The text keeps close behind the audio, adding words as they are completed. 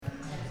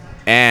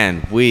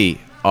And we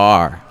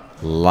are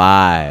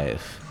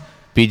live.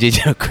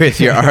 BJ, Chris,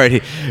 you're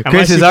already.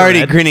 Chris is already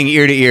red? grinning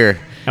ear to ear.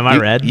 Am I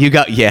red?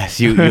 Yes,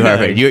 you are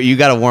red. You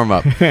got to warm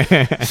up.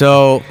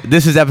 So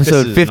this is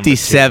episode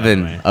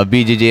 57 of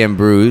BJJ and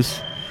Brews,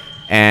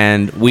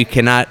 and we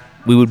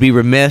would be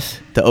remiss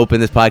to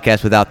open this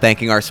podcast without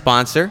thanking our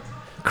sponsor,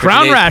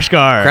 Crown Rash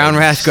Guards. Crown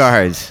Rash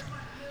Guards.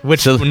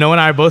 Which Noah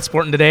and I are both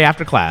sporting today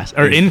after class,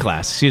 or in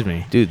class, excuse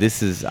me. Dude,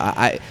 this is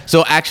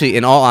so actually,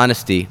 in all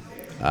honesty,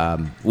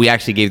 we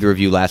actually gave the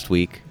review last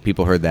week.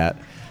 People heard that.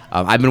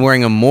 I've been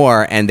wearing them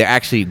more, and they're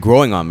actually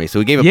growing on me. So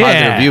we gave a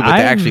positive review, but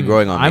they're actually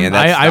growing on me, and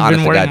that's I've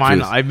been wearing mine.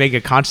 Truth. I make a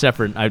conscious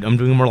effort. I'm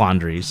doing more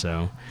laundry,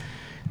 so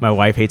my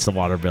wife hates the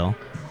water bill.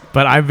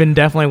 But I've been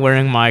definitely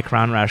wearing my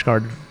Crown Rash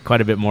Guard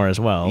quite a bit more as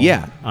well.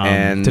 Yeah,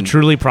 and to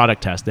truly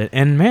product test it,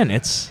 and man,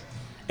 it's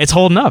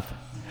holding up.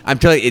 I'm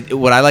telling you,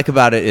 what I like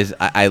about it is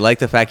I like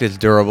the fact it's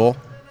durable.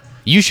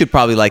 You should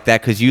probably like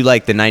that because you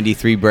like the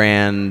 93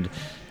 brand.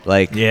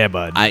 Like, yeah,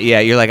 bud.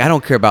 You're like, I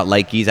don't care about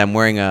Likes.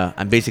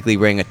 I'm basically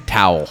wearing a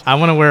towel. I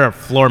want to wear a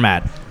floor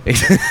mat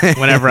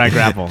whenever I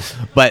grapple.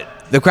 But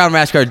the Crown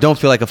Rash Guards don't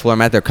feel like a floor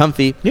mat. They're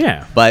comfy.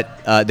 Yeah.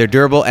 But they're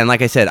durable. And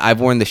like I said, I've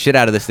worn the shit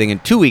out of this thing in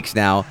 2 weeks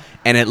now,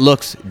 and it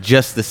looks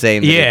just the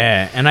same.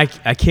 Yeah, and I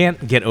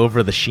can't get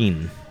over the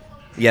sheen.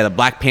 Yeah, the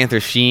Black Panther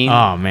sheen.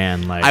 Oh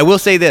man, like I will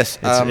say this: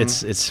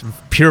 it's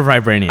pure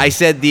vibranium. I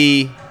said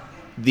the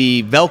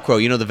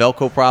Velcro. You know the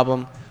Velcro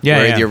problem. Yeah,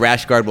 where yeah. your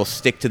rash guard will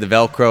stick to the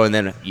Velcro, and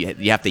then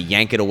you have to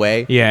yank it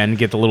away. Yeah, and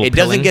get the little. It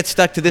doesn't get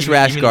stuck to this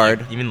rash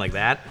guard. You mean like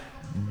that?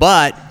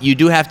 But you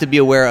do have to be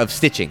aware of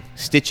stitching.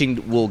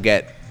 Stitching will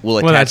attach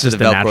that's to just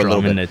the Velcro natural. a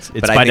little bit.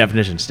 It's by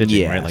definition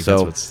stitching, right? Like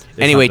so that's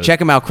anyway, check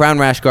them out. Crown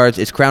Rash Guards.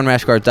 It's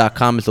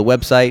crownrashguards.com is the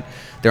website.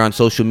 They're on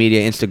social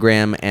media,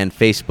 Instagram and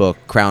Facebook.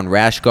 Crown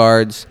Rash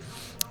Guards.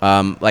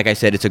 Like I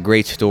said, it's a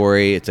great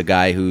story. It's a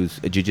guy who's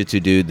a jiu-jitsu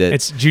dude that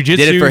it's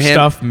jiu-jitsu did it for him.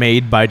 Stuff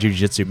made by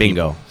jiu-jitsu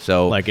Bingo. people.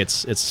 So like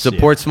it's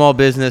support small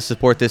business.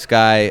 Support this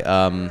guy.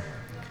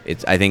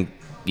 I think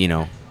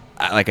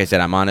like I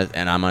said, I'm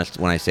honest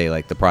when I say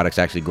like the product's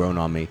actually grown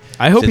on me.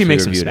 I hope he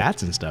makes some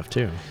spats and stuff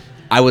too.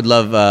 I would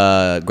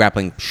love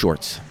grappling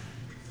shorts.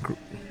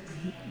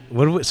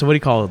 What do you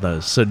call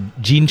those? So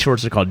jean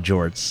shorts are called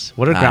jorts.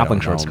 What are grappling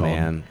shorts called?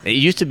 Man, it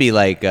used to be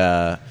like.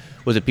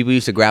 Was it people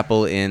used to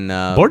grapple in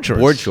board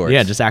shorts? Board shorts.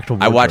 Yeah, just actual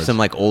board I watched shorts. some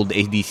like old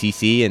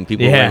ADCC and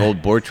people wearing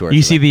old board shorts.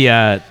 You see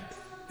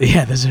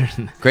those are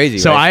crazy.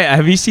 So right?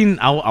 have you seen?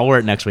 I'll wear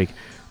it next week.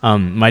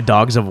 My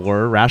Dogs of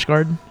War rash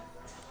guard.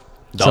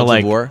 Dogs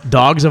of War.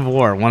 Dogs of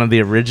War, one of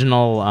the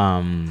original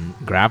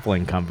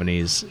grappling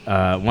companies,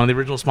 one of the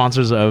original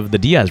sponsors of the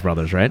Diaz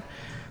brothers, right?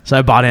 So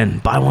I bought in,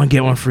 buy one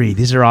get one free.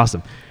 These are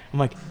awesome. I'm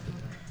like.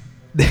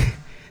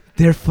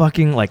 They're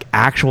fucking like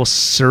actual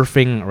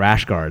surfing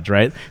rash guards,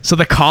 right? So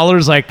the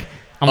collar's like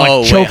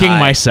I'm choking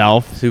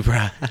myself. Super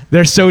high.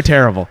 They're so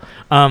terrible.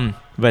 But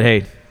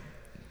hey,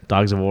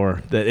 Dogs of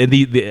War.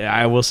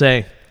 I will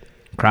say,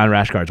 Crown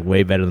Rash Guard's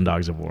way better than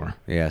Dogs of War.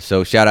 Yeah.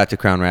 So shout out to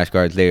Crown Rash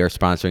Guards. They are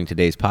sponsoring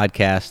today's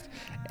podcast,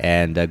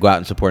 and go out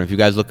and support them. If you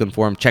guys are looking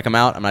for them, check them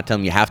out. I'm not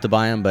telling you have to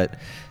buy them, but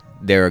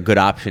they're a good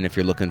option if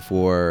you're looking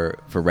for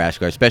rash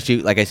guards.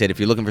 Especially, like I said, if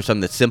you're looking for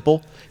something that's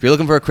simple. If you're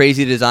looking for a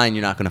crazy design,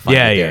 you're not going to find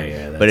it there.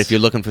 Yeah. But if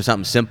you're looking for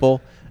something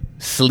simple,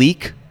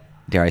 sleek,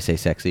 dare I say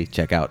sexy,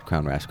 check out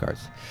Crown Rash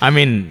Guards. I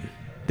mean,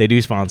 they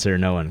do sponsor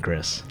Noah and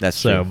Chris. That's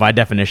so true. By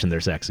definition,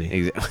 they're sexy.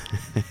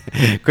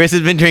 Exactly. Chris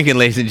has been drinking,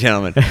 ladies and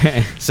gentlemen.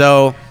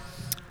 So,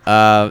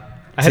 I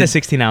had a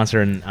 16-ouncer,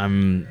 and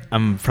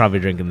I'm probably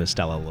drinking the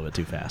Stella a little bit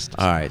too fast.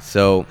 All right.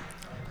 So,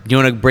 do you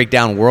want to break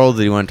down Worlds,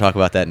 or do you want to talk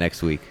about that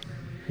next week?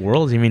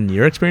 Worlds? You mean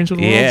your experience with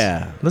Worlds?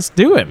 Yeah. Let's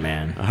do it,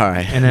 man. All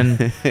right. And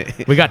then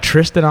we got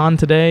Tristan on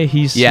today.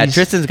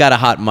 Tristan's got a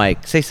hot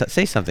mic. Say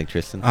something,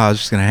 Tristan. I was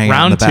just gonna hang out in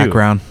Round the two.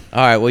 background.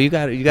 All right. Well, you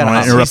got I a want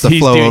hot to interrupt the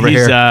flow over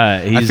here.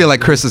 I feel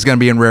like Chris is gonna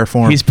be in rare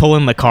form. He's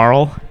pulling the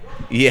Carl,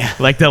 Yeah.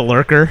 like the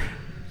lurker.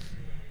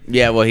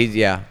 Yeah. Well,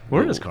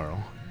 Where is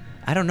Carl?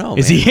 I don't know.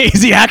 Is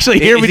he actually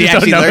here? Is We he just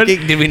actually don't know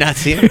lurking? it? Did we not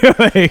see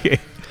him?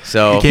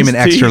 So He came in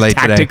extra late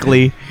today.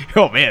 Tactically.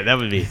 Oh man, that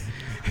would be.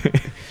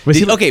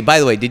 Okay, by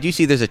the way, did you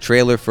see there's a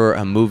trailer for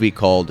a movie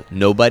called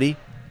Nobody?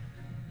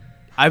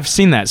 I've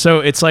seen that. So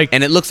it's like,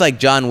 And it looks like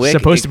John Wick.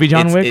 Supposed to be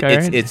John Wick,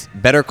 alright. It's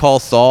Better Call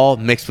Saul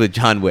mixed with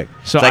John Wick.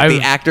 So it's like I've-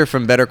 the actor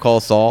from Better Call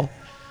Saul.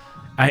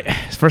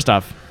 first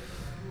off,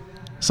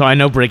 so I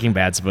know Breaking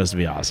Bad's supposed to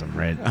be awesome,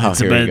 right? Oh, It's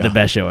here we go. the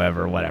best show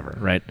ever, whatever,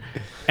 right?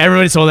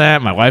 Everybody's told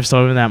that. My wife's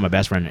told me that. My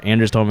best friend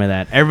Andrew's told me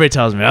that. Everybody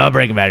tells me, "Oh,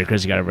 Breaking Bad,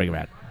 Chris, you got to Breaking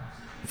Bad."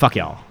 Fuck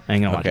y'all. I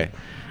ain't gonna watch Okay. it.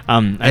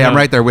 Hey, I'm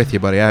right there with you,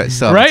 buddy. I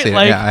still haven't Right? seen it.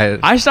 Like, Yeah,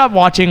 I stopped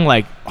watching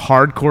like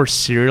hardcore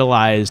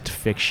serialized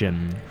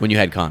fiction. When you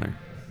had Connor.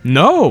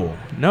 No.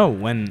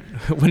 When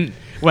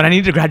I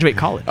needed to graduate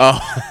college. Oh.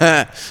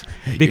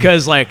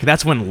 Because like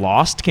that's when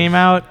Lost came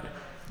out.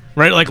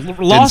 Right, like Lost.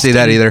 Didn't see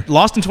that either.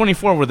 Lost and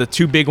 24 were the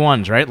two big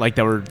ones, right? Like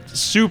that were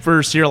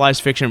super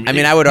serialized fiction. I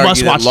mean, I would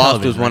argue that Must-watch Lost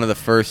television, was one right? of the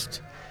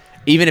first.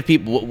 Even if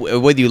people,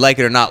 whether you like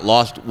it or not,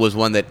 Lost was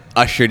one that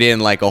ushered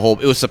in like a whole.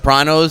 It was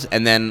Sopranos,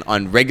 and then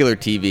on regular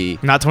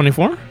TV. Not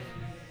 24.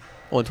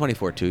 Well, in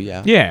 24 too,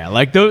 yeah. Yeah,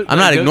 like those. I'm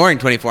not ignoring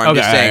 24. I'm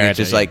just Okay, saying I it's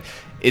just got you. like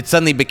it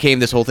suddenly became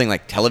this whole thing.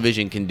 Like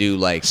television can do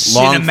like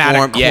long Cinematic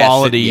form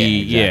quality,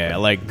 yeah,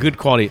 exactly. like good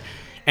quality.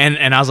 And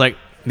I was like,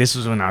 this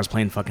was when I was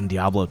playing fucking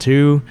Diablo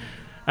 2,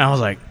 and I was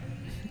like,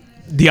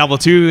 Diablo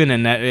 2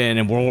 and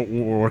then World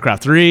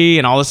Warcraft 3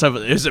 and all this stuff.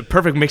 It was a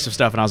perfect mix of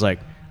stuff, and I was like,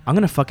 I'm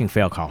gonna fucking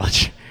fail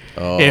college.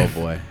 Oh If-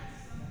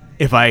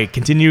 If I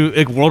continue,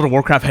 like World of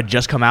Warcraft had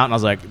just come out, and I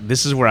was like,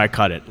 this is where I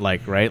cut it.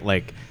 Like, right?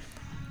 Like,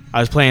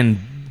 I was playing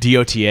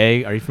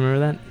DOTA. Are you familiar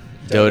with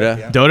that? Dota.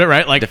 Yeah. Dota,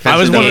 right? Like, Defense I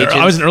was of the I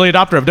Ancients. was an early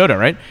adopter of Dota,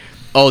 right?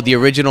 Oh, the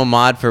original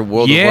mod for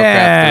World of Yeah,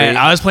 Warcraft 3.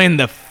 I was playing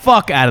the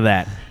fuck out of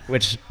that.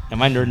 Which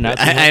am I nerding out?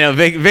 I know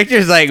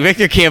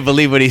Victor can't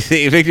believe what he's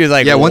saying. Victor's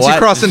like, Yeah, once what? you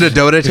cross into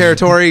Dota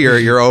territory,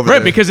 you're over. Right,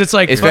 the- because it's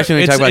like Especially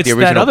when you talk about the it's that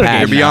original other patch.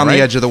 game You're beyond now, the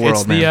right? edge of the world,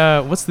 It's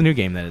the what's the new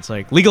game that it's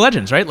like League of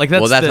Legends, right? Like that's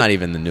Well, that's not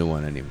even the new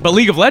one anymore. But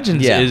League of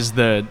Legends Yeah. is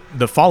the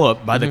follow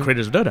up by the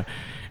creators of Dota,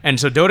 and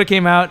so Dota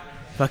came out,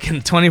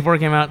 fucking 24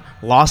 came out,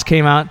 Lost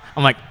came out.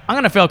 I'm like, I'm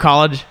gonna fail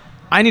college.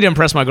 I need to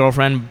impress my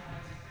girlfriend.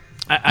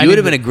 you would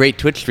have been a great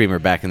Twitch streamer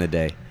back in the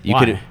day. You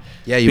Why? could.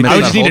 yeah, you missed I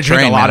that just need whole to drink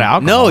train, a lot man. of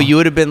alcohol. No, you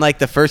would have been like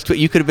the first.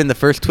 You could have been the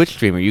first Twitch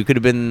streamer. You could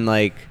have been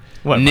like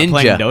what Ninja.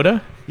 playing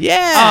Dota?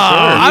 Yeah.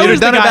 I You would was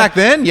have done the it guy- back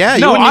then. Yeah,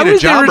 you No, wouldn't I need a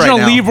was the job original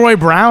right now. Leroy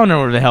Brown or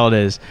whatever the hell it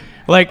is.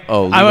 Like,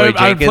 Oh, I Leroy would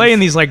play Jenkins? in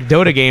these like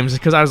Dota games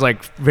because I was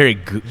like very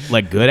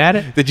good at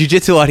it. The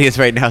jiu-jitsu audience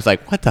right now is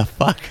like, what the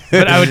fuck?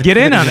 But I would get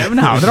in on it.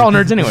 No, they're all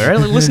nerds anyway, right?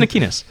 Like, listen to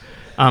Keenus.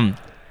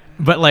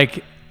 But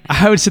like,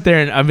 I would sit there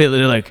and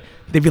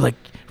they'd be like,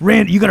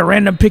 you got a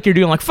random pick you're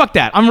doing. I'm like, fuck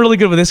that. I'm really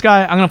good with this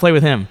guy. I'm gonna play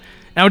with him.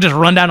 And I would just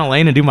run down a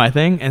lane and do my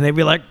thing, and they'd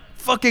be like,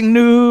 fucking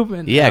noob.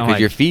 And Yeah, I'm because like,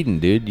 you're feeding,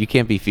 dude. You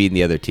can't be feeding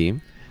the other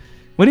team.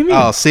 What do you mean?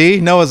 Oh, see,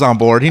 Noah's on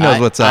board. He knows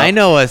what's up. I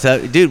know what's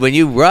up, dude. When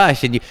you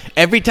rush and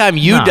every time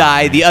you Nah,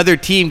 die, man. the other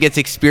team gets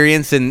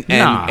experience and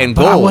nah, and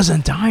but gold. I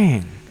wasn't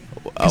dying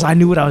because I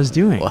knew what I was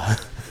doing.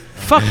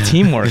 Fuck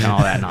teamwork and all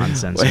that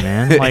nonsense,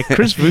 man. Like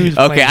Chris Vu's.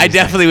 Okay, I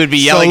definitely would be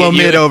yelling Solo at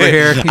you. mid over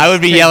here. I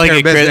would be Taking yelling care at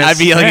of Chris. business. I'd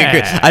be yelling at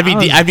Chris.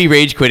 Yeah, I'd be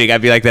rage quitting.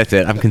 I'd be like, that's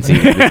it. I'm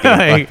conceding. Fuck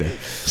Like, this.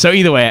 so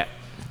either way,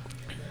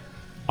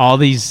 all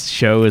these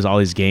shows, all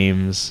these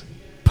games,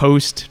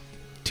 post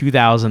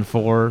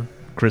 2004,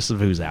 Chris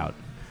Vu's out.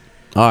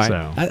 All right,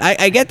 So-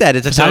 I get that.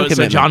 It's a time So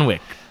commitment. John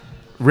Wick,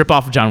 rip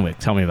off of John Wick.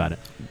 Tell me about it.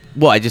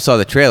 Well, I just saw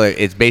the trailer.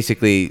 It's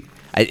basically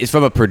it's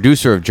from a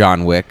producer of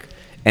John Wick,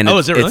 and Oh,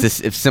 it's, is it really? it's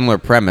a similar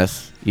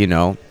premise,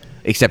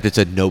 except it's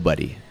a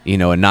nobody, a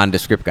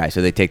nondescript guy.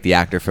 So they take the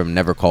actor from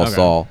Never Call Okay.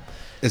 Saul.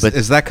 Is But-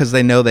 that because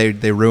they know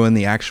they ruined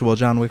the actual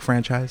John Wick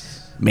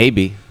franchise?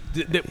 Maybe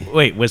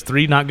Wait, was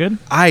 3 not good?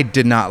 I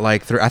did not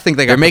like 3. I think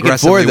they got they're making 4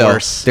 progressively though.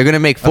 worse. They're gonna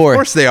make 4. Of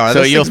course they are. So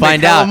Those you'll things make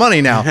find hella out.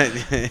 money now.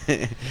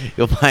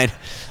 You'll find.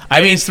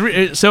 I mean,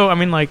 3. So I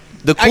mean, like,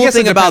 The I cool guess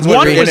thing it about depends what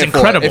one you're was in it for.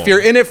 incredible. If you're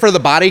in it for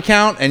the body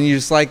count and you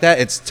just like that,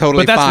 it's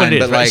totally But that's fine. what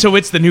it is, but right? like, So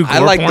it's the new I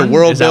gore like porn? the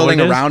world Is that what building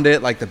it is? around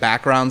it, like the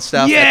background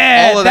stuff.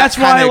 Yeah, all of that's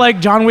that why, kinda like,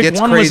 John Wick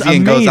gets 1 was crazy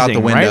and goes out the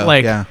amazing, window. right?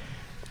 Like, yeah.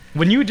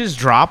 when you just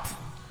drop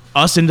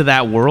us into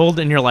that world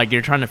and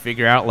you're trying to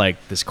figure out like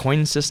this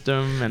coin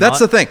system and That's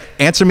all the thing.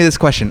 Answer me this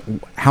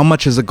question: how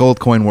much is a gold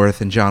coin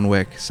worth in John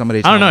Wick? Somebody.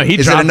 I don't tell know. me. He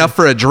Is it dropped- enough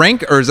for a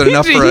drink or is it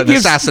enough he for an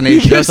gives-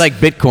 assassination? he So it's like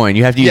Bitcoin.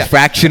 You have to use Yeah.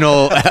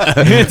 fractional.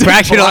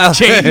 fractional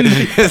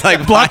blockchain. It's like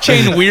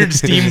blockchain weird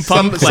steampunk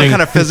some like,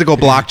 kind of physical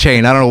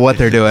blockchain. I don't know what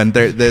they're doing.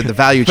 The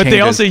value but changes.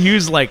 they also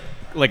use like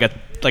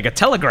a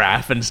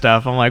telegraph and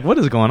stuff. I'm like, what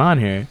is going on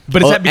here?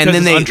 But is Oh, that because and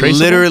then it's they untraceable?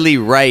 literally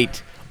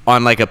write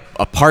on like a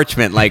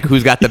parchment, like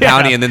who's got the Yeah.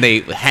 bounty, and then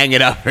they hang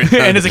it up. Or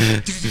and it's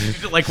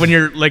something. like when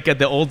you're like at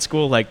the old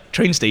school like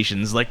train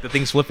stations, like the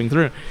thing's flipping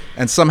through.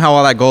 and somehow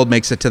all that gold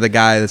makes it to the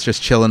guy that's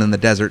just chilling in the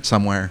desert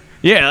somewhere.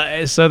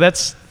 Yeah, so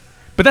that's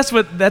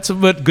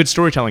what good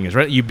storytelling is,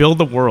 right? You build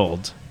the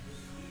world,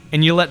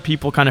 and you let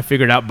people kind of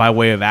figure it out by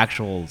way of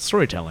actual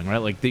storytelling, right?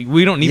 Like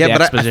we don't need Yeah, the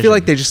but exposition. I feel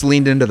like they just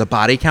leaned into the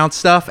body count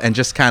stuff and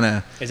just kind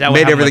of Is that what made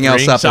happened everything with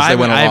else 3? up So as they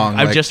went along.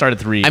 I've like- just started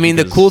 3. I mean,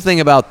 the because- cool thing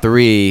about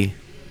 3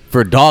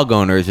 for dog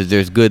owners is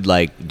there's good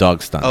like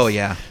dog stunts. Oh,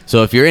 yeah.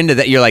 So if you're into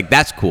that, you're like,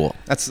 that's cool.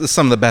 That's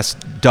some of the best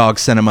dog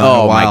cinema in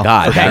Oh, a my while.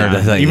 God. for Yeah, sure.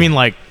 that's like- you mean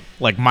like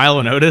Milo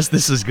and Otis?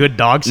 This is good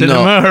dog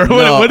cinema, or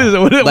what is it?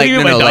 What do you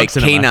mean by dog like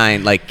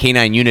cinema?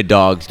 canine unit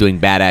dogs doing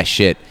badass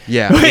shit.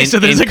 Yeah. Wait, In- so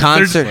there's in like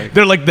concert-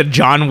 they're like the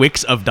John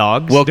Wicks of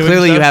dogs. Well, doing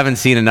clearly you stuff? haven't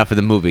seen enough of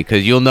the movie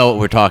because you'll know what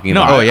we're talking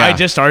No, about. Oh, yeah. I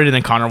just started, and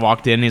then Connor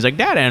walked in, and he's like,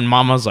 "Dad," and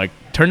Mama's like,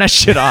 "Turn that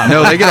shit off."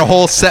 No, they get a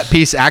whole set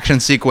piece action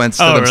sequence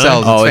to Oh, really?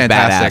 themselves. Oh, It's it's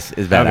fantastic. badass.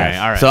 It's badass. Okay,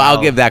 all right. So I'll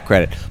I'll- give that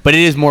credit. But it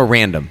is more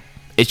random.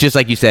 It's just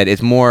like you said,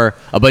 it's more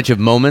a bunch of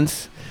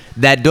moments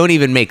that don't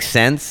even make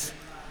sense,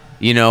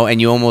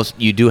 and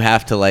you do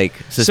have to like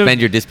suspend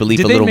your disbelief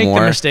did a little they make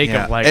more. the mistake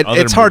Yeah. of like It- other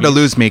it's hard to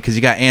movies? lose me because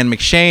you got Anne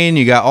McShane,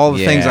 you got all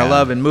the things I Yeah.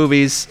 love in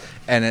movies,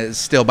 and it's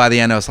still by the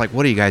end I was like,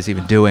 what are you guys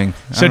even doing?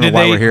 I So don't know did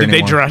why they we're here did they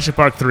anymore. Jurassic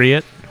Park 3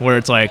 it, where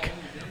it's like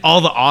all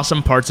the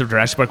awesome parts of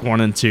Jurassic Park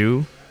 1 and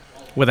 2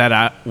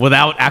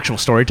 without actual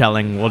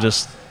storytelling? We'll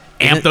just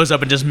amp those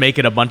up and just make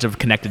it a bunch of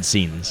connected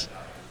scenes.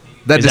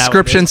 The Is that what it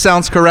description is?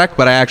 sounds correct,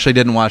 but I actually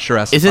didn't watch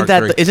Jurassic Park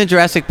 3. Isn't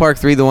Jurassic Park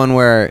 3 the one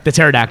where The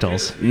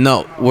pterodactyls.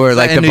 where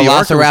like the in New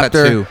York, or was that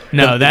Velociraptor? 2?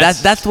 No,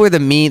 that's where the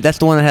meme. That's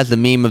the one that has the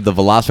meme of the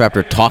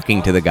Velociraptor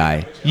talking to the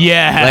guy.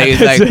 Yeah. Like, it's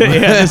that's like it,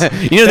 yeah,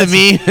 that's- you know the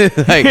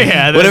meme, like Yeah,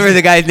 that's- whatever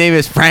the guy's name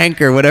is, Frank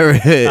or whatever.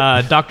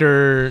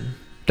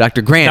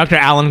 Dr. Grant. Dr.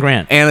 Alan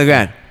Grant. Alan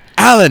Grant.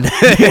 Alan.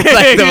 It's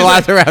like the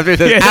Velociraptor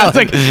says Yeah,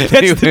 Alan.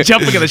 that's the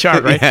jumping of the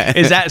shark, right? Yeah.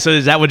 Is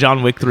that what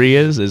John Wick 3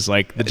 is? Is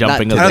like the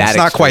jumping Not of the that That's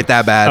not quite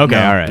that bad. Okay,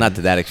 no. all right. Not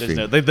to that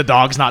extreme. The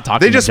dog's not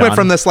talking. They just to went John.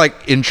 from this like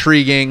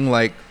intriguing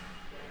like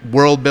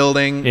world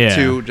building Yeah.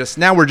 to just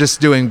now we're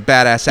just doing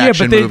badass Yeah,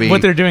 action but movie.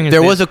 what they're doing is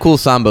There they- was a cool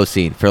Sambo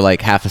scene for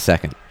like half a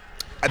second.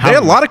 They had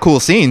a lot of cool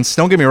scenes.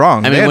 Don't get me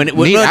wrong. I They mean, had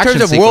when neat in terms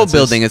action of world sequences.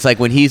 building, it's like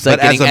when he's like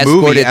but as getting a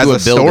movie, escorted as to a a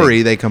building.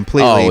 story, they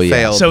completely Oh, yeah.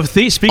 failed. So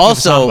speaking of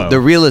Also, Sambo, the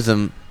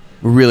realism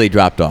really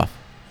dropped off.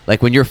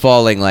 Like when you're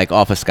falling like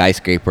off a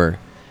skyscraper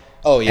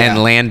oh yeah,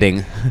 and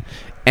landing,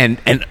 and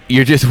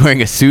you're just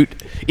wearing a suit.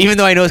 Even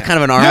though I know it's kind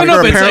of an army. no, but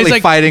but it's apparently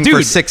like, fighting for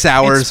dude, 6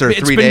 hours or it's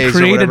 3 been days or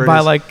created whatever it by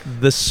is. like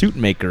the suit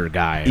maker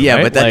guy. Yeah,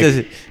 right? but that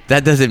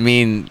Like- doesn't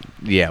mean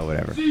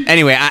whatever.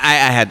 Anyway, I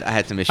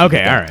had some issues. Okay,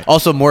 with that. all right.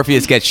 Also,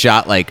 Morpheus gets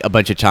shot like a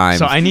bunch of times.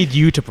 So I need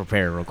you to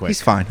prepare real quick.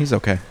 He's fine. He's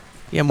okay.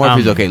 Yeah,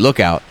 Morpheus. Um, Okay, look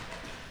out.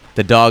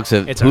 The dogs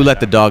have. It's Who all let right.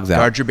 the dogs out?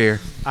 Guard your beer.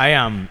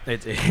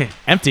 It's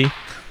empty.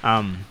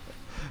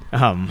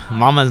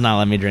 Mama's not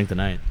letting me drink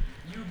tonight.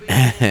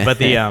 But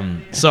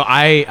so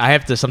I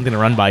have something to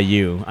run by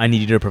you. I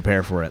need you to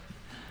prepare for it.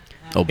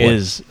 Oh boy.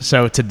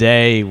 So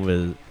today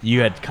you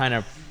had kind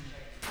of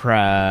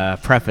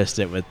prefaced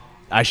it with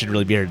I should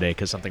really be here today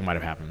because something might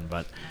have happened.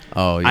 But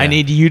Oh yeah. I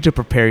need you to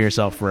prepare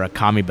yourself for a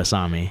kami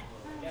basami,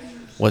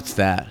 What's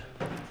that?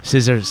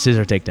 scissor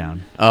takedown.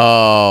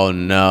 Oh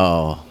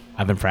no.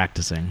 I've been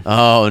practicing.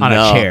 Oh On a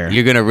no! chair.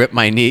 You're gonna rip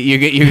my knee. You're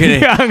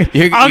gonna.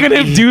 I'm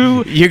gonna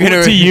do You're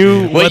gonna to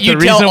you what you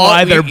the tell reason all-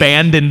 why they're you-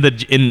 banned in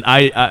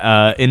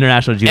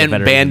International Judo and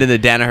Federation. banned in the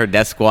Danaher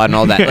Death Squad and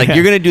all that. Like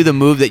you're gonna do the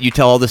move that you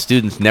tell all the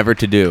students never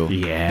to do.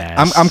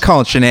 Yes. I'm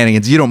calling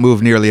shenanigans. You don't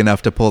move nearly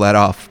enough to pull that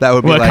off. That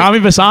would be What, like, kami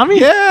basami?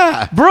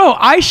 yeah. Bro,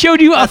 I showed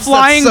you That's a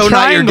flying so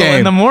not your triangle in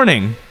game. the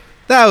morning.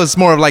 That was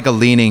more of like a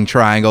leaning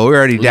triangle. We're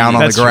already down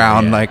on the That's true,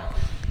 ground. yeah. Like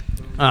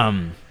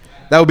Um,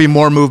 that would be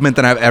more movement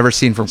than I've ever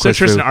seen from so Chris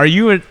Tristan, Fu. are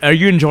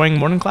you enjoying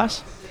morning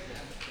class?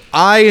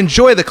 I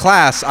enjoy the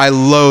class. I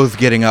loathe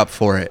getting up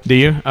for it. Do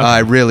you? Okay. I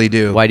really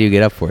do. Why do you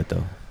get up for it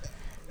though?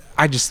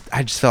 I just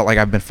felt like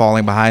I've been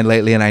falling behind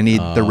lately, and I need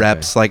Oh, the okay.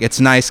 reps. Like it's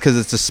nice because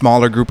it's a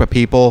smaller group of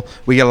people.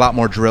 We get a lot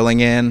more drilling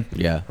in.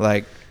 Yeah.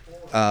 Like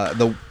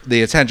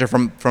the attention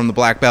from the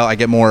black belt, I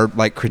get more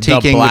like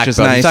critiquing, black which is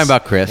belt. nice. You're talking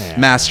about Chris. Yeah.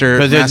 Master.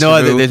 Because there's Master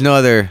no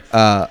other.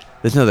 Vu.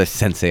 There's no other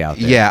sensei out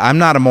there. Yeah, I'm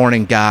not a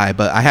morning guy,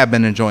 but I have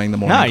been enjoying the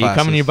morning No, you classes.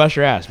 come and you bust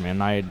your ass,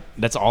 man.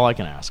 That's all I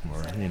can ask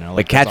for. You know,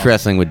 Like that's catch all.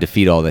 wrestling would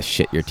defeat all the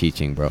shit you're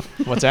teaching, bro.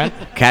 What's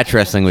that? Catch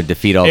wrestling would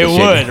defeat all It the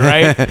shit.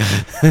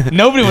 would, right?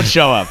 Nobody would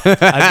show up.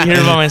 I'd be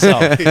here by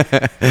myself.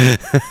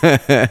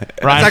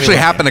 It's actually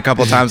happened a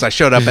couple times. I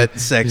showed up at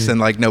 6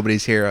 and like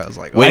nobody's here. I was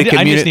like, Way I, to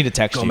I just communi- need to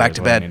text Go you. back is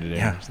to what I bed. need to do.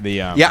 Yeah. The,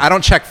 yeah, I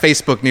don't check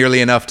Facebook nearly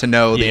enough to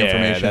know the yeah,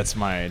 information. that's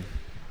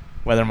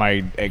whether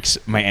my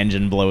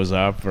engine blows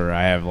up or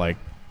I have like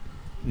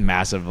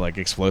massive like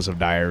explosive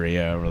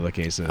diarrhea or the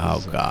case is.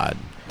 Oh God,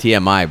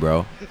 TMI, bro.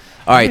 All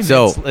right, mean,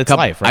 so it's couple-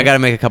 life, right? I got to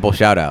make a couple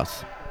shout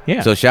outs.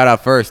 Yeah. So shout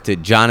out first to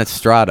John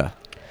Estrada.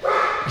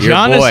 Your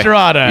John boy.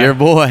 Estrada. Your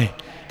boy.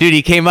 Dude,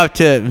 he came up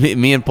to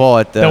me and Paul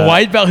at the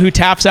white belt who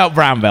taps out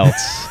brown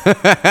belts.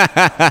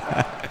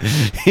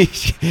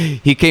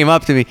 he came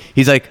up to me.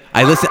 He's like,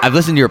 I've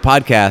listened to your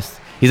podcast.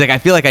 He's like, I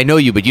feel like I know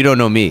you, but you don't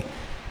know me.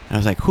 And I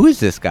was like, who is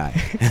this guy?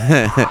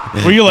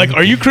 Were you like,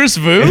 are you Chris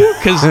Vu?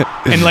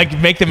 And like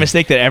make the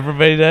mistake that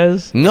everybody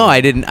does. No,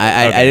 I didn't.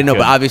 I Okay, didn't know. good.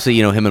 But obviously,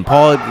 him and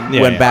Paul went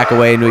yeah. back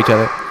away into each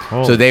other.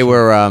 Holy So they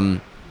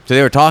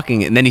were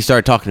talking, and then he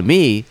started talking to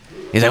me.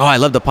 He's like, "Oh, I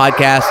love the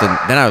podcast,"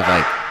 and then I was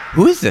like,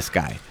 "Who is this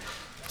guy?"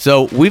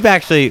 So we've been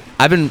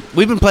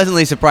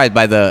pleasantly surprised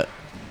by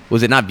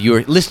was it not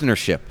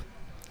listenership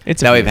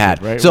It's that we've amazing,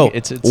 had. right? So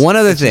it's one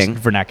other it's just thing,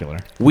 vernacular.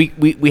 we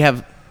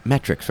have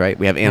metrics, right?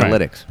 We have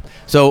analytics.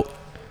 So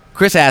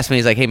Chris asked me,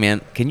 he's like, "Hey man,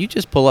 can you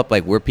just pull up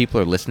like where people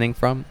are listening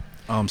from?"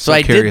 Oh, I'm So so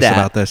I did curious that.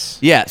 about this.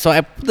 Yeah. Yeah, so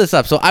I put this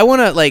up. So I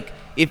want to like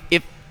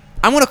if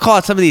I want to call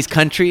out some of these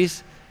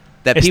countries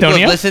that people Estonia?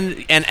 have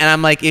listened, and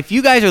I'm like, if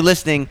you guys are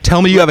listening,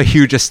 Tell me you have a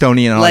huge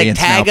Estonian like audience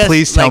tag now. us,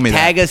 Please tell like, me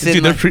tag that. us in,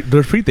 Dude, like,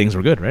 those free things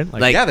were good, right?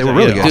 Like, Yeah, they were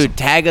really dude, awesome.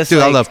 tag us, Dude,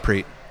 like, I love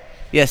Preet.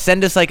 yeah,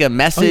 send us like a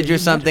message yeah, or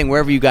something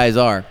wherever you guys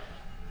are.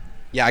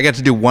 Yeah, I got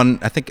to do one.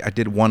 I think I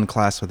did one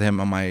class with him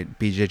on my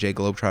BJJ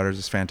Globetrotters.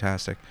 It's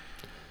fantastic.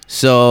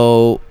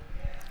 So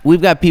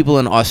we've got people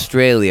in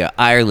Australia,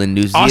 Ireland,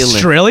 New Zealand,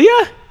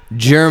 Australia?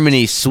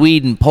 Germany,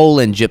 Sweden,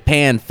 Poland,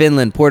 Japan,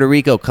 Finland, Puerto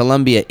Rico,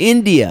 Colombia,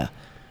 India,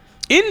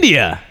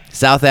 India.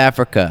 South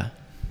Africa,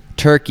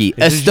 Turkey,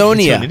 Is it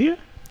Estonia. India?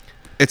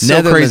 It's so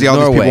Netherlands, crazy. All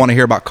these Norway. people want to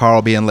hear about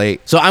Carl being late.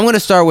 So I'm going to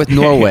start with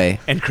Norway.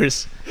 And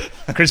Chris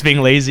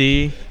being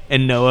lazy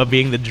and Noah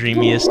being the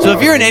dreamiest. So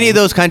if you're in any of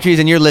those countries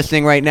and you're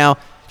listening right now,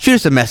 shoot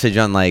us a message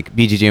on like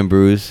BJJ and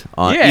Brews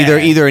on either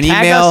an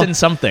tag email. us in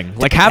something.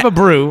 Like have a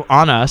brew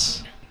on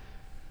us.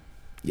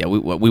 Yeah,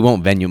 we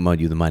won't Venmo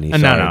you the money. No,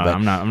 sorry,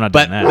 I'm not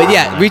But doing that. but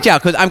yeah, reach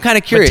out because I'm kind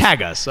of But curious.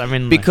 tag us. I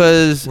mean,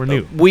 Because we're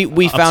new. we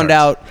found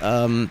Upstarts.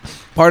 out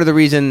part of the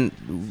reason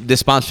this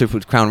sponsorship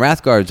with Crown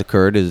Wrathguards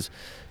occurred is,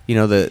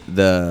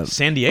 the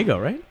San Diego,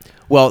 right?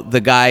 well,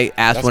 the guy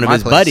asked That's one of my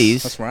his place.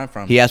 buddies. That's where I'm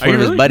from. He asked Are one you of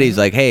his really? buddies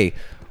like, "Hey,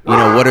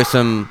 what are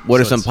some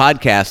it's-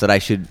 podcasts that I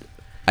should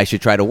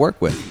try to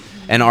work with?"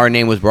 And our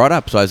name was brought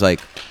up. So I was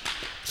like,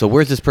 "So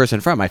where's this person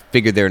from?" I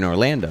figured they're in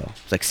Orlando.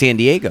 It's like San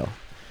Diego.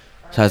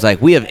 So I was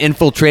like, "We have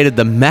infiltrated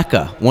the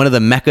Mecca, one of the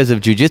Meccas of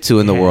jiu-jitsu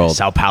in the world."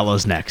 Sao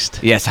Paulo's next.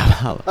 Yes.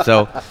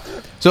 So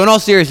in all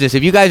seriousness,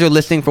 if you guys are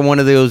listening from one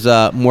of those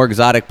more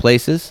exotic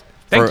places,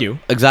 Thank for you.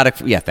 Exotic,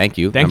 yeah, thank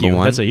you. Thank number you.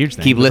 one. That's a huge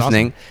thing. Keep That's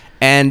listening,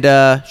 and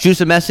shoot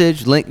us a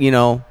message, link,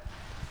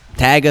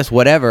 tag us,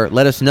 whatever.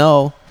 Let us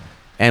know,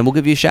 and we'll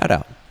give you a shout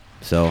out.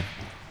 So,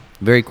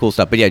 very cool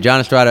stuff. But yeah, John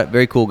Estrada,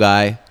 very cool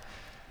guy.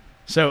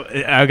 So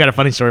I've got a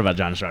funny story about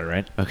John Estrada,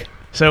 right? Okay.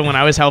 So when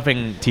I was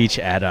helping teach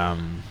at,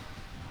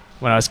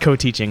 when I was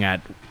co-teaching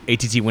at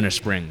ATT Winter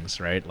Springs,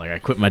 right? Like I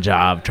quit my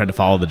job, tried to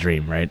follow the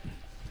dream, right?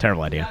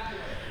 Terrible idea.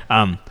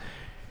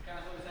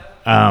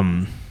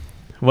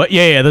 What?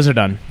 Yeah, those are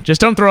done.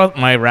 Just don't throw out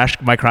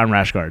my Crown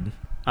Rash Guard.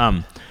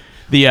 We're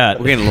getting a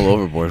little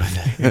overboard with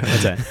that.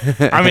 What's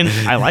that? I mean,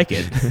 I like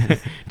it.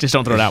 Just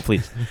don't throw it out,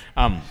 please.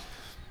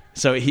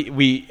 So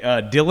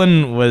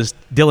Dylan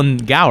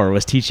Gower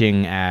was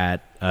teaching at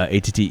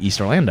ATT East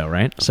Orlando,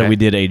 right? So Okay. we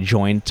did a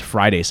joint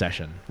Friday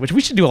session, which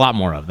we should do a lot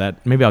more of.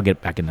 That maybe I'll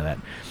get back into that.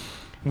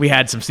 We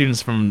had some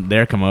students from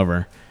there come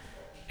over,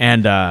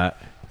 and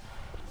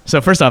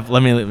so first off,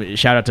 let me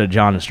shout out to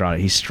John Estrada.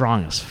 He's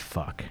strong as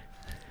fuck.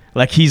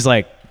 He's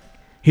like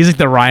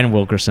the Ryan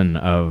Wilkerson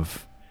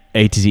of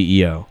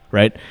ATTEO,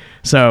 right?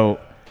 So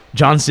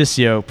John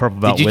Sissio, purple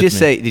belt. Did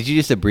with me. you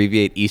just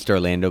abbreviate East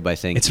Orlando by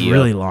saying It's EO?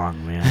 really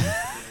long, man.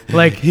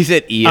 Like He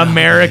said EO.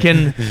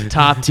 American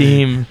top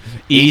team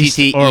East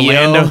ATT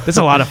Orlando. EO. That's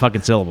a lot of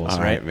fucking syllables, All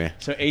right? right, man.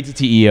 So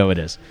ATTEO it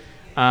is.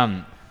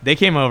 They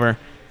came over.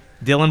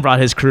 Dylan brought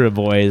his crew of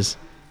boys.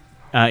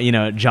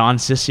 John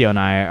Sissio and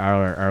I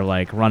are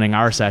like running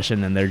our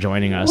session, and they're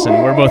joining us, and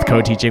we're both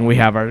co-teaching. We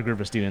have our group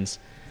of students,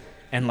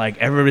 and like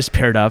everybody's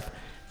paired up,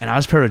 and I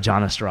was paired with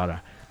John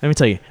Estrada. Let me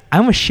tell you, I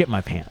almost shit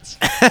my pants.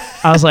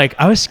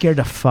 I was scared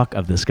to fuck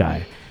of this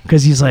guy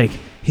because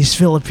he's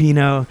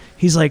Filipino.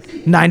 He's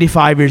like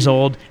 95 years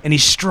old, and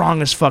he's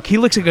strong as fuck. He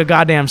looks like a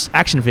goddamn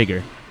action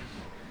figure.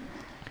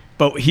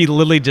 But he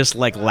literally just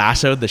like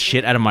lassoed the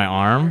shit out of my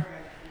arm,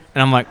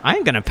 and I'm like, I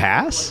ain't gonna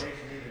pass.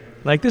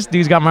 Like, this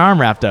dude's got my arm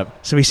wrapped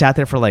up. So we sat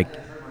there for like,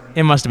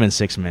 it must have been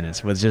 6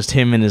 minutes with just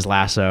him and his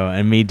lasso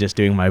and me just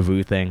doing my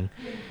VU thing.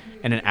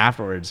 And then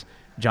afterwards,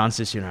 John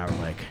Sissio and I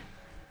were like,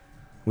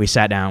 we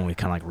sat down, we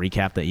kind of like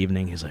recapped the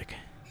evening. He's like,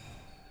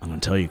 I'm going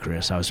to tell you,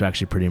 Chris, I was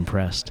actually pretty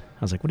impressed.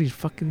 I was like, what are you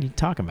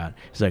talking about?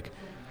 He's like,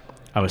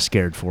 I was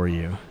scared for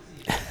you.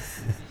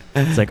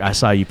 It's like, I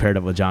saw you paired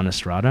up with John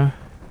Estrada.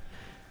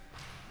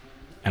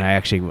 And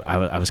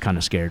I was kind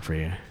of scared for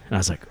you. And I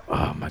was like,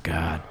 oh my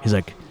God. He's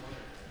like,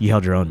 you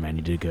held your own, man.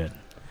 You did good.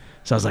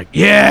 So I was like,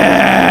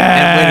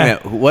 yeah.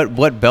 And wait a minute.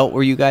 What belt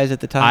were you guys at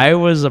the time? I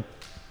was a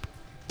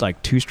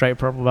 2-stripe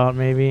purple belt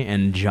maybe,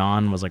 and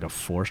John was like a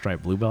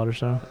 4-stripe blue belt or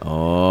so.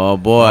 Oh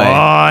boy.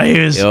 Oh, he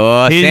was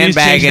sandbagging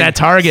changing that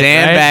target.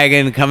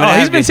 Sandbagging Right? coming Oh, out.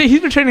 he's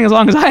been training as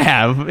long as I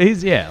have.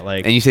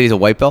 And you said he's a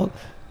white belt?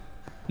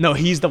 No,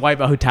 he's the white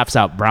belt who taps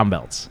out brown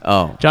belts.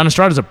 Oh. John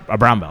Estrada's a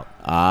brown belt.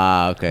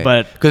 Ah, okay.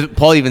 But- because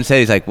Paul even said,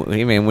 he's like,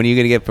 hey man, when are you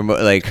gonna get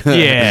promoted? Like,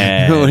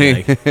 Yeah.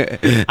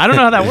 when- I don't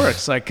know how that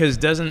works. Because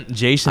doesn't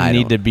Jason I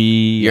need don't- to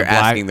be? You're a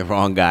black- asking the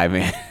wrong guy,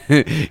 man.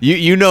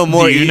 you know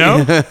more. Do you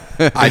know?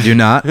 I do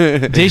not.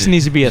 Jason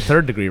needs to be a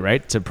 3rd degree,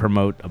 right, to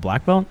promote a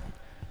black belt.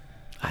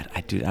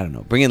 I don't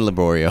know. Bring in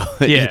Laborio.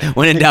 Yeah.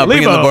 When in doubt,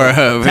 bring in Lebo.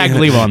 Laborio. Tag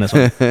Lebo on this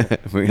one.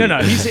 Bring in- No.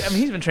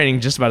 He's been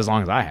training just about as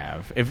long as I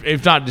have.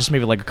 If not, just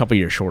maybe like a couple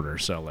years shorter.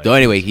 So like. So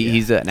anyway,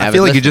 he's an I avid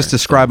feel like you listener. just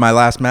described my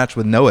last match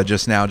with Noah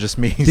just now. Just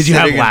me. Did you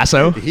have sitting in-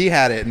 lasso? He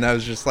had it, and I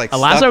was just like A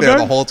stuck lasso there the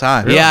guard? whole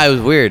time. Yeah, it was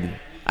weird.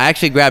 I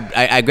actually grabbed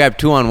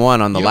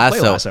 2-on-1 on the You don't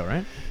play lasso. lasso,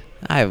 right?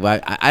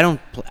 I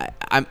don't.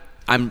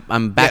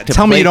 I'm back to.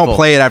 Tell me you don't playful.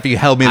 play it after you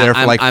held me there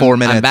for like 4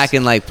 minutes. I'm back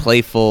in like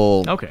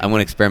playful. Okay. I want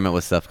to experiment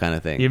with stuff kind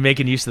of thing. You're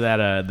making use of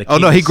that. The Oh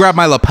no, he keys. grabbed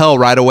my lapel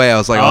right away. I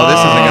was like, oh, this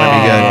isn't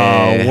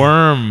gonna be good. Oh,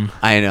 worm.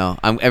 I know.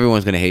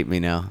 Everyone's gonna hate me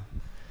now.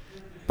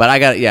 But I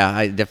got. Yeah,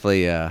 I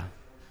definitely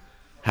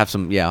have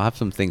some. Yeah, I'll have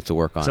some things to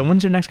work on. So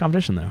when's your next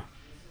competition though?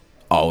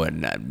 Oh,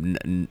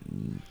 and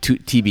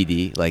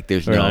TBD. Like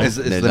there's no. Really? Is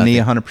there's the knee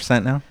nothing.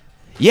 100% now?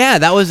 Yeah,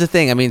 that was the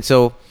thing. I mean,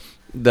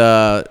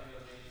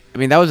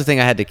 that was the thing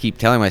I had to keep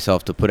telling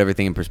myself to put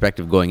everything in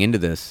perspective going into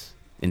this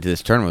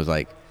tournament. Was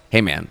like,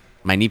 hey man,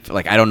 my knee.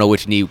 Like I don't know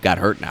which knee got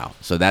hurt now.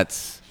 So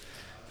that's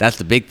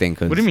the big thing.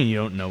 Cause What do you mean you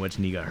don't know which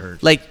knee got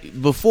hurt?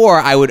 like before,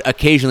 I would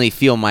occasionally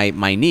feel my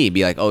knee,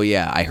 be like, oh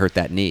yeah, I hurt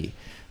that knee.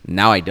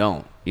 Now I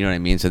don't. You know what I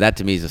mean? So that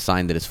to me is a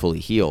sign that it's fully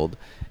healed.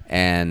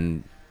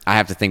 And I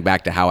have to think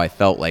back to how I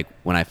felt like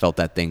when I felt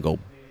that thing go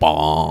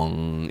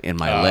bong in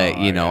my leg.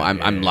 You know,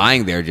 I'm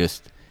lying there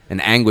just,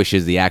 and anguish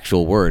is the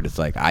actual word. It's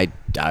like I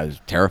was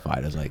terrified.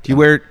 I was like, Do you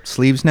wear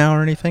sleeves now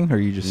or anything, or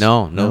you just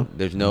no?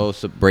 There's no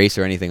brace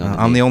or anything on.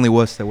 I'm the only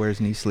wuss that wears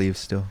knee sleeves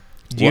still.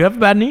 Do you have a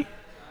bad knee?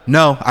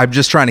 No, I'm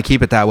just trying to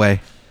keep it that way.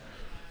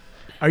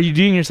 Are you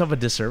doing yourself a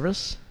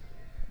disservice?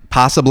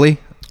 Possibly.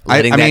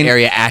 Letting I that mean,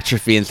 area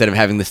atrophy instead of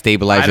having the I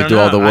stabilizer don't do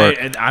all the know. work.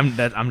 I'm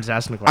just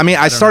asking the question. I mean,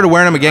 I don't started know.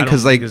 wearing them again I don't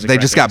because think there's a they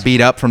correct just got answer.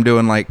 beat up from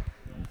doing like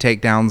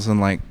takedowns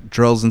and like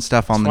drills and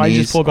stuff on That's the why you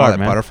knees. just full all guard, that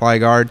man. butterfly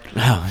guard.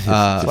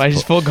 That's why I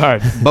just full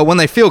guard. But when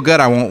they feel good,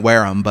 I won't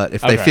wear them. But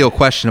if they Okay. feel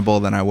questionable,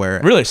 then I wear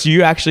it. Really? So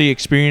you actually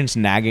experience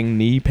nagging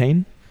knee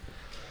pain?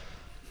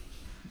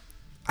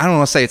 I don't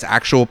want to say it's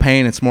actual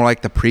pain. It's more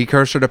like the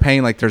precursor to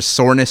pain. Like there's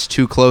soreness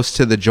too close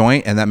to the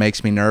joint, and that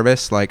makes me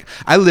nervous. Like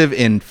I live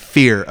in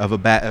fear of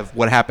of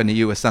what happened to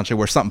you, essentially,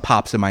 where something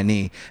pops in my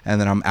knee,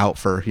 and then I'm out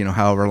for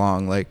however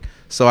long. Like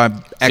so, I'm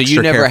extra. So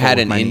you never careful had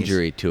with an my knees.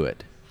 injury to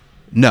it.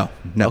 No.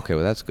 Okay,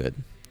 well that's good.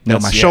 No,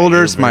 That's- my yeah,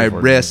 shoulders, you're very my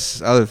fortunate.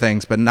 wrists, other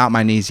things, but not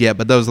my knees yet.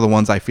 But those are the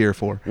ones I fear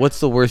for. What's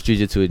the worst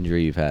jiu-jitsu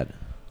injury you've had?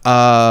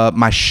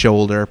 My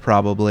shoulder,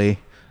 probably.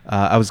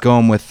 I was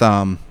going with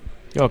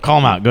Yo, call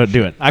him out. Go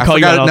do it. I call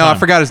you out all the I time.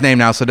 forgot his name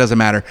now, so it doesn't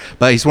matter.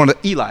 But he's one of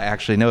Eli.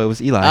 Actually, no, it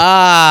was Eli.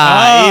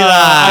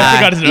 I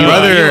forgot his name.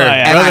 Brother, Eli.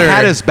 And brother. I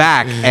had his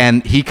back,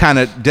 and he kind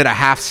of did a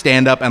half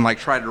stand up and like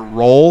tried to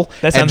roll,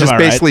 That and sounds just about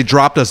right. basically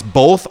dropped us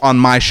both on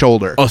my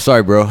shoulder. Oh,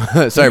 sorry, bro.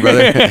 Sorry,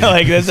 brother.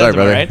 Like that Sorry, sounds about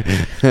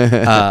brother.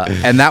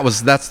 right. And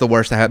that's the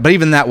worst I had. But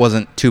even that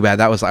wasn't too bad.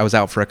 I was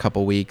out for a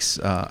couple weeks.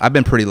 I've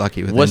been pretty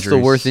lucky with What's the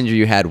injuries. worst injury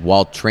you had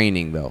while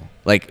training, though?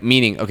 Like,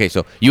 meaning, okay,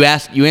 so you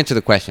answer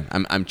the question.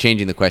 I'm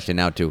changing the question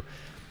now, too.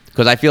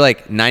 Because I feel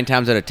like 9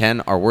 times out of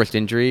 10, our worst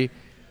injury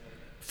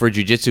for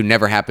jiu-jitsu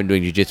never happened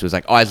doing jiu-jitsu. It was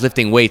like, oh, I was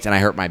lifting weights and I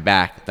hurt my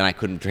back, then I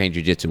couldn't train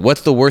jiu-jitsu. What's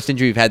the worst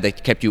injury you've had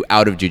that kept you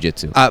out of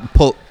jiu-jitsu?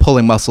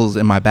 Pulling muscles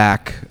in my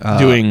back.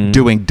 Doing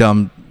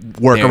dumb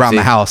work There, around see?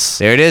 the house.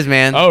 There it is,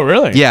 man. Oh,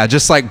 really? Yeah,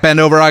 just like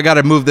bend over. I got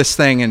to move this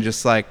thing, and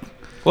just like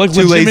Like,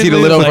 too lazy to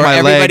legitimately, lift So with for my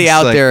everybody legs,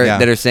 out like, there yeah.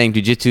 that are saying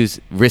jiu-jitsu's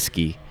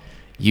risky,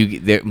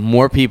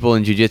 more people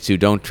in jiu-jitsu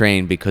don't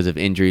train because of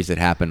injuries that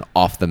happen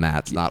off the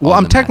mats, not Well,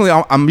 on the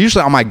mats. I'm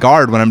usually on my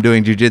guard when I'm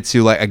doing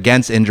jiu-jitsu, like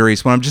against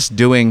injuries. When I'm just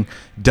doing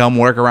dumb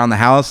work around the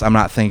house, I'm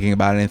not thinking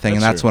about anything,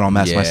 and that's when I'll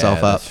mess myself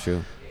up. That's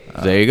true.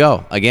 There you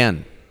go.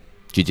 Again,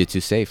 jiu-jitsu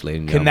safe, ladies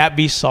and Can gentlemen. that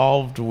be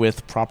solved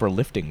with proper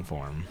lifting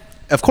form?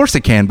 Of course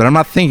it can, but I'm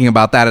not thinking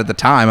about that at the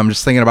time. I'm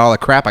just thinking about all the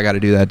crap I got to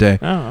do that day.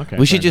 Oh, okay.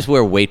 We should just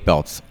wear weight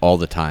belts all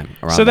the time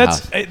around So the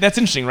that's house. that's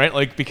interesting, right?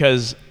 Like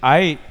because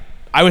I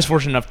was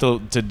fortunate enough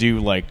to do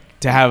like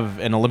to have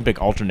an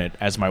Olympic alternate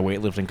as my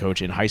weightlifting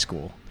coach in high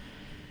school.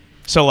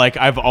 So like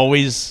I've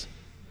always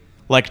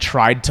like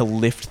tried to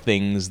lift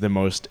things the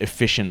most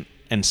efficient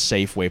and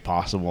safe way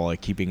possible,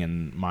 like keeping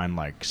in mind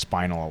like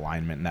spinal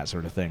alignment and that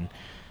sort of thing.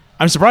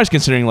 I'm surprised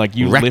considering like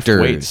you lift Rectors.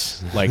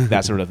 weights, like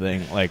that sort of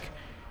thing, like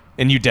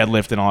and you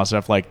deadlift and all that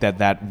stuff like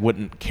that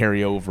wouldn't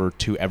carry over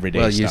to everyday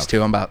Well, stuff. used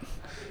to. I'm about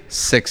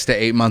 6 to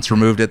 8 months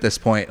removed at this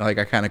point. Like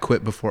I kind of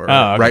quit before,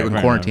 Oh, okay, right when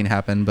fair quarantine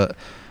happened. But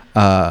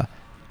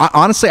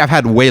honestly, I've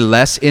had way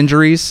less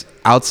injuries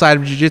outside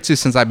of jiu-jitsu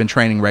since I've been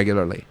training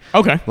regularly.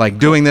 Okay. Like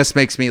doing this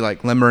makes me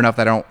like limber enough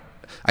that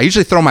I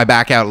usually throw my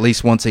back out at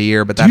least once a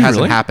year, but that you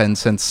hasn't really? happened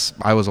since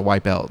I was a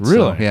white belt. So,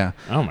 Really? yeah.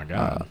 Oh my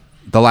god.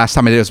 The last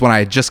time I did it was when I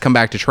had just come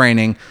back to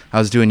training. I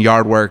was doing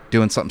yard work,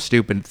 doing something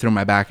stupid, threw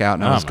my back out,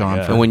 and I Oh was my gone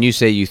God. for And when you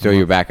say you throw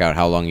your back out,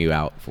 how long are you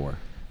out for?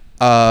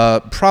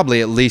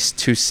 probably at least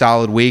 2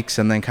 solid weeks,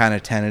 and then kind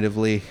of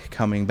tentatively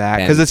coming back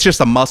because And- it's just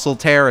a muscle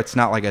tear. It's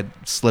not like a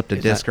slipped a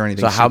disc or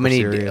anything. So how super many,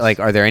 serious. like,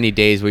 are there any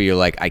days where you're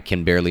like, I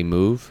can barely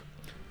move?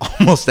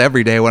 almost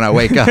every day when I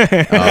wake up?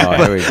 Oh,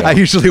 here we go. I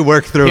usually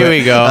work through Here it.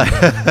 we go.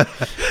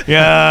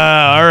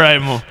 Yeah, all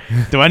right.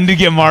 Do I need to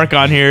get Mark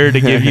on here to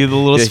give you the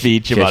little Just-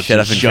 speech just about shut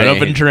up and shut up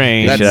train. and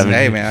train? Just That's, shut up.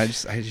 hey man, I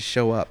just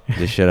show up.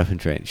 Just shut up and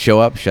train. Show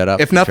up, shut up.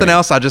 If nothing train.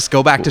 else, I'll just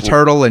go back to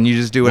Turtle, and you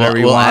just do whatever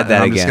you we'll want. add that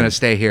and I'm again. just gonna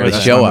stay here. Let's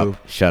That's show my up, move.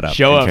 shut up,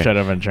 Show and up, train. shut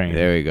up, and train.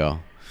 There we go.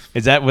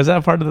 Was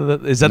that part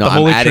of the? Is that No, the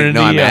Holy I'm adding. Trinity?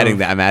 No, I'm of- adding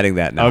that. I'm adding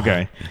that now.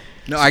 Okay.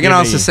 No, I can Give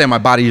honestly me- say my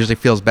body usually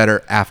feels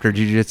better after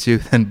jiu-jitsu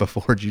than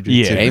before jiu-jitsu.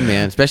 Yeah. Hey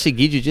man, especially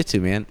gi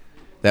jiu-jitsu, man.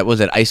 That was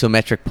that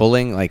isometric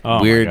pulling, like Oh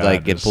my weird, God, like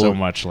get there's so pulled.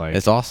 much, like-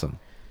 it's awesome.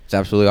 It's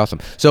absolutely awesome.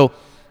 So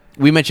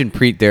we mentioned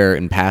Preet there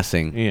in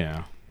passing.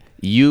 Yeah.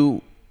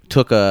 You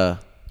took a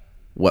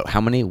what? How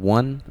many?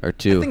 1 or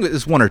 2? I think it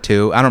was 1 or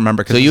 2. I don't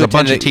remember because So there you was a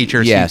bunch of attended-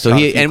 teachers. Yeah. who So taught a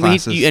he few and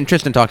classes. and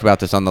Tristan talked about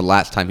this on the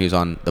last time he was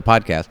on the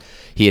podcast.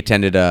 He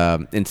attended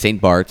in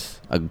St. Bart's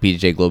a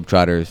BJ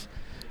Globetrotters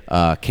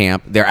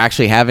camp. They're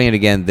actually having it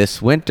again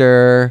this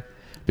winter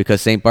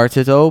because St. Bart's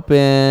is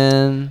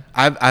open.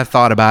 I've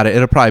thought about it.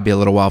 It'll probably be a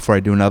little while before I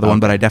do another one,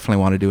 Okay. but I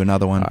definitely want to do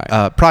another one. All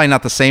right. Probably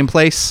not the same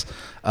place,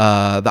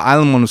 The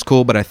island one was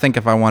cool, but I think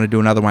if I want to do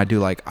another one, I do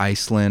like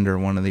Iceland or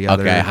one of the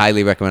other. Okay, I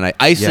highly recommend.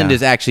 Iceland Yeah.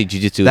 is actually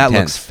jiu-jitsu That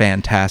intense. looks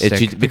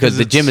fantastic. Because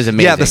the gym is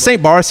amazing. Yeah, the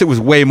St. Barth, it was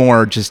way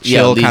more just Yeah,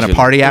 chill, kind of leisurely.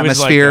 party It was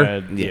like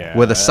atmosphere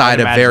with a side I of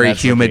imagine very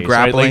that's the humid case,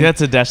 right? grappling. Like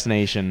that's a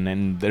destination,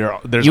 and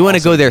there's You want to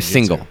also go there jiu-jitsu.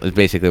 single is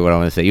basically what I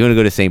want to say. You want to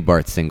go to St.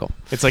 Barth single.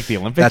 It's like the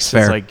Olympics. That's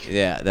fair. It's like,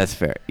 Yeah, that's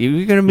fair.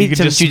 You're gonna meet could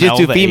some just smell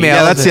jiu-jitsu the females.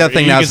 Yeah, that's the other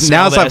thing. You Now, can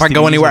smell it's like if I the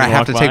go STDs anywhere, I when you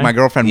have to walk take by. my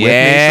girlfriend with me, so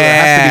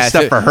there has to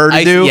be stuff for her to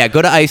Ice- do. Yeah,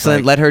 go to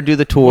Iceland. Like- let her do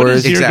the what tours.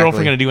 is your Exactly.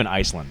 girlfriend gonna do in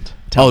Iceland?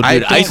 Oh, I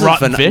dude, don't Iceland's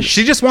rotten phen- fish?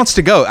 She just wants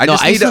to go. I No,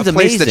 just need Iceland's a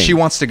place amazing. that she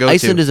wants to go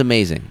Iceland to. is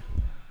amazing.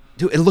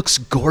 Dude, it looks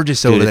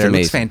gorgeous Dude, over it's there. It looks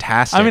amazing.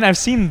 fantastic. I mean, I've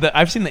seen the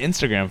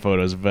Instagram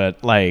photos,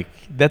 but like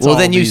that's Well, all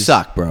then you these-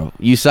 suck, bro.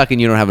 You suck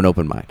and you don't have an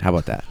open mind. How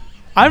about that?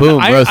 I Boom,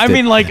 roasted.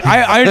 mean, like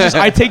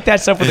I take that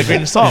stuff with a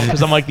grain of salt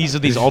because I'm like these are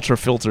these ultra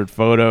filtered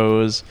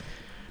photos.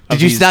 of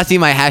Did you these- not see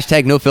my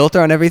hashtag no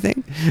filter on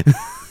everything?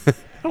 I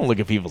don't look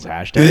at people's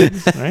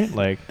hashtags, right?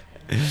 Like,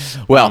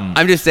 Well,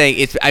 I'm just saying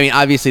it's. I mean,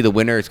 obviously the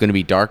winter is going to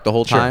be dark the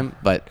whole Sure. time,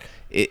 but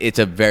it's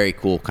a very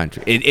cool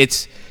country.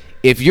 It's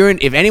if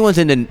anyone's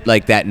into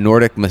like that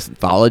Nordic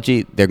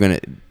mythology, they're gonna.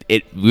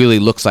 It really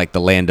looks like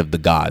the land of the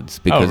gods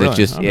because really? it's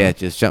just Okay. it's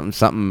just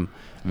something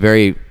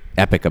very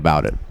epic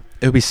about it.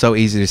 it would be so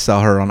easy to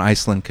sell her on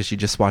Iceland because she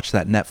just watched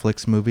that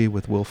Netflix movie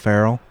with Will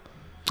Ferrell.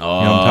 Oh,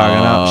 You know what I'm talking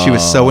about? She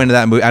was so into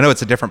that movie. I know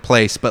it's a different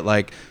place, but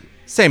like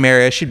same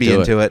area. She'd be Do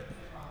into it.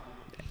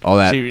 all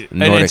that. see, and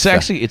Nordic it's stuff.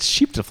 actually it's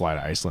cheap to fly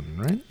to Iceland,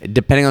 right?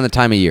 Depending on the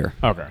time of year.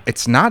 Okay.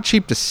 It's not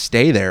cheap to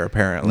stay there,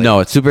 apparently.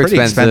 No, it's super Pretty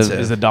expensive.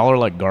 Is the dollar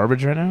like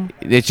garbage right now?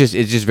 It's just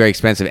very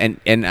expensive. And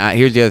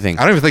here's the other thing.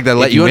 I don't even think they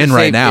let If you wanna in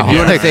right save- now. If you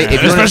want to save, if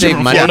you wanna Especially save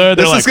from money, Florida.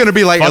 This They're is going to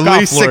be like "Fuck at off,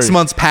 least 6 Florida."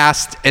 months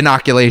past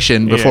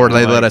inoculation before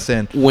they let like- us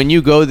in. when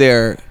you go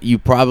there, you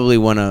probably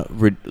want to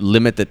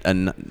limit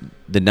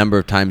the number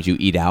of times you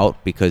eat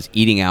out because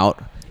eating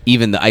out,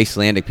 even the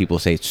Icelandic people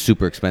say it's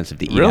super expensive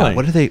to eat Really? out.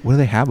 What do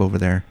they have over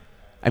there?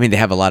 I mean, they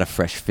have a lot of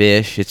fresh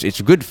fish. It's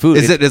good food.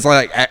 Is it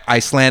like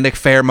Icelandic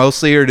fare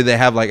mostly, or do they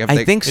have like?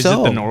 I think Is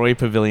so. it the Norway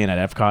Pavilion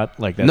at Epcot?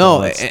 Like that?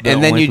 No, that's the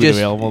and then only you food just-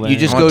 available you there?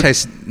 just I want go- to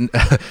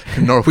taste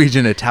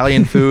Norwegian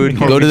Italian food.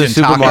 Go to the Norwegian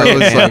supermarket.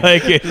 tacos, Yeah. like-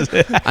 Like,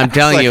 it's- I'm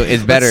telling you,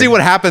 it's better. Let's see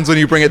what happens when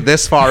you bring it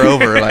this far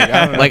over. Like,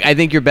 I don't know. Like I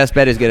think your best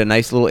bet is get a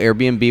nice little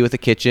Airbnb with a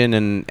kitchen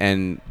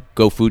and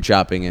go food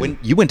shopping. And when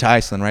you went to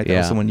Iceland, right? That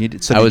was Yeah. the one you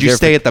did. So I did was you there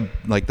stay for-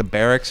 at the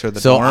barracks or the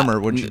dorm,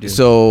 or what did you do?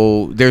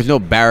 So there's no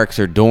barracks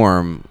or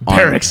dorm. on-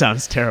 barracks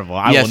sounds terrible.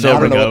 I Yeah, will so- I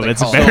never don't know go. what they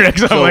It's a call it.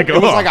 barracks. I'm So like, it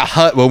was oh. like a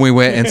hut when we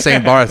went in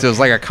St. Barth. It was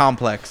like a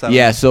complex. I don't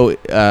Yeah, know. so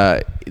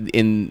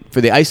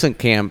for the Iceland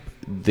camp,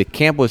 the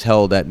camp was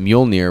held at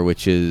Mjolnir,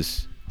 which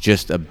is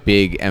just a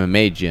big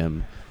MMA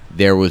gym.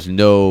 There was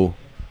no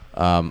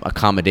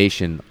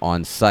accommodation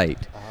on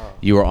site.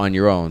 You were on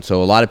your own.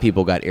 So a lot of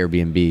people got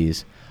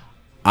Airbnbs.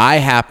 I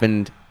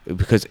happened,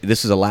 because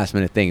this is a last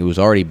minute thing, it was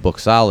already booked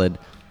solid,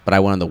 but I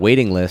went on the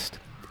waiting list,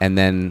 and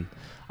then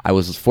I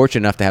was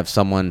fortunate enough to have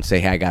someone say,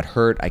 hey, I got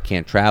hurt, I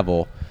can't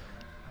travel.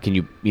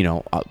 Can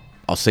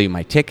I'll sell you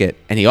my ticket.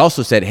 And he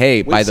also said,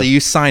 hey, Wait, so you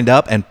signed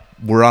up and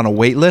were on a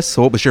wait list.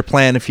 So what was your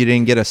plan if you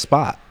didn't get a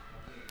spot?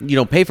 you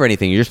don't pay for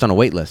anything. You're just on a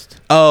wait list.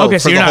 Oh, Okay,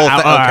 so you're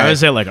not. Out, I would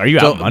say like, are you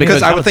So- out money?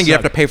 because I That would think you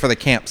have to suck. pay for the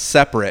camp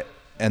separate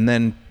and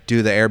then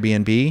do the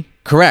Airbnb.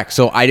 Correct.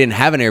 So I didn't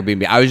have an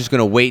Airbnb. I was just going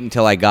to wait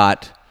until I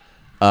got,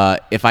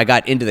 if I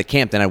got into the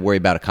camp, then I'd worry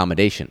about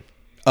accommodation.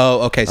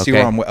 Oh, okay. So you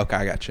Okay. were on. Okay,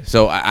 I got you.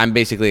 So I'm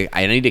basically,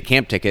 I need a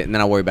camp ticket, and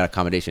then I'll worry about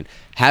accommodation.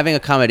 Having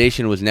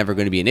accommodation was never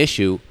going to be an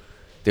issue.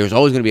 There was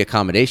always going to be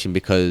accommodation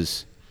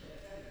because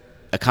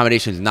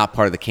accommodation is not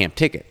part of the camp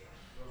ticket.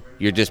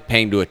 You're just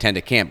paying to attend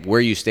a camp.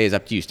 Where you stay is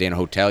up to you. Stay in a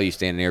hotel, you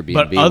stay in an Airbnb.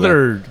 But whatever.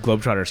 other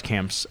Globetrotters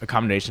camps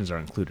accommodations are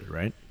included,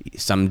 right?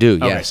 Some do,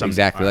 Okay, yes, some-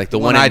 exactly. Like the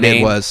one one in I did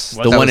Maine was-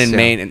 the that one was- in yeah.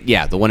 Maine.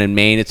 Yeah, the one in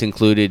Maine. It's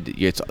included.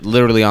 It's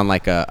literally on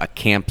like a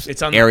camp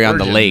It's on the area on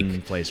the Origin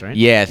lake place, right?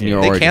 Yeah, it's Yeah.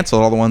 near They Origin.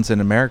 canceled all the ones in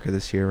America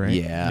this year, right?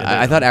 Yeah,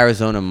 they I thought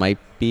Arizona might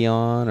be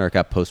on, or it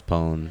got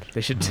postponed.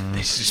 They should.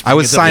 They should just I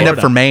was bring it to signed up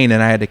Florida. for Maine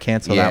and I had to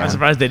cancel Yeah. that I'm one.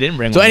 surprised they didn't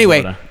bring. So one to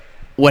anyway, Florida.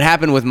 what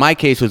happened with my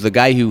case was the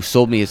guy who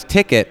sold me his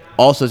ticket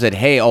also said,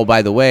 "Hey, oh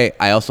by the way,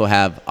 I also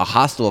have a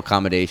hostel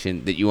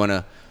accommodation that you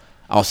wanna.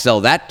 I'll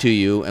sell that to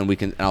you,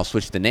 and I'll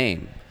switch the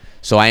name."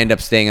 So I ended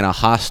up staying in a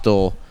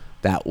hostel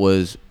that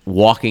was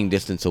walking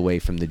distance away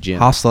from the gym.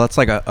 Hostel, that's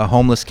like a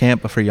homeless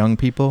camp but for young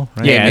people,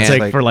 right? yeah, it's man.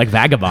 like for like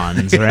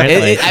vagabonds, right?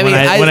 It-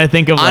 Like, when I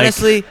think of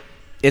honestly,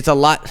 it's a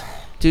lot,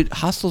 dude.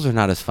 Hostels are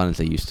not as fun as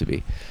they used to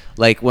be.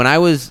 Like when I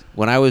was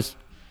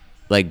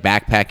like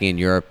backpacking in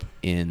Europe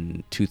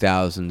in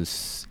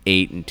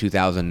 2008 and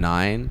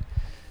 2009,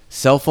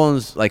 cell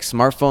phones, like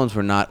smartphones,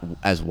 were not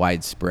as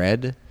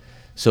widespread.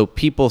 So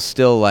people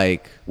still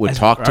like would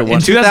talk to in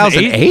one.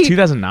 2008,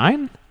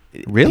 2009.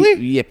 Really?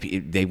 Yeah,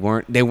 they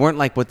weren't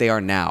like what they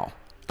are now.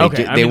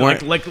 Okay, I they mean,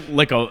 weren't.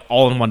 like a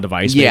all-in-one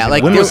device. Yeah, basically.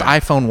 like When they was were-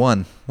 iPhone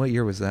 1? What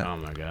year was that? Oh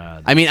my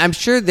god. I mean, I'm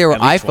sure there were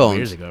At least 12 iPhones,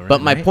 years ago, right?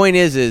 but my Right. point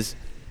is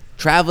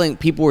traveling.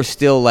 People were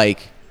still like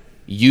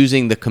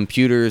using the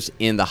computers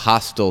in the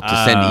hostel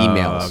to send Oh,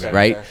 emails, okay.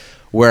 right?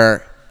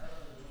 Where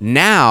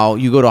now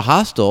you go to a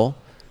hostel,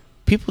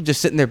 people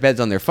just sit in their beds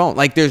on their phone.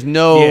 Like there's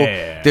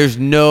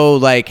no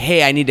like,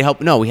 hey, I need to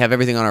help. No, we have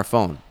everything on our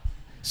phone.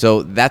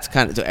 So that's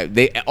kind of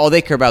all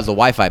they care about is the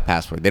Wi-Fi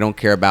password. They don't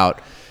care about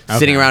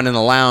sitting around in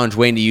the lounge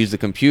waiting to use the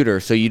computer.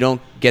 So you don't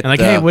get like,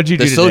 hey, what'd you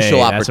do social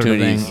today?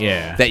 opportunities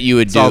that you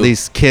would It's do. all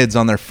these kids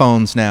on their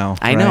phones now.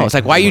 I know. right? It's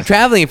like, why are you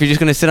traveling if you're just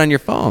going to sit on your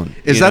phone?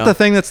 Is you that know? the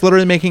thing that's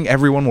literally making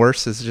everyone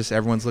worse? Is just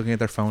everyone's looking at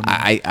their phone?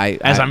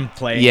 I'm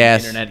playing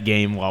yes. an internet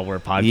game while we're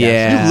podcasting.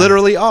 Yeah. You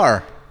literally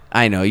are.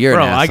 I know. You're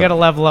Bro, an asshole. I got to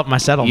level up my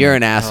settlement. You're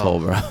an asshole,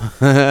 bro.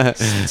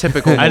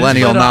 Typical I just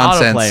millennial put an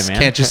autoplay, nonsense. man.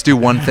 Can't just do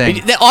one thing.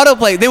 The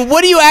autoplay. Then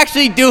what are you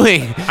actually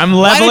doing? I'm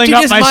Why don't leveling you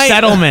up just my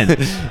settlement.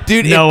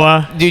 Dude,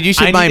 Noah. Dude, you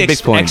should I mine need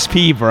Bitcoin.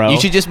 XP, bro.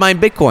 You should just mine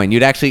Bitcoin.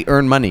 You'd actually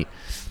earn money.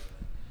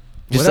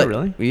 Would I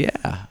really?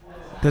 Yeah.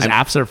 Those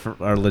apps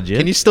are legit.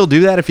 Can you still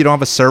do that if you don't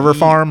have a server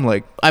farm?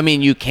 Like I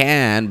mean, you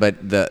can, but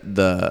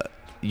the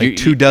Like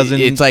 2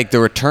 dozen It's like the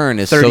return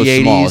is so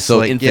 3080s, small, so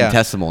like, yeah.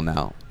 infinitesimal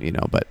now. You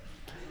know, but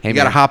hey, you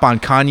got to man. hop on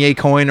Kanye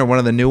Coin or one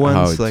of the new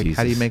ones. Oh, Like,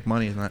 how do you Jesus. make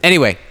money in that?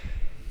 Anyway,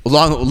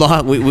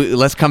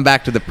 let's come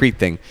back to the Preet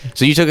thing.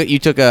 So you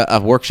took a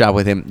workshop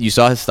with him. You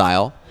saw his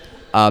style.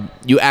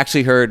 You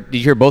actually heard. Did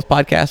you hear both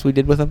podcasts we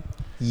did with him?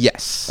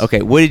 Yes.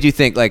 Okay, what did you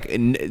think? Like,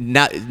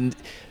 not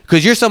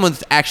because you're someone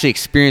that's actually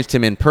experienced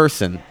him in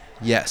person.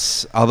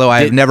 Yes. Although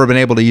I have never been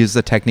able to use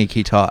the technique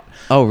he taught.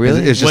 Oh,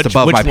 really? It's just Which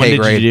above my one pay did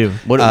grade. you do?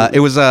 What- It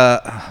was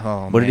a.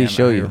 Oh, What did he man,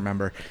 show I don't you?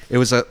 Remember? It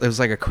was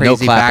like a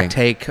crazy clapping. back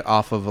take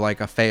off of like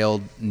a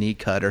failed knee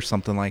cut or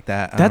something like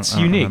that. That's I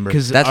don't unique remember.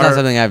 because That's not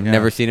something I've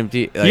never seen him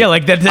do. yeah,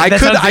 like that. I that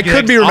sounds like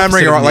could be the remembering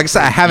opposite it of wrong. me. Like I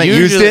said, I haven't used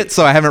Usually- it,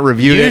 so I haven't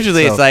reviewed it.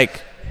 Usually so. it's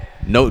like,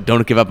 no,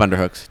 don't give up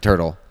underhooks,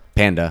 turtle,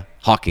 panda,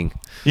 hawking.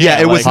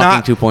 Yeah, it was like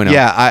not Hawking 2.0.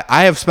 Yeah,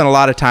 I have spent a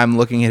lot of time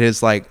looking at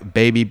his like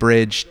baby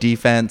bridge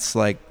defense,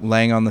 like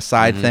laying on the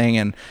side Mm-hmm. thing,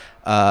 and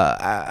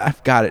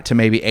I've got it to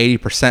maybe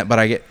 80%, but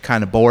I get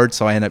kind of bored,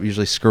 so I end up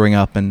usually screwing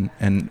up and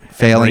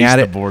failing Embrace at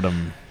the it.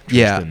 boredom.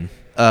 Yeah.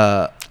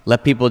 Tristan.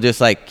 Let people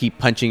just like keep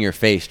punching your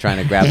face trying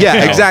to grab. Yeah,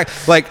 the exactly.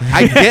 Like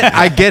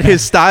I get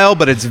his style,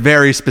 but it's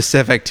very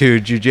specific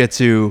to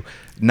jiu-jitsu.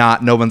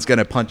 No one's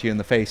gonna punch you in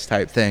the face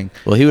type thing.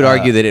 Well, he would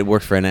argue that it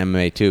works for an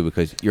MMA too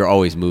because you're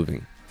always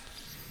moving.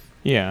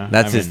 Yeah,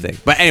 That's his thing.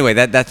 But anyway,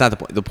 that's not the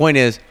point. The point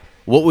is,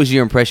 what was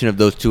your impression of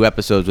those 2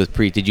 episodes with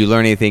Preet? Did you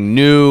learn anything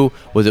new?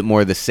 Was it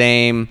more the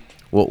same?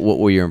 What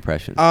were your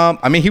impressions?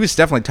 I mean, he was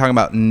definitely talking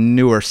about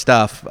newer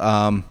stuff.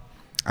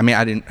 I mean,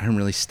 I didn't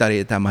really study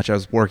it that much. I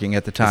was working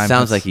at the time. It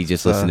sounds like he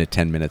just listened to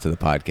 10 minutes of the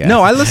podcast.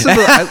 No, I listened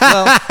to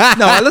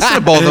I listened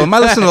to both of them. I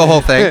listened to the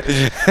whole thing,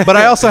 but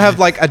I also have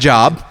like a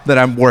job that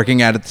I'm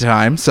working at the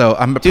time, so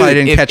I probably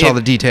didn't catch all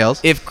the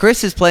details. If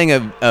Chris is playing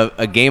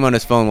a game on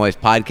his phone while he's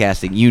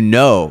podcasting, you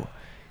know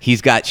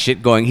he's got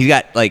shit going. He's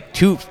got like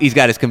he's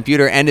got his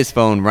computer and his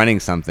phone running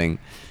something.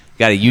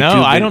 Got a YouTube.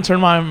 No, I don't turn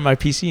my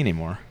PC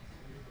anymore.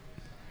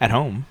 At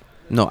home.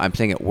 No, I'm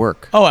saying at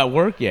work. Oh, at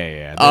work?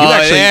 Yeah. Oh,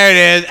 actually- there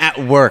it is. At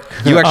work.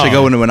 You actually Oh.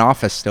 go into an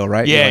office still,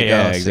 right? Yeah, You're like, yeah,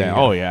 oh, so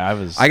exactly. you- Oh, yeah.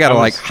 I gotta was-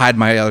 like hide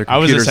my other I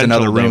was computers in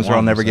other essential day rooms where I'll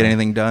one, never get so.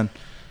 anything done.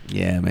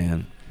 Yeah,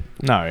 man.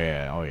 No,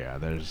 yeah. Oh, yeah.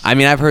 There's. I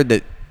mean, I've heard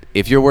that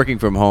if you're working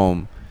from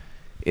home,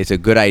 it's a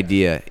good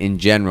idea in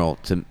general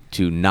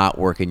to not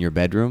work in your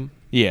bedroom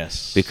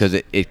Yes. because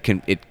it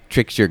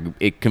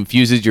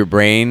confuses your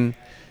brain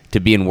to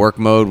be in work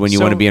mode when you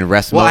want to be in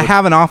rest Well, mode. I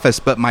have an office,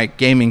 but my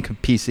gaming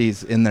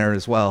PC's in there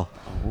as well.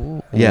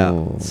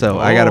 Yeah, so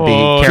I gotta be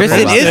Oh, careful.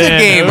 Tristan about is that. a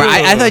gamer.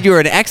 I Ooh. thought you were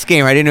an ex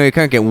gamer. I didn't know your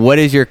current game. What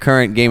is your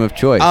current game of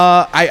choice?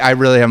 I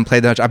really haven't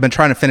played that much. I've been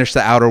trying to finish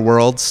the Outer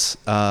Worlds.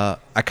 I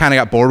kind of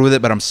got bored with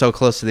it, but I'm so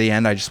close to the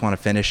end. I just want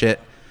to finish it.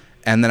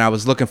 And then I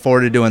was looking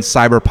forward to doing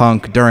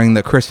Cyberpunk during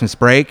the Christmas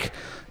break.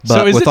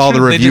 But is with it all the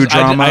true they review just-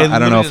 drama, I don't know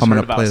literally if just I'm heard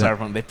going to about play that.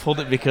 Cyberpunk. They pulled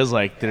it because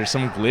like there's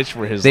some glitch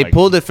where his they like,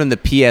 pulled it from the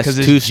 'cause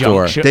PS2 his junk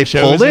store. shit- They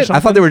shows pulled or it? I thought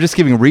something? they were just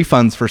giving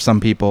refunds for some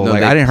people. No, like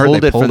they I didn't hear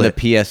pulled they it pulled from it.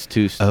 the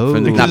PS2. Oh.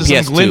 From the, Because not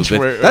there's some PS2, glitch but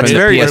where- from That's the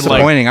very PS1.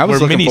 disappointing. I was where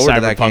looking mini forward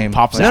to that Cyberpunk game.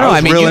 pops Like, out. No, I was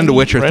I mean, real you- into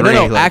Witcher right? 3.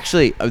 No, like-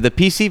 actually, the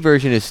PC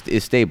version is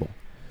stable.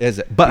 Is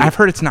it? But I've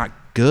heard it's not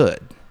good.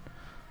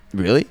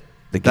 Really?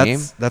 The game?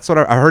 That's what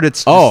I heard.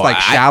 It's just Oh, like I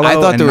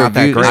shallow thought and the not that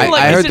reviews- great. Is it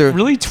like, I is heard it the-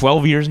 really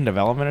 12 years in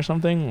development or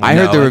something? I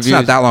heard the it's not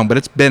reviews- that long, but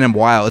it's been a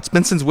while. It's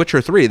been since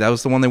Witcher 3. That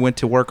was the one they went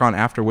to work on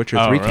after Witcher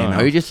Oh, 3 really? came Are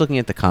out. you just looking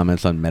at the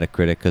comments on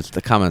Metacritic? Because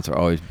the comments are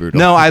always brutal.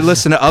 No, I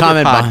listen to other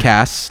Comment behind-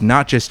 podcasts,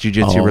 not just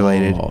jiu-jitsu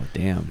related. Oh,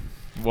 damn.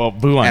 Well,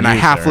 boo on And you, I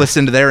half sir.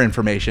 listen to their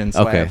information,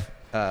 so Okay.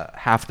 I have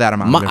half that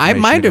amount My, of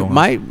information. to go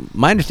on.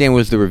 my understanding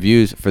was the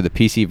reviews for the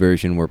PC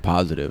version were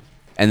positive,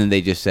 and then they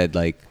just said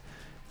like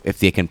if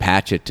they can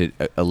patch it to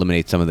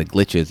eliminate some of the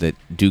glitches that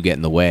do get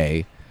in the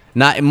way,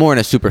 not more in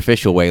a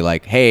superficial way,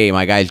 like hey,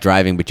 my guy's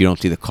driving, but you don't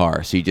see the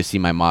car, so you just see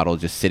my model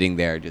just sitting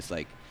there, just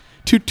like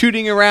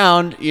tooting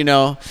around, you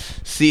know.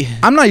 See,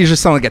 I'm not usually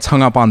someone that gets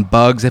hung up on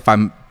bugs if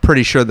I'm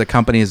pretty sure the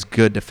company is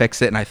good to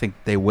fix it, and I think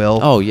they will.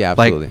 Oh, yeah,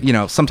 absolutely. Like, you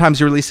know, sometimes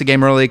you release a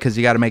game early because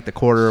you got to make the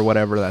quarter or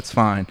whatever. That's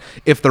fine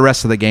if the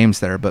rest of the game's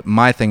there. But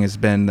my thing has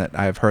been that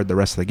I've heard the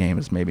rest of the game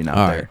is maybe not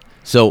all there. right.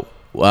 So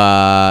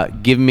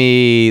give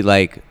me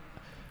like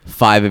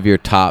 5 of your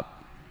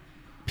top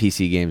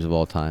PC games of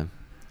all time.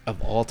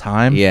 Of all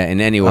time? Yeah,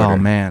 in any order. Oh,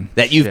 man.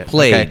 That you've Shit.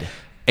 played. Okay.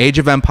 Age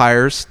of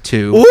Empires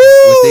 2. Ooh, with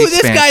the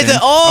this guy's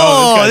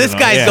expansion. this this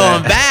guy's guy's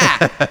going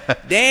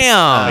back. Damn.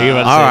 Are you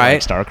about to All say, right.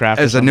 like, StarCraft? or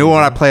There's a something? new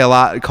one I play a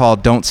lot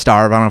called Don't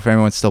Starve. I don't know if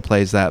anyone still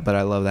plays that, but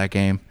I love that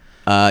game.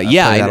 Yeah,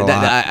 play that a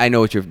lot. I know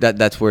what you're.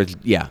 That's where it's.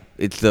 Yeah,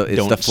 it's the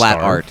Don't flat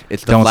Starve. art.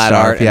 It's the Don't flat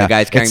Starve, art, yeah. and the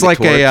guy's carrying It's the like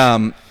torch.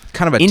 a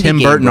kind of a Indie Tim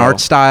game, Burton bro. art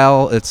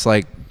style. It's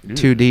like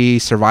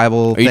 2D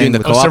survival. Are you doing thing the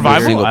with co-op or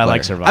survival? single I player?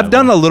 like survival. I've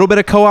done a little bit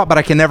of co-op, but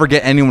I can never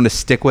get anyone to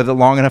stick with it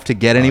long enough to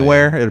get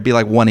anywhere. It'll be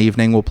like one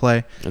evening we'll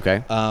play.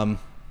 Okay.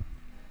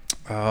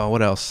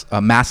 What else?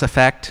 Mass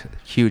Effect.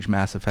 Huge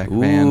Mass Effect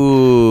fan.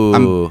 Ooh.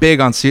 I'm big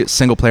on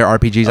single player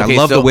RPGs. Okay, I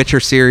love so- the Witcher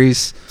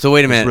series. So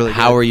wait a It's minute. really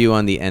How good. are you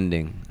on the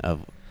ending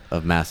of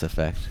Mass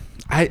Effect?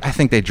 I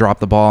think they dropped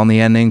the ball on the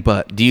ending,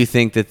 but Do you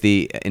think that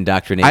the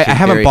indoctrination? I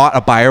haven't theory- bought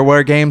a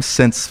BioWare game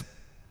since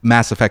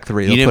Mass Effect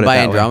 3. You let's didn't put it buy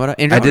that way. Andromeda?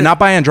 I Andromeda- did not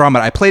buy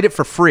Andromeda. I played it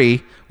for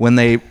free when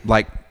they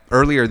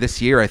earlier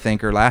this year, I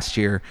think, or last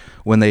year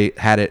when they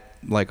had it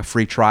like a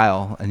free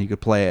trial and you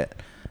could play it.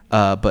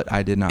 But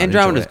I did not.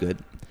 Andromeda's enjoy it.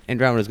 good.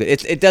 Andromeda's good.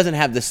 It doesn't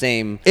have the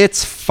same.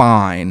 It's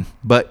fine,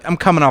 but I'm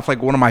coming off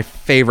like one of my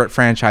favorite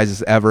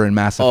franchises ever in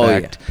Mass Oh,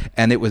 Effect,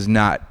 and it was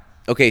not.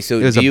 Okay, so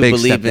It was do a you big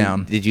believe step in?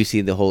 down. Did you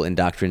see the whole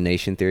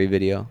indoctrination theory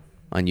video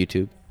on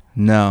YouTube?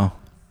 No.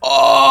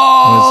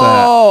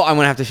 Oh, I'm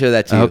gonna have to show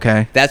that to you.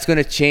 Okay. That's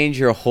gonna change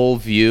your whole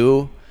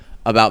view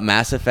about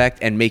Mass Effect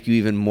and make you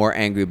even more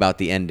angry about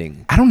the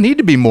ending. I don't need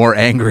to be more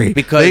angry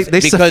Because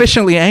they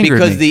sufficiently angered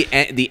because me.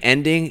 the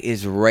ending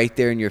is right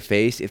there in your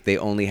face. If they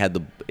only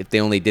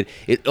did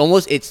it,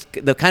 it's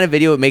the kind of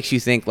video it makes you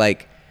think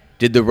like,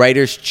 did the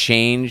writers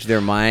change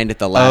their mind at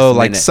the last minute?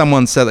 Like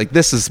someone said, like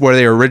this is where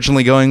they were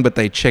originally going, but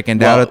they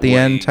chickened out at the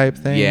end, type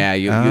thing. Yeah,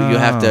 you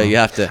have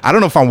to. I don't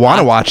know if I want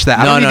to watch that.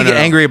 I No, don't need no, to get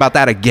no. angry about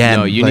that again.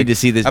 No, you need to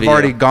see this I've video.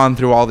 already gone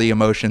through all the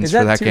emotions Is for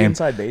that that too game.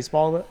 inside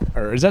baseball?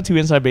 Or is that too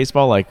inside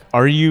baseball? Like,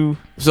 are you?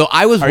 So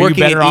I was Are you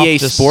working at better off EA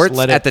just Sports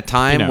let it, at the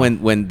time you know?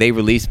 when they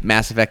released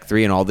Mass Effect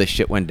 3 and all this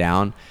shit went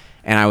down,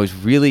 and I was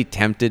really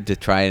tempted to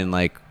try and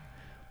like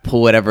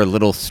pull whatever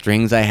little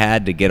strings I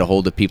had to get a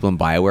hold of people in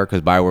BioWare,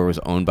 because BioWare was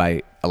owned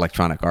by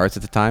Electronic Arts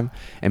at the time,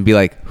 and be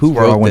like, who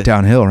Where wrote I went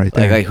downhill right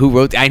there. Like who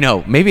wrote? I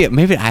know. Maybe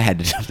I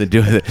had something to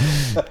do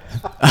with it.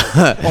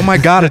 Oh my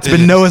God, it's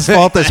been Noah's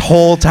fault this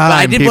whole time. But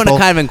I did want to people.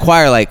 kind of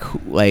inquire,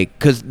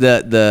 because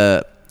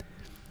the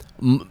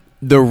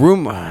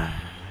room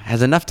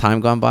has enough time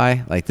gone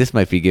by. Like this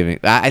might be giving.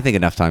 I think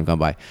enough time gone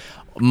by.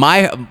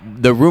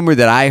 The rumor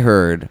that I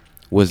heard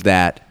was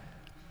that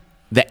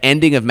the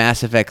ending of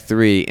Mass Effect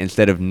 3,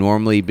 instead of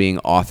normally being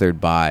authored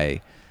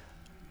by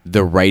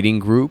the writing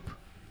group,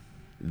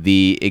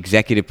 the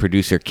executive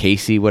producer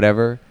Casey,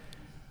 whatever,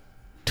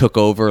 took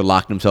over,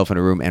 locked himself in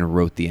a room, and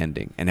wrote the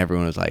ending. And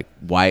everyone was like,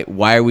 "Why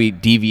are we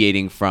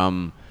deviating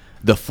from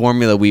the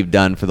formula we've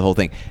done for the whole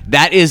thing?"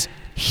 That is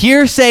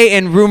hearsay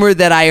and rumor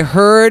that I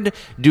heard.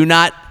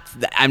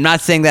 I'm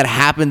not saying that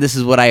happened. This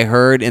is what I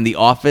heard in the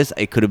office.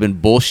 It could have been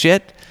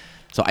bullshit.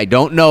 So I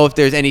don't know if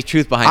there's any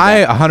truth behind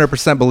I that.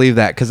 100% believe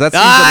that because that's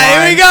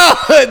Here we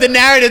go. The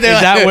narrative. Is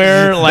that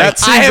where like that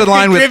seems in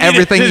line with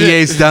everything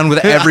EA's done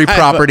with every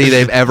property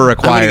they've ever I'm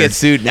gonna acquired. get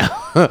sued now.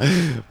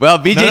 Well,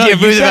 BJ No,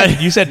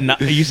 Yabuza-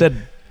 you said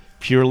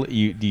purely.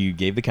 You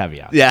gave the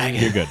caveat. Yeah.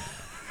 you're good.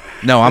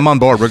 No, I'm on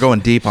board. We're going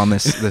deep on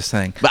this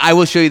thing. But I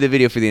will show you the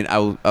video for the.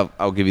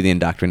 I'll give you the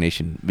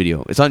indoctrination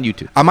video. It's on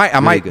YouTube. I might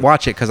Really good.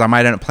 watch it because I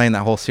might end up playing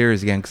that whole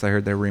series again because I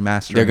heard they're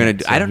remastering. They're gonna. it,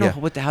 Do, so, I don't know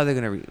yeah. how they're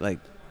gonna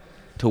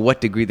to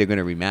what degree they're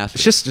gonna remaster.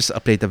 It's just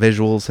update the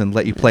visuals and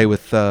let you play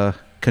with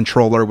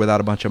controller without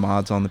a bunch of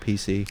mods on the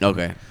PC.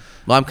 Okay.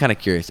 Well, I'm kind of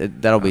curious.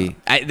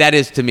 That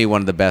is to me one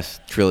of the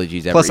best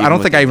trilogies ever. Plus, I don't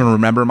with think I even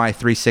remember my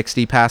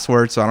 360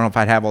 password, so I don't know if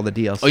I'd have all the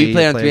DLC. Oh, you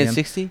played on to play again.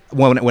 360?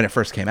 When it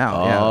first came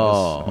out. Yeah. it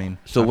Oh. was-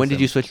 So when did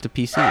you obviously- switch to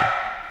PC?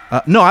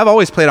 No, I've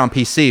always played on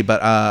PC,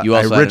 but You I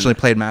also had originally an-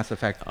 played Mass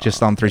Effect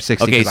just on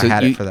 360 Okay, because so I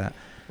had you- it for that.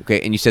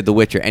 Okay, and you said The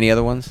Witcher. Any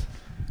other ones?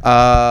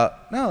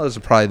 No, those are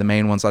probably the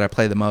main ones that I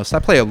play the most. I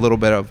play a little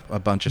bit of a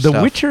bunch of The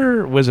stuff.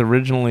 Witcher was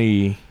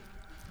originally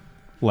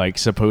like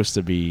supposed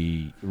to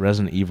be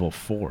Resident Evil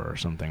 4 or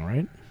something,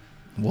 right?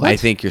 What? I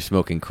think you're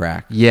smoking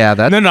crack. Yeah,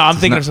 that. No, I'm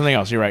thinking not- of something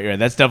else. You're right.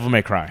 That's Devil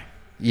May Cry.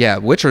 Yeah,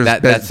 Witcher is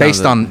That based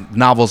sounds on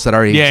novels that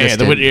already Yeah,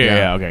 existed.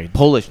 yeah, okay.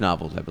 Polish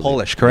novels, I believe.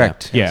 Polish,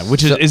 correct. Yeah,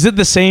 which is it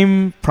the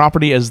same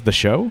property as the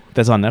show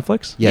that's on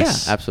Netflix?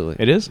 Yes. Yeah,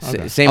 absolutely. It is? S-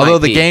 Okay. Same Although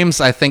IP. the games,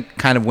 I think,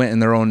 kind of went in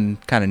their own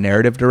kind of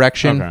narrative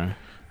direction.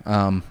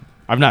 Okay.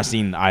 I've not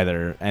seen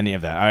any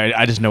of that.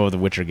 I just know of the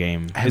Witcher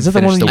game. Is that the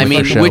finished one? the I mean,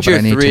 Witcher show, Witcher but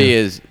I need 3 to.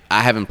 is.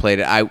 I haven't played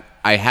it.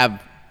 I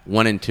have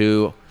 1 and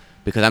 2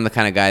 because I'm the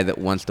kind of guy that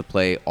wants to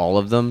play all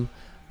of them,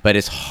 but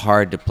it's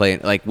hard to play.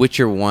 Like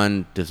Witcher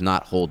 1 does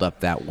not hold up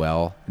that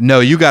well. No,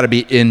 you got to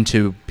be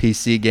into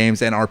PC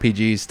games and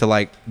RPGs to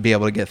like be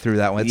able to get through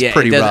that one. It's Yeah, it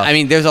pretty doesn't- rough. I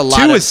mean, there's a lot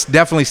 2 of- is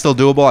definitely still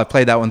doable. I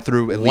played that one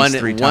through at least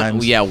 3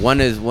 times. Yeah,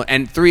 1 is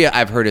and 3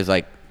 I've heard is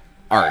like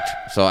art.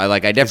 So I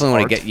definitely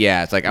want art? to get.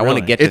 Yeah, it's like I want to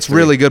Really? get. To It's 3.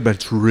 really good, but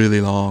it's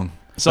really long.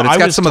 So but it's I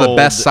got was some of the told-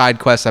 best side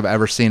quests I've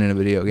ever seen in a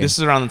video game. This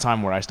is around the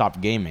time where I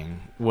stopped gaming.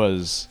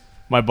 Was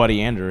my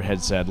buddy Andrew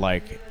had said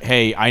like,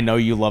 "Hey, I know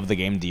you love the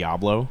game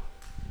Diablo."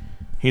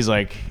 He's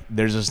like,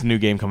 "There's this new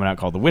game coming out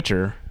called The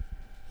Witcher.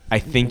 I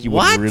think you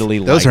What? would really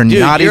Those like." are it."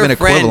 not even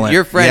equivalent.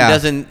 Your friend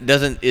Yeah.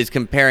 doesn't is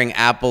comparing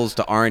apples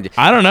to oranges.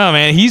 I don't know,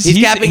 man. He's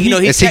capping- you know,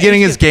 Is he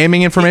getting his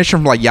gaming information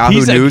from like Yahoo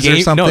he's a News or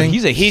game- something? No,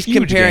 he's a He's huge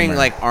comparing gamer.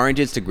 like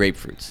oranges to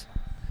grapefruits.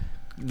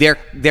 They're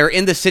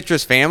in the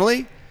citrus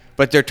family,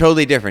 but they're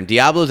totally different.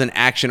 Diablo's an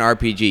action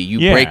RPG. You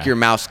Yeah. break your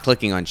mouse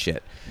clicking on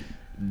shit.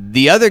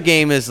 The other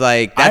game is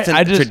like that's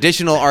I a just-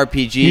 traditional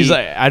RPG He's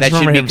like, I that just should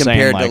remember be him saying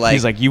compared like, to like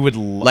he's like you would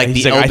like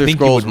he's the like, I Elder think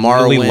Scrolls you would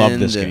really Morrowind love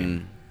this and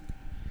game.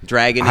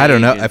 Dragon I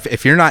don't know. Age.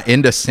 If you're not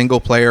into single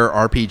player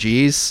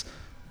RPGs,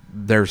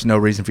 there's no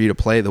reason for you to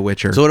play The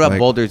Witcher. So what about Like,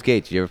 Baldur's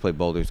Gate? Did you ever play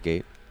Baldur's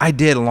Gate? I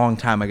did a long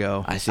time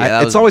ago. I see.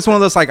 That It's was- always one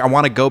of those like I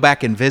want to go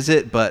back and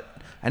visit, but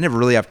I never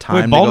really have time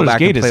Wait, to go Baldur's back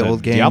Gate and is play a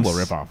old games. Diablo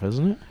ripoff,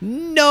 isn't it?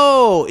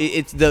 No,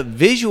 it's the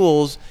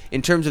visuals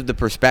in terms of the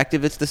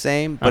perspective. It's the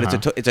same, but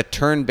Uh-huh. it's a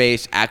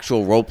turn-based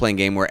actual role-playing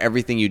game where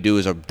everything you do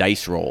is a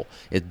dice roll.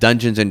 It's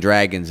Dungeons and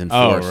Dragons and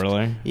Oh, Force.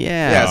 really?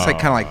 Yeah. Yeah, it's like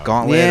kind of like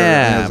Gauntlet or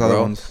Yeah, those other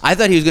bro. ones. I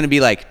thought he was gonna be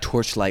like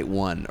Torchlight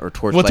 1 or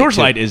Torchlight. Well,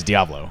 Torchlight 2. is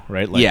Diablo,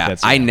 right? Like, Yeah,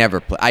 that's, I never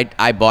play.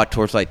 I bought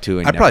Torchlight 2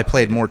 and I never probably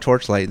played more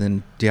Torchlight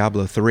than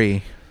Diablo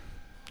 3.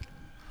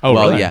 Oh,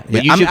 well, really? yeah. Yeah,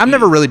 But you should- I've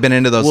never really been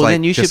into those. Well, like,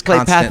 then you should just play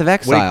Path constant- of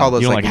What do you Exile. call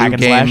those? You don't Like like hack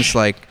new and games? slash?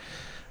 Like,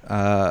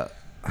 I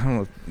don't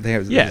know. They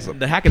have Yeah, there's a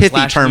the hack and pithy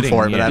slash term shooting,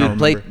 for it, but yeah. I Dude,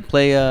 don't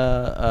play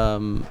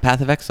remember.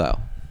 Path of Exile.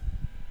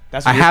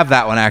 That's I weird. have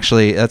that one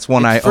actually. That's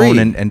one It's I own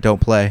free. and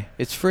don't play.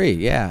 It's free.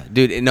 Yeah,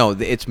 dude. No,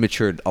 it's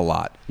matured a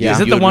lot. Yeah. Is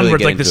You it the would one really where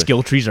get like the into it.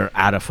 skill trees are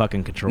out of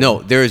fucking control?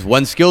 No, there is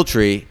one skill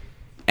tree,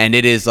 and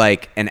it is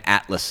like an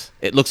atlas.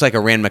 It looks like a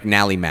Rand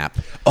McNally map.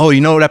 Oh,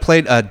 you know what I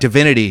played?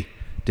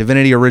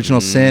 Divinity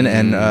Original Sin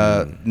and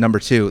number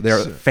 2. They're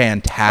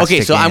fantastic.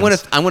 Okay, so I'm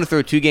games. gonna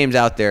throw two games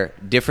out there,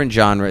 different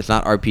genre. It's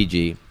not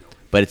RPG,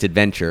 but it's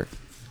adventure,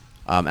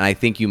 and I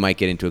think you might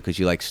get into it because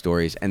you like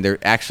stories, and they're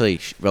actually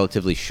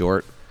relatively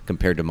short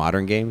compared to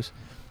modern games.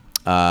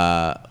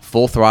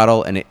 Full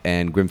Throttle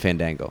and Grim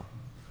Fandango,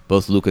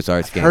 both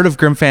LucasArts games. Heard of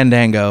Grim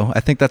Fandango? I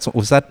think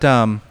was that.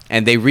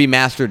 And they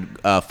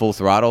remastered Full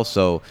Throttle,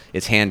 so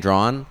it's hand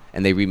drawn,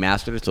 and they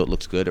remastered it, so it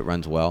looks good. It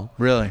runs well.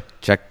 Really?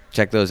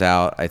 Check those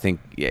out. I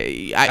think.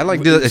 Yeah, I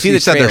like to see you the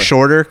said they're trailer.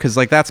 shorter because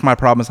like that's my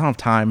problem. Is I don't have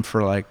time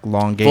for like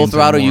long games. Full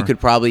Throttle, you anymore. could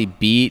probably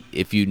beat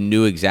if you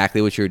knew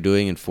exactly what you were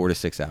doing in 4 to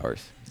 6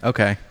 hours.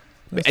 Okay.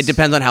 It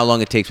depends on how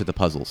long it takes with the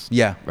puzzles.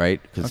 Yeah.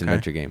 Right? Because it's an Okay.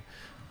 adventure game.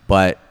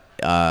 But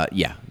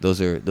yeah, those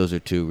are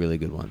two really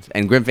good ones.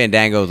 And Grim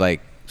Fandango is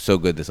like so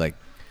good. This like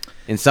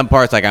in some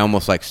parts like I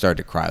almost like started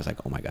to cry. I was like,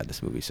 oh my god,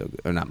 this movie's so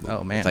good. Or not movie.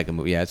 Oh, man. It's like a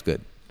movie. Yeah, it's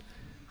good.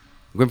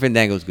 Grim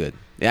Fandango's good.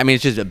 I mean,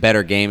 it's just a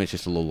better game. It's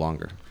just a little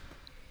longer.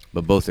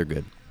 But both are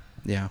good.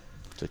 Yeah.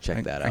 So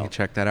check that I out. can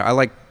check that out. I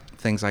like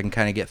things I can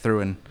kind of get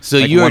through in. So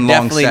like, you are one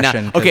long definitely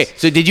session, not 'cause okay.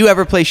 So did you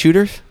ever play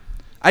shooters?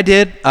 I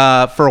did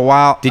for a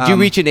while. Did you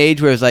reach an age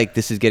where it was like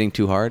this is getting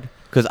too hard?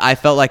 Because I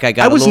felt like I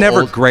got. I was a little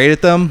never old. great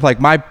at them. Like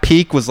my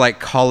peak was like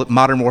call it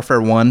Modern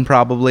Warfare 1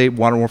 probably,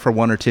 Modern Warfare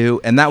 1 or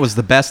 2, and that was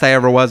the best I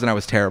ever was, and I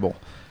was terrible.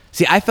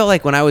 See, I felt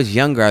like when I was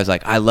younger, I was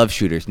like, I love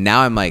shooters.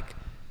 Now I'm like,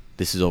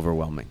 this is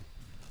overwhelming.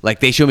 Like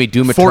they show me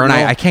Doom Eternal.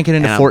 Fortnite, I can't get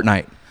into and I'm-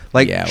 Fortnite.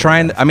 Like Yeah,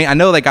 trying. whatever. I mean, I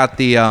know they got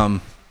the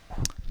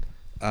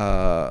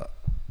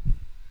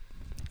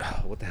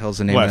what the hell's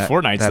the name What? of that?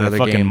 Fortnite's that the other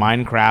fucking game?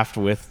 Minecraft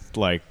with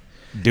like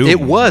Doom. It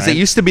was. right? It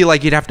used to be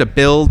like you'd have to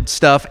build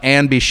stuff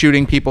and be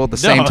shooting people at the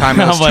same time.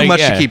 It was I'm too like, much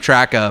yeah. to keep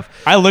track of.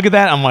 I look at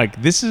that. I'm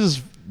like, this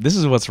is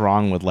what's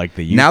wrong with like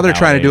the youth Now they're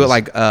trying to do it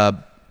nowadays.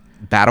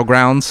 like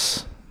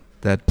Battlegrounds,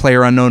 that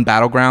Player Unknown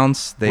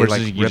Battlegrounds. They Where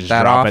like you ripped just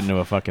that drop off, it into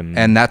a fucking.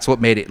 and that's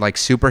what made it like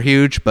super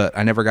huge. But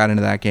I never got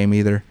into that game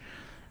either.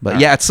 But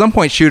yeah, at some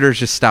point, shooters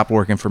just stopped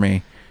working for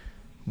me.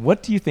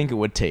 What do you think it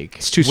would take?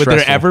 It's too Would there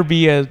stressful. ever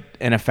be an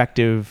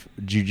effective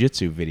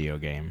jujitsu video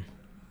game?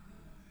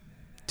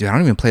 Dude, I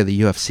don't even play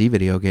the UFC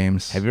video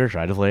games. Have you ever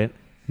tried to play it?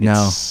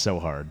 No. It's so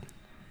hard.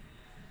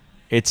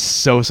 It's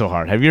so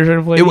hard. Have you ever tried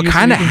to play It the would UFC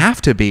kind of game?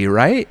 have to be,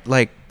 right?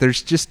 Like,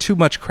 there's just too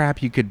much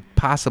crap you could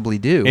possibly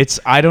do.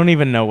 I don't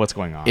even know what's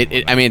going on. I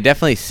mean, it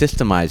definitely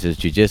systemizes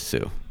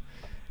jujitsu.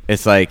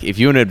 It's like if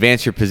you want to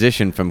advance your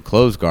position from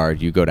close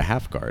guard, you go to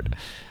half guard.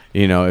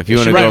 You know, if you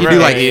want to right, go, you do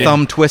like yeah.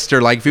 thumb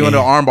twister. Like if you want to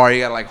armbar,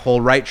 you got to like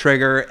hold right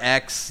trigger,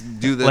 X,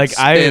 do the like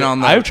spin on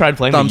the I've tried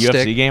playing the thumbstick.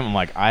 UFC game. I'm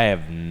like,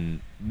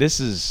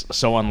 this is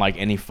so unlike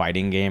any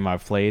fighting game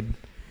I've played.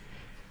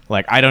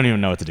 Like, I don't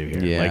even know what to do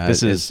here. Yeah, like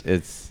this is.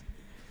 it's.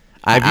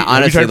 Have you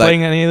honestly tried like,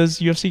 playing any of those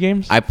UFC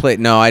games? I played.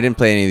 No, I didn't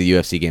play any of the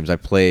UFC games. I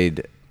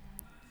played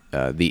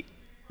the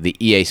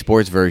EA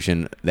Sports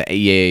version, the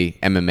EA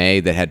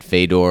MMA that had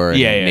Fedor and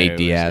Nate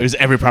Diaz. It was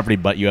every property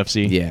but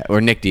UFC. Yeah,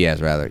 or Nick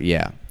Diaz rather.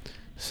 Yeah.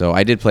 So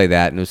I did play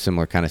that, and it was a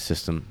similar kind of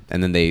system.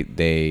 And then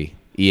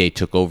EA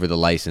took over the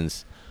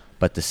license,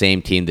 but the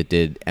same team that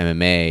did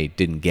MMA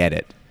didn't get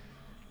it.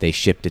 They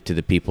shipped it to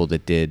the people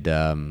that did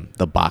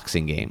the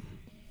boxing game.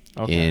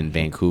 Okay. in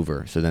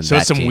Vancouver. So then So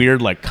that it's some changed.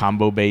 weird like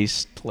combo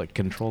based like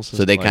control system.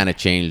 So they like- kind of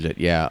changed it.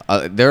 Yeah,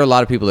 there are a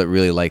lot of people that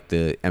really like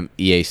the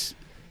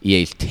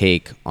EA's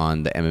take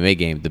on the MMA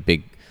game. The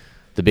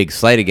big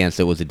slight against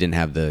it was it didn't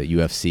have the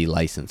UFC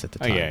license at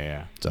the Oh, time.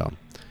 yeah. So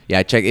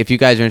yeah, check if you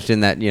guys are interested in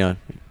that.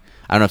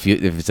 I don't know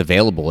if it's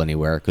available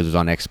anywhere because it was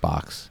on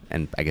Xbox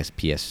and I guess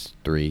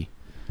PS3.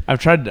 I've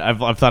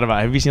thought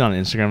about. Have you seen on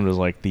Instagram? There's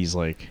like these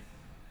like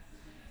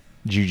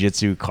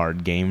jiu-jitsu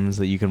card games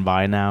that you can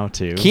buy now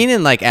too.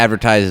 Keenan like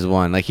advertises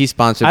one. Like he's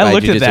sponsored by I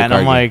looked at Jiu-Jitsu that and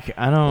I'm card game. like,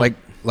 I don't Like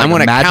I'm a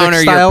gonna Magic counter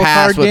your style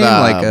pass card with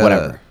game,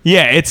 whatever.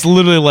 yeah, it's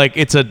literally like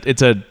it's a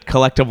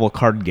collectible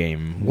card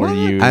game where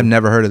you. I've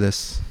never heard of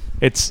this.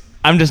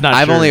 I'm just not.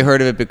 I've sure. only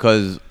heard of it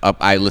because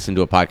I listened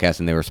to a podcast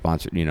and they were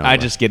sponsored. I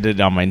just get it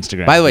on my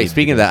Instagram. By the way, feed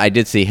speaking of because- that, I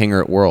did see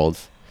Hinger at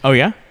Worlds. Oh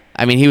yeah.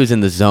 I mean, he was in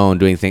the zone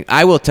doing things.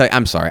 I will tell you,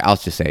 I'm sorry, I'll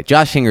just say it.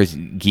 Josh Hinger's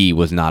gi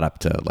was not up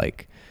to,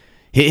 like,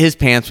 his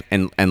pants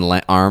and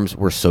arms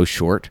were so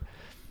short.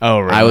 Oh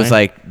really? I was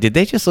like, did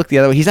they just look the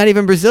other way? He's not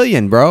even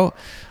Brazilian, bro.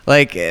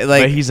 Like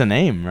but he's a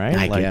name, right?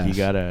 I like guess.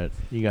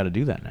 you gotta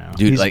do that now,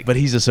 Dude, but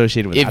he's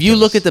associated with. if you Atos.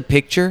 look at the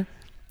picture,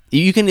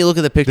 you can look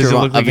at the picture Does it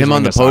look of like he's him on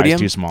wearing the a size podium.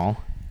 Too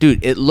small.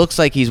 Dude, it looks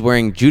like he's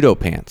wearing judo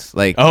pants.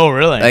 Like, Oh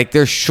really? like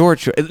they're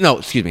short. No,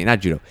 excuse me, not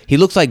judo. He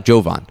looks like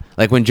Jovan.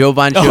 Like when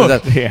Jovan shows Oh,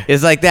 up, yeah.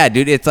 it's like that,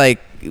 dude. It's like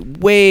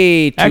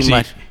way too Actually,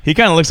 much. he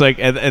kind of looks like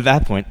at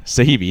that point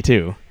Sahibi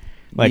too.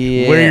 Like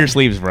Yeah. wear your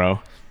sleeves, bro.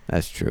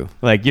 That's true.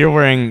 Like you're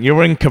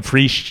wearing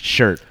capri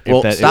shirt. if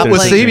Well, that- if stop there's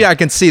With playing- Stevie, I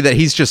can see that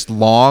he's just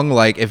long.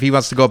 Like if he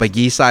wants to go up a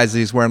gi size,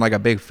 he's wearing like a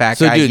big fat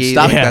So, guy dude, gi.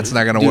 stop. Like, Yeah. that's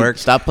not gonna Dude, work.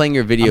 Stop playing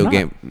your video I'm not.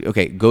 game.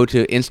 Okay, go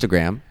to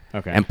Instagram.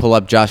 Okay. And pull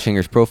up Josh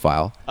Hinger's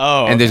profile.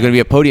 Oh, And there's okay. going to be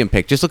a podium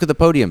pic. Just look at the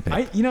podium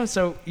pic.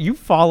 So you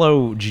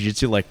follow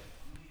jiu-jitsu like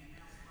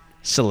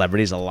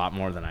celebrities a lot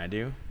more than I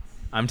do.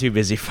 I'm too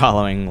busy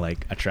following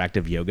like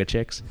attractive yoga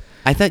chicks.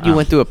 I thought you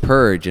went through a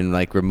purge and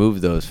like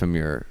removed those from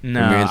your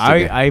No, from your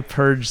Instagram. I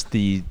purged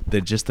the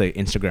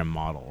Instagram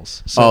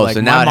models. Oh, like,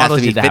 so my now it has to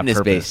models be need have fitness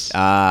purpose. based.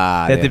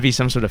 Ah, They have yeah. to be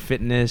some sort of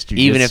fitness.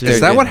 Even if jujitsu. they're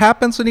Is that good. what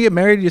happens when you get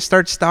married? You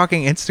start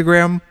stalking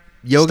Instagram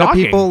yoga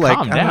Stalking? people? Like,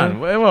 Calm I don't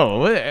down. know. Whoa,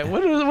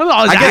 what are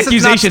all these I guess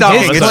it's not accusations? stalking,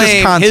 his it's just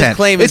claim, content. his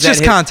claim is It's that just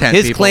his, content,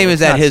 His people. claim is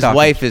It's that not his stalking.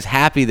 wife is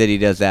happy that he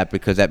does that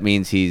because that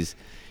means he's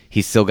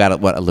still got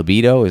a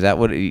libido. Is that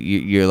what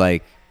you're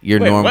like? You're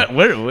Wait, normal.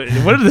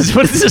 what is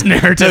this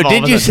narrative? So all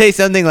did of a you sudden? say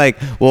something like,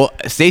 "Well,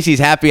 Stacy's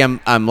happy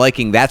I'm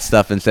liking that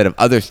stuff instead of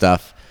other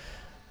stuff"?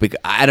 Because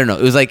I don't know.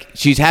 It was like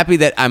she's happy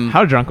that I'm.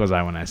 How drunk was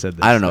I when I said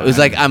this? I don't know. It was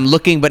like I'm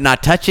looking but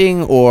not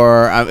touching,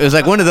 or it was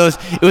like one of those.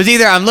 It was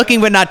either I'm looking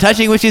but not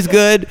touching, which is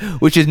good,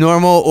 which is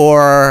normal,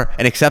 or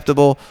an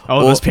acceptable. Oh,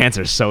 or, those pants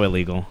are so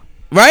illegal.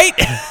 right?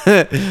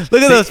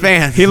 Look at those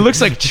fans. He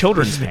looks like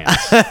children's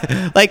pants.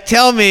 Like,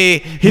 tell me.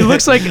 He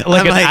looks like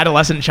I'm an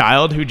adolescent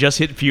child who just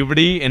hit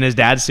puberty, and his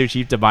dad's too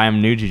cheap to buy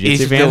him new He's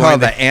jiu-jitsu still pants. wearing Oh,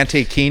 the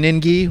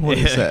anti-Keenan gi? What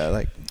is Yeah. that?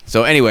 Like,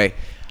 So anyway,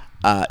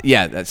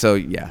 yeah.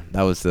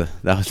 That was the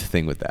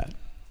thing with that.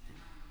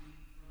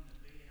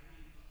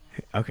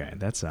 Okay,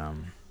 that's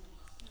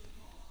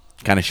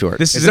Kind of short.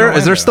 This is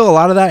there still a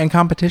lot of that in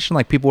competition?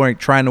 Like people wearing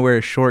trying to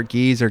wear short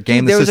gis or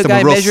game there the was a system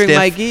guy real measuring stiff.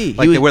 my gi.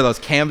 Like He they was- wear those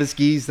canvas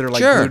gis that are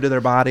like Sure. glued to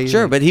their body.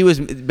 Sure, Like,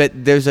 but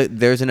there's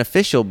an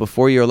official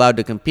before you're allowed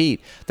to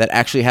compete that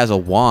actually has a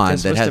wand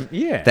That's that has supposed to-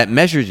 yeah. that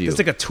measures you. It's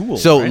like a tool,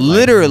 So right? Like-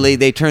 literally,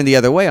 they turn the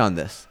other way on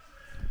this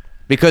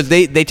because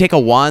they take a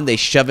wand, they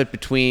shove it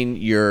between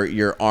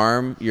your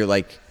arm, your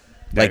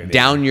There it is.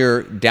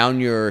 down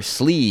your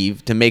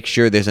sleeve to make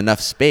sure there's enough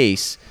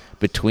space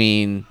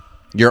between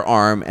your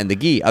arm and the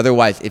gi.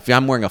 Otherwise, if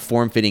I'm wearing a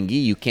form-fitting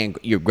gi,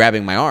 you're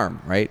grabbing my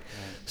arm, right?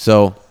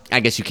 So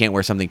I guess you can't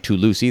wear something too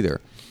loose either.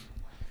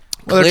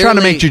 well, they're trying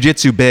to Clearly- make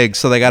jujitsu big,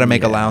 so they got to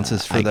make Yeah,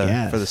 allowances I for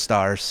guess. the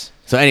stars.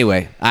 So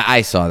anyway,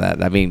 I saw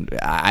that. I mean,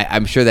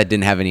 I'm sure that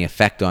didn't have any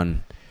effect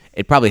on.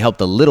 It probably helped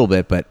a little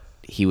bit, but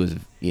he was,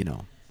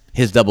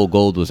 his double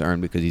gold was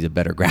earned because he's a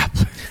better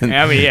grappler.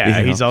 I mean, yeah, You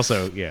know? he's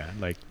also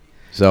like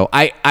So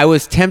I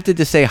was tempted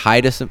to say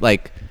hi to some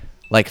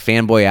like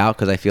fanboy out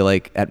because I feel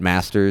like at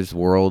Masters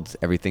Worlds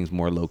everything's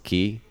more low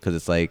key because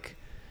it's like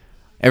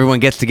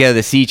everyone gets together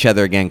to see each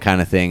other again kind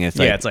of thing. It's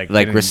like Yeah, it's like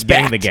getting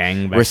respect, the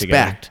gang back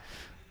respect.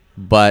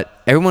 But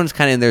everyone's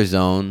kind of in their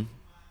zone.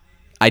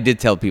 I did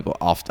tell people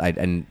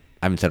and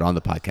I haven't said it on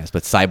the podcast,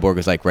 but Cyborg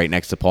was like right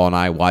next to Paul and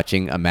I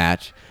watching a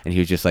match, and he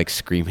was just like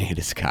screaming at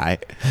this guy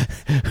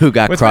who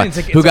got What's funny, it's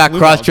like- who it's a got blue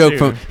cross belt, choked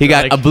too. from he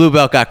got Like- a blue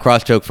belt got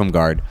cross choked from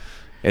guard.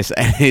 And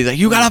he's like,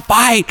 you gotta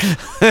fight.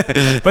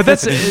 But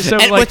that's so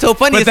And like, what's so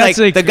funny but is like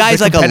that's, the guy's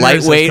the like a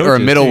competitors as lightweight or a coaches,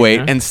 too, middleweight,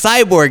 you know? and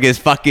Cyborg is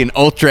fucking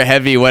ultra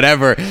heavy,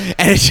 whatever. And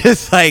it's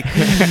just like,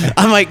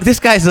 I'm like, this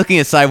guy's looking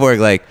at Cyborg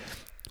like,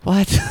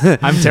 what?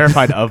 I'm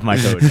terrified of my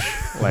coach.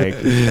 Like,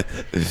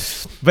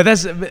 but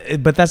that's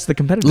the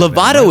competitive.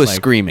 Lovato right? was Like,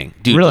 screaming,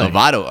 dude. Really?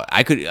 Lovato,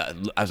 I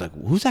was like,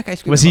 who's that guy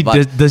screaming? Was he?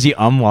 Lovato. Does he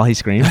while he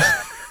screams?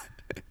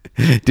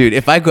 Dude,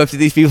 if I go up to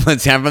these people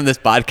and say I'm from this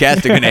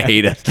podcast, they're gonna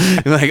hate us.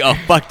 I'm like, oh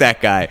fuck that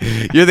guy.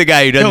 You're the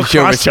guy who doesn't He'll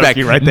show cross-choke respect.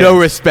 you right No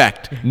there.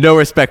 respect. No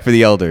respect for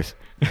the elders.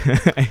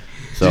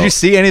 So Did you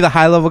see any of the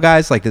high level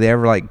guys? Like, did they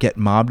ever like get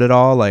mobbed at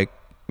all? Like,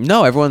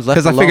 no, everyone's left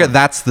because I alone. figure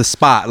that's the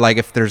spot. Like,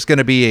 if there's going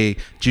to be a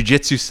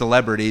jiu-jitsu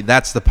celebrity,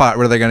 that's the part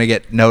where they're going to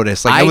get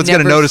noticed. Like, no one's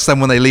going to notice them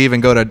when they leave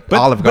and go to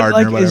Olive Garden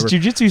like, or whatever. is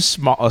jiu-jitsu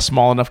a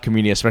small enough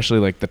community, especially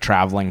like the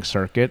traveling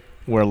circuit,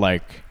 where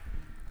like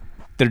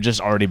they're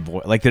just already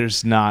like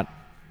there's not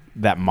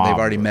that mob. They've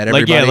already met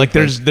Like, yeah, everybody?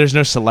 like there's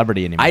no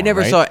celebrity anymore. I never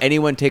right? saw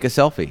anyone take a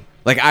selfie.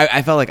 Like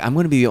I felt like I'm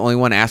going to be the only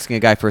one asking a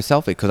guy for a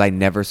selfie because I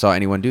never saw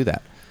anyone do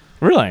that.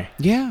 Really.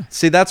 Yeah.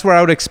 See, that's where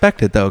I would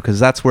expect it, though, because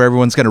that's where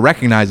everyone's going to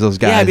recognize those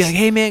guys. Yeah, I'd be like,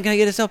 hey, man, can I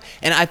get a selfie?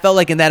 And I felt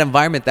like in that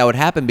environment that would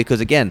happen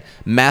because, again,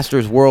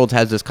 Masters World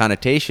has this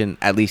connotation,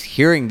 at least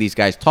hearing these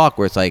guys talk,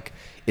 where it's like,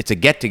 it's a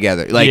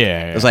get-together. Like,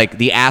 Yeah. it's like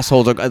the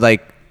assholes are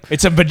like,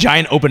 It's a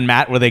giant open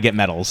mat where they get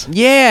medals.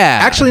 yeah.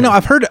 Actually, no, I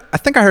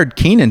think I heard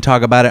Keenan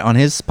talk about it on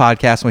his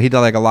podcast when he did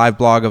like a live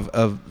blog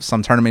of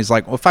some tournament. He's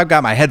like, well, if I've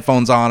got my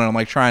headphones on and I'm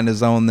like trying to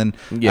zone, then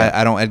Yeah.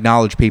 I don't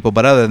acknowledge people.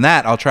 But other than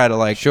that, I'll try to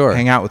like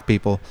hang out with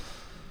people.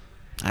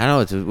 I don't know,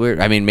 it's weird.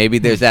 I mean, maybe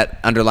there's that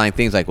underlying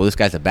things like, well, this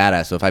guy's a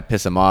badass, so if I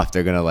piss him off,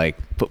 they're going to, like,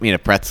 put me in a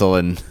pretzel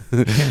and...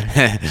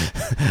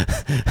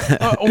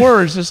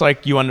 Or it's just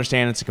like you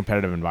understand it's a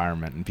competitive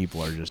environment and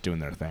people are just doing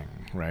their thing,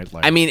 right?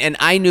 Like, I mean, and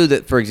I knew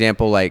that, for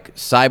example, like,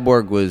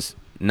 Cyborg was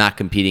not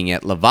competing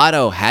yet.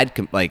 Lovato had,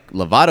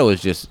 Lovato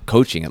was just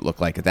coaching, it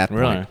looked like, at that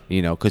point. Really?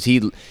 You know, because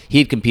he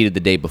had competed the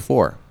day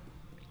before.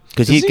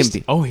 Because he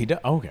competed... Oh, he does.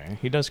 Okay,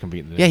 he does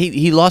compete. Yeah,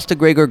 he lost to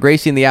Gregor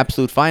Gracie in the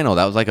absolute final.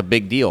 That was, like, a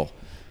big deal.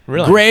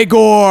 Really?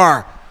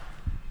 Gregor!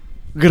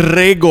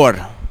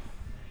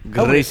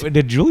 Oh, wait,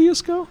 did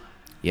Julius go?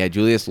 Yeah,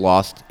 Julius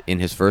lost in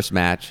his first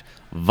match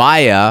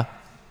via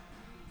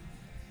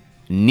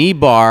knee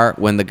bar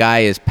when the guy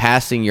is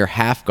passing your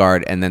half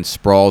guard and then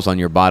sprawls on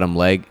your bottom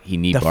leg. He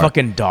knee The bar.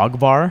 fucking dog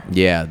bar?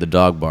 Yeah, the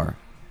dog bar.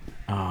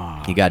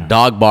 Oh, He got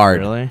dog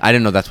barred. Really? I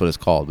didn't know that's what it's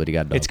called, but he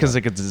got dog it's because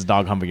barred. it's his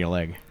dog humping your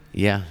leg.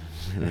 Yeah.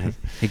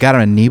 You got him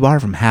a knee bar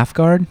from half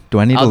guard. Do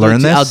I need I'll to do learn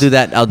it- this? I'll do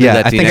that. I'll do yeah,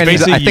 that I to you think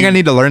next I week. think I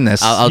need to learn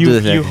this. I'll do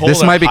this next- hold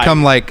This a might high-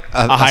 become like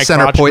a high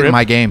center crotch point in grip,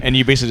 my game. and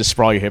you basically just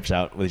sprawl your hips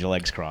out with your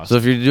legs crossed. So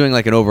if you're doing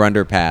like an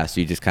over-under pass,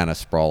 you just kind of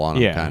sprawl on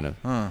him, yeah, kind of.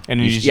 and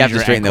you, You just have use to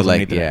your straighten the ankles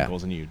leg, underneath your yeah.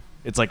 ankles, and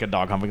it's like a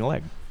dog humping a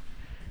leg.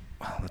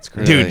 That's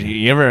crazy. Dude,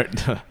 you ever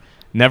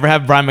never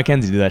have Brian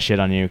McKenzie do that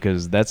shit on you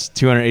because that's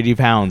 280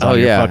 pounds on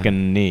your yeah.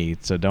 fucking knee.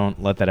 So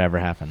don't let that ever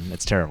happen.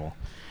 It's terrible.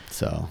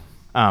 So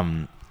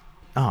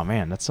Oh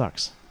man, that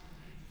sucks.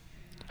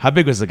 How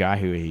big was the guy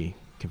who he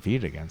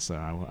competed against? Though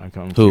I'm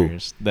Who?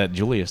 curious. That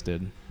Julius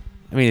did.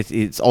 I mean,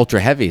 it's ultra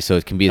heavy, so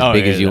it can be as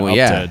big as you want. up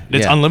Yeah, to-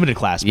 it's yeah. unlimited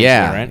class. Basically,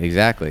 Yeah, right.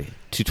 exactly.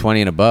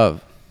 220 and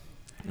above.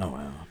 Oh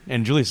wow.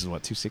 And Julius is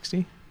what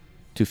 260?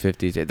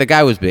 250s. The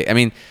guy was big. I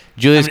mean,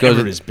 Julius goes.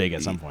 Everyone is big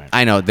at some point.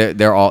 I know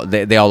they're all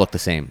they all look the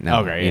same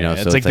now. Okay, you know,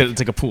 yeah. so It's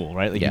like a pool,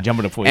 right? Like yeah. you jump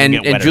in a pool, And- you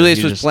get and wetter, Julius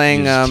you're was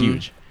playing, you're just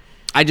huge.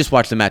 I just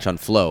watched the match on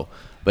Flow,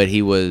 but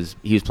he was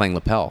playing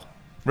lapel.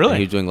 Really? And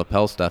he was doing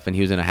lapel stuff, and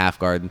he was in a half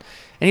guard, and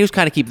he was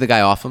kind of keeping the guy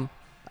off him.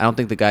 I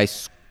think the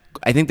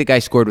guy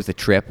scored with a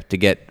trip to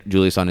get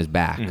Julius on his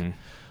back,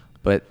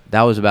 but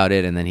that was about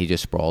it. And then he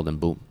just sprawled and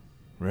boom.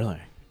 Really,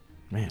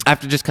 man.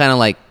 After just kind of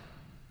like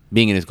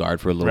being in his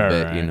guard for a little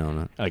bit, Right. you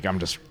know. Like I'm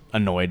just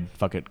annoyed.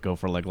 Fuck it, go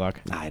for leg lock.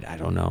 I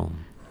don't know.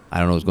 I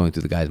don't know what's going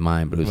through the guy's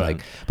mind, but it was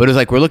Right.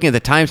 like we're looking at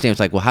the timestamps.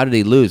 Like, well, how did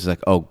he lose? It's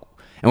like, oh,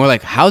 and we're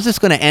like, how's this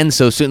going to end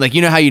so soon? Like,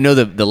 you know how you know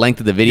the length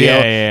of the video,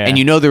 Yeah. and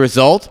you know the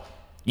result.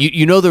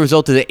 You know the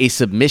result is a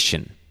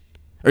submission,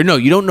 or no,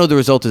 you don't know the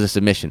result is a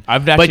submission.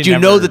 I've actually but you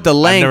never- know that the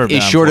I've never length been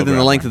is on shorter Flow than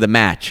the length Grappling. of the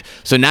match.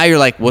 So now you're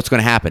like, what's going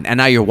to happen? And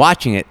now you're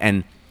watching it,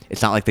 and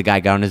it's not like the guy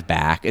got on his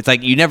back. It's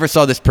like you never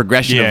saw this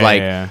progression of Yeah, like,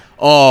 yeah.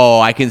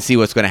 oh, I can see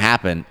what's going to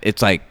happen.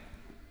 It's like,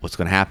 what's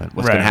going to happen?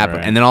 What's going to Right, happen?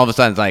 right. And then all of a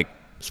sudden, it's like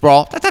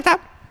sprawl. Tap, tap,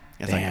 tap.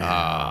 It's like,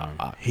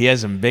 Damn. He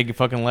has some big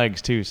fucking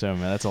legs too, so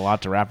man, that's a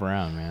lot to wrap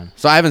around, man.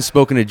 So I haven't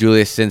spoken to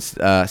Julius since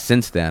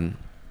then,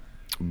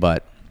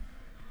 but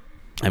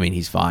I mean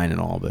he's fine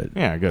and all. But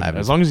Yeah, good. I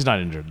haven't- As long as he's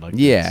not injured. Like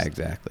yeah, it's-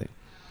 exactly.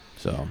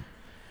 So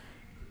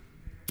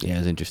yeah,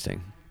 it's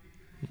interesting.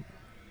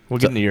 We'll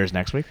get into yours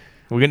next week.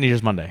 We'll get into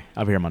yours Monday.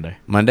 I'll be here Monday.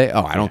 Monday?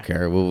 Oh, I don't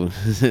care.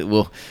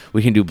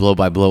 We can do blow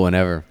by blow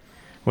whenever.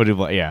 We'll do.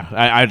 Yeah,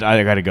 I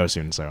gotta go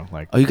soon. So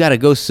like, Oh, you got to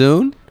go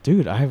soon?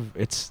 dude,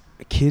 it's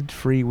a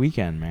kid-free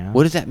weekend, man.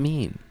 What does that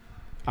mean?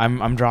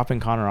 I'm dropping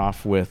Connor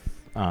off with.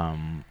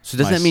 So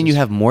does that mean you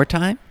have more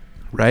time?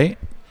 Right?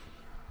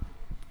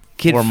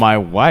 Kid or my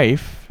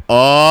wife?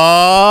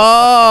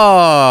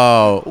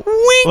 Oh,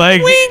 wink,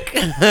 Like- wink,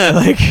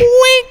 like-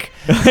 wink.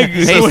 Like,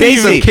 Hey, so Stacey.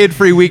 Some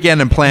kid-free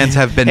weekend and plans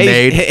have been Hey,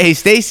 made. hey,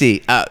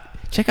 Stacy,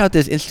 check out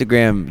this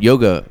Instagram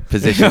yoga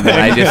position that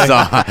I just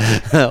saw.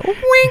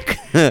 Wink,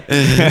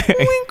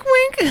 wink,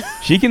 wink.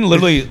 she can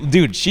literally,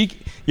 dude. You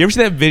ever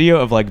see that video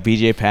of like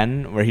BJ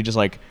Penn where he just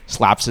like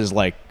slaps his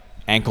like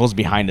ankles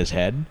behind his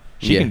head?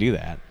 She Yeah. can do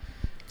that.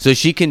 So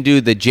she can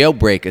do the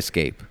jailbreak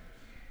escape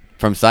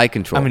from side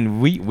control. I mean,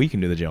 we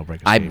can do the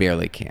jailbreak. I escape.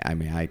 barely can. I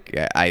mean, I would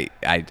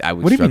What do you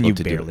mean struggle you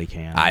to barely do.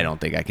 can? I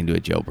don't think I can do a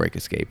jailbreak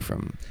escape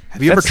from.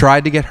 Have you ever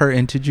tried to get her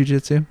into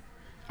jiu-jitsu?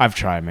 I've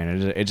tried,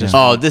 man. It just.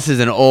 Oh, this is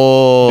an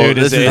old. Dude,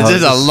 this it's-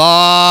 is a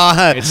long.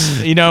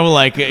 It's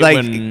like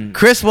when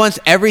Chris wants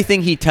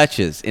everything he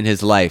touches in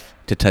his life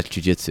to touch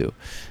jujitsu.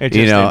 It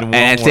You just- know, it won't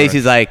and work.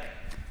 Stacey's like,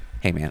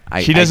 "Hey, man,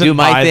 I She do doesn't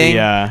my buy thing.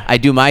 the, I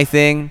do my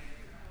thing.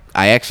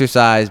 I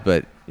exercise,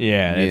 but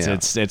yeah, you know.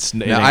 it's. it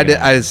No, ain't I did.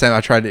 gonna I did the same.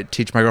 I tried to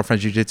teach my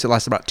girlfriend jiu-jitsu. It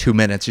lasted about 2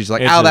 minutes. She's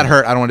like, It's "Ow, that a-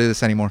 hurt. I don't want to do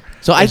this anymore."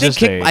 so I It's think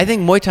just I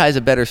think Muay Thai is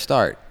a better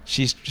start.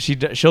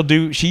 She'll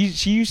do she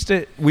used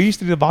to we used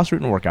to do the Boss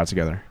Rutan workout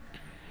together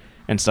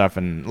and stuff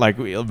and like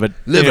but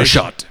Liver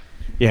shot.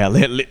 yeah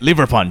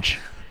liver punch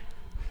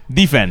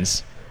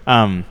defense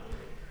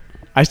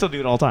I still do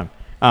it all the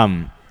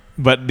time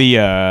but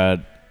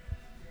the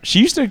she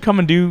used to come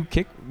and do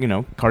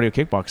cardio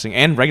kickboxing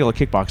and regular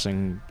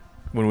kickboxing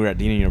when we were at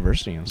Dena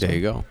University and stuff. There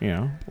you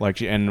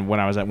go. And when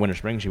I was at Winter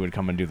Spring she would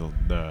come and do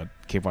the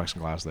kickboxing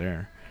class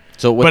there.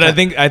 So what? But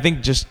ti- I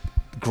think just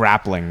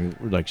grappling,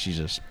 like she's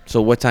just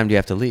So what time do you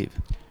have to leave?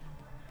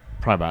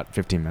 probably about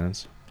 15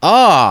 minutes.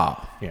 Oh,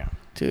 Yeah.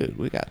 dude,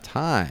 we got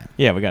time.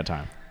 Yeah, we got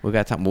time. We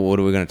got time. Well, what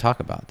are we going to talk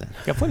about then?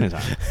 Got plenty of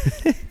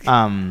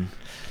time.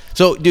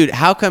 So, dude,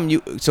 how come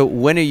you? So,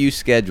 when are you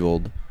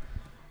scheduled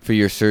for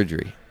your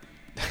surgery?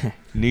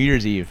 New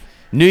Year's Eve.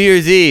 New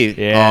Year's Eve.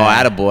 Yeah.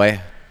 Oh, attaboy.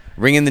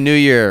 Ring in the new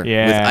year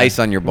Yeah. with ice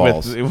on your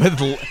balls.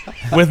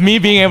 With me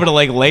being able to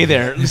like lay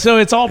there. So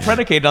it's all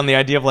predicated on the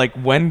idea of like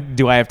when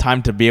do I have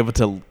time to be able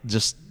to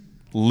just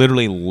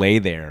literally lay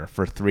there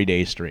for 3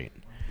 days straight.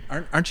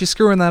 Aren't you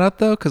screwing that up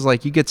though? Because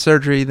like you get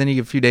surgery, then you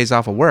get a few days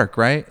off of work,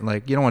 right?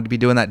 Like you don't want to be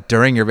doing that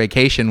during your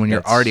vacation when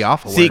you're already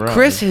off of See, work.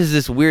 Chris has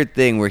this weird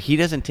thing where he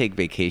doesn't take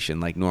vacation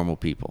like normal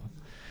people.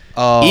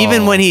 Oh,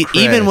 even when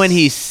Chris.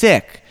 he's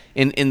sick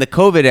in the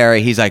COVID era,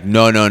 he's like,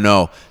 no.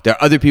 There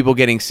are other people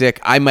getting sick.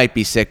 I might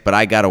be sick, but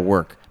I gotta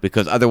work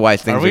because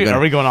otherwise things Are gonna.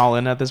 we going all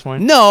in at this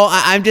point? No,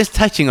 I'm just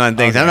touching on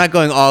things. Okay. I'm not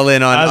going all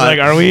in on. I was on- like,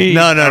 are we-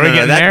 No. are we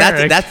getting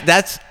there?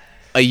 That's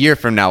a year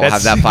from now. We'll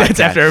have That's- that podcast. that's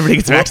after everybody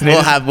gets vaccinated.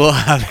 We'll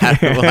have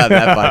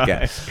that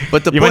podcast.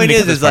 But the You wouldn't point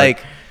get this is part. like,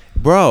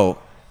 bro,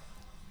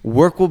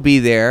 work will be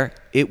there.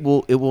 It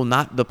will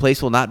not. The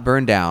place will not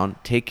burn down.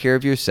 Take care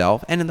of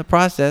yourself, and in the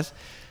process,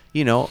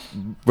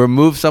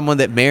 remove someone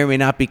that may or may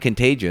not be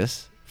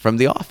contagious from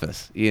the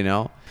office.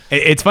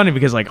 It's funny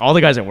because like all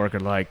the guys at work are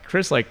like,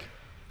 Chris, like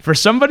for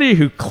somebody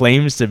who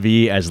claims to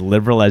be as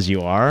liberal as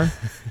you are,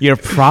 you're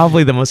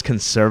probably the most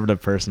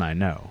conservative person I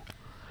know.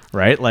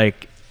 Right?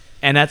 Like,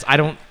 and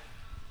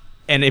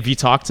and if you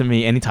talk to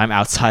me anytime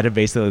outside of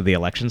basically the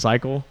election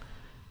cycle,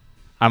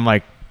 I'm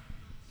like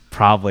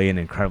probably an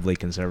incredibly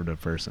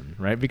conservative person,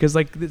 right? Because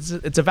like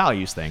it's a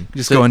values thing.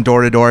 just going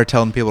door to door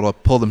telling people to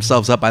pull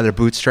themselves up by their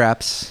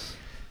bootstraps.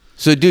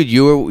 So, dude,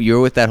 you were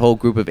with that whole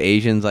group of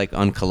Asians like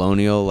on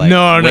Colonial, like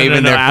No,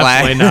 waving their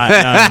flag. absolutely not.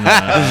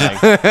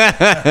 No.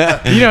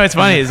 Like, it's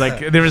funny. It's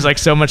like there was like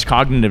so much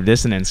cognitive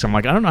dissonance. I'm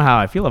like, I don't know how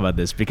I feel about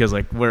this because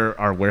like where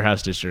our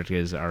warehouse district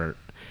is, where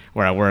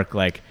I work,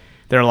 like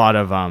there are a lot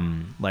of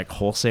like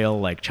wholesale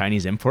like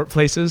Chinese import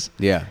places.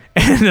 Yeah.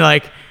 And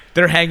like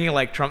they're hanging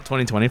like Trump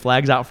 2020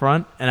 flags out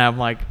front, and I'm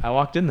like, I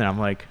walked in there, I'm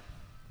like,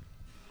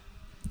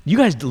 you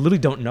guys literally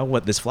don't know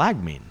what this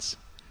flag means.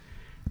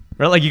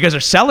 Right? Like you guys are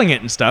selling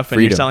it and stuff, and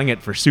Freedom. you're selling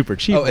it for super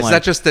cheap. Oh, I'm is like,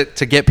 that just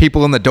to get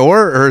people in the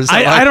door, or is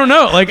that I don't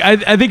know. Like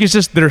I think it's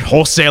just they're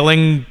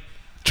wholesaling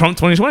Trump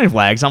 2020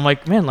 flags. I'm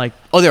like, man, like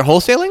Oh, they're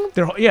wholesaling?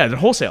 they're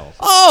wholesale.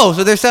 Oh,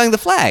 so they're selling the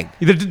flag.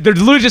 They're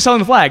literally just selling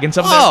the flag, and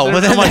some. Oh,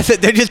 well then I'm like, that's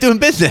it. They're just doing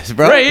business,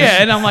 bro. right,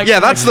 yeah, and I'm like, Yeah,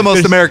 that's the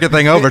most American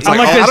thing over. It's I'm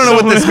like, like, I don't know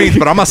there's what so this means,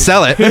 but I'm gonna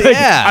sell it.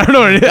 Yeah. I don't know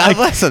what it is. God Like-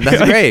 bless them.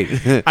 That's like,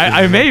 great.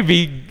 I may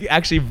be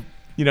actually,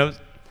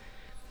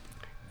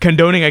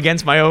 condoning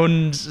against my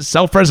own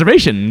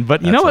self-preservation,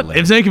 but you That's know what?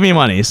 hilarious. It's making me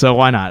money, so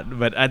why not?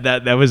 But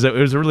it was a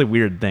really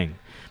weird thing.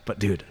 But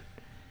dude,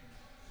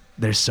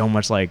 there's so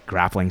much like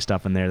grappling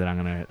stuff in there that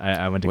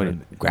I went to go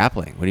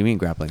Grappling? What do you mean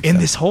grappling? in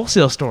stuff? this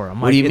wholesale store. I'm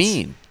What like, do you it's-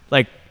 mean?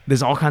 Like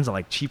there's all kinds of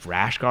like cheap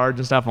rash guards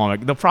and stuff. I'm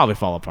like, they'll probably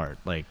fall apart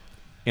like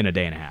in a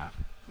day and a half,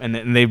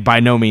 and they by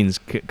no means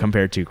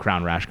compared to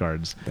Crown rash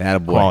guards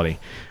Attaboy. quality.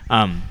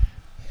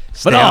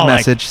 Stay on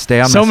message.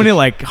 Stay on so message. many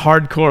like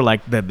hardcore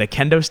like the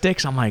kendo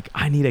sticks. I'm like,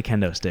 I need a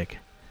kendo stick.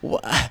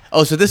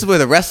 Oh, so this is where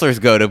the wrestlers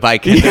go to buy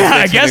kendo Yeah, I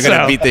sticks and guess they're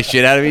gonna so. beat the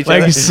shit out of each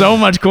Like other. so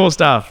much cool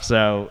stuff.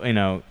 So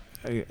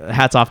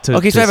hats off to.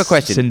 Okay, so to I have a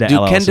question. Cinda Do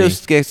LLC. kendo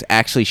sticks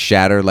actually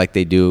shatter like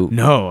they do?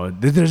 No,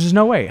 there's just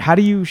no way. How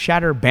do you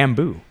shatter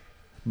bamboo?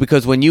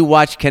 Because when you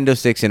watch kendo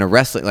sticks in a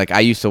wrestling, like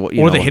I used to,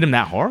 Or they hit him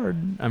that hard.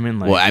 I mean,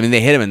 like, Well, I mean,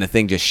 they hit him and the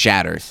thing just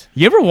shatters.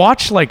 you ever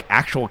watch like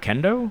actual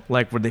kendo,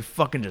 like where they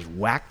fucking just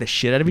whack the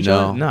shit out of each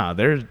No. other? No,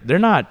 they're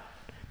not.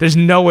 There's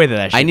no way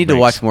that shit I need to breaks.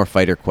 watch more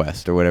Fighter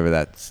Quest or whatever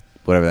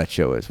that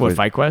show is. What,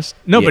 Fight Quest?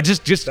 No, Yeah. but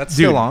just That's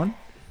dude, still on.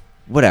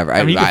 Whatever.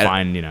 I mean, you can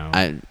find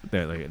I-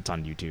 it's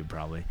on YouTube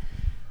probably.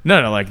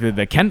 No, like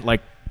the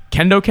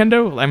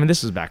kendo. I mean,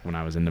 this is back when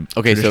I was in the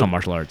traditional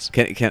martial arts.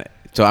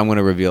 So I'm going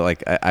to reveal,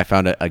 like, I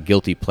found a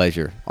guilty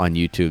pleasure on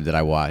YouTube that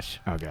I watched.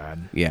 Oh God.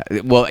 Yeah.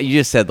 Well, you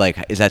just said,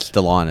 like, is that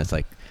still on? It's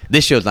like,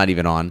 this show's not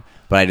even on,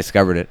 but I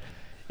discovered it.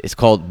 It's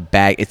called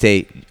Bag.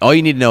 All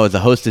you need to know is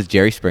the host is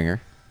Jerry Springer.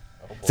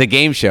 It's a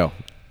game show.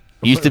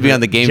 Used to be on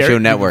the Game Show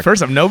Network.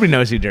 First off, nobody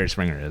knows who Jerry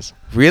Springer is.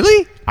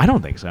 Really? I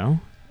don't think so.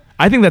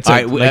 I think that's All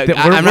right,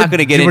 I'm not going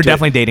to get into We're it.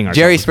 definitely dating ourselves.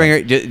 Jerry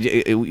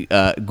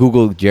Springer.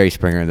 Google Jerry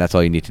Springer, and that's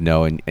all you need to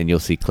know, and you'll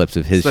see clips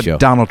of his The show.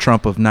 Donald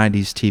Trump of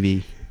 90s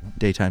TV,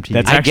 daytime TV.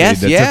 That's I actually-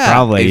 guess, that's yeah,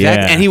 probably,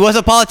 exactly. yeah. And he was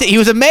a politician. He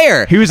was a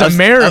mayor. He was a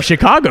mayor of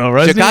Chicago,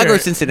 right? Chicago or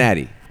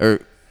Cincinnati,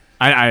 or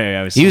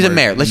I was he was a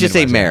somewhere mayor. Let's just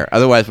say Midwest. mayor.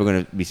 Otherwise, we're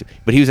going to be.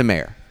 But he was a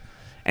mayor,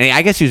 and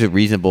I guess he was a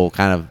reasonable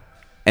kind of.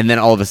 And then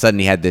all of a sudden,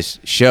 he had this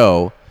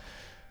show,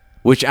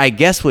 which I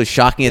guess was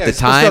shocking at the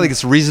time. like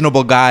this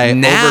reasonable guy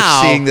Now-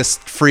 overseeing this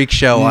freak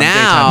show on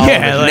Now, daytime Yeah,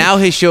 television like- now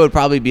his show would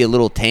probably be a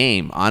little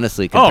tame,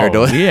 honestly, compared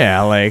Oh to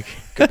yeah, like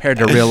compared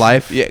to real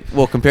life. yeah,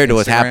 well, compared to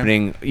what's Instagram.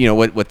 happening,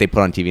 what they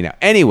put on TV now.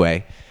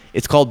 Anyway,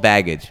 it's called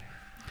Baggage.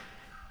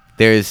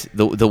 There's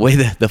the way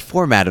the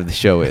format of the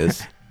show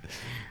is.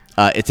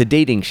 It's a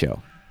dating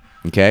show.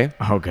 Okay.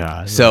 oh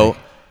god. So Like,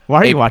 why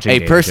are you watching? A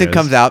dating person shows?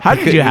 comes out. How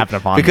did you happen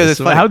upon because this?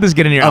 it's funny. How did this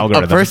get in your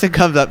algorithm? A person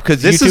comes up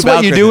because This is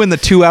what you do in the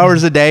 2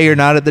 hours a day you're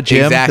not at the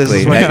gym. Exactly. This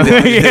is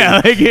what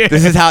Yeah, like, yeah.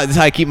 This is how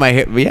I keep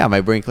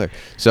my brain clear.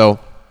 So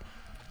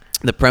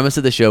the premise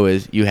of the show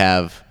is you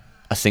have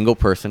a single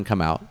person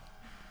come out.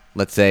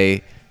 Let's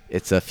say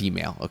it's a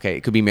female. Okay,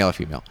 it could be male or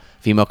female.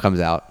 Female comes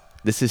out.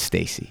 This is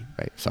Stacy,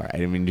 right? Sorry, I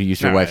didn't mean to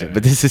use your No, wife's right, name,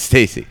 but this is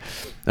Stacy.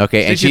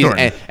 Okay, and Stacey she's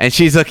Thornton. and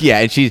she's looking, yeah,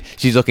 and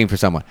she's looking for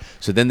someone.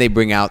 So then they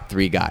bring out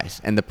 3 guys,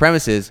 and the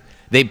premise is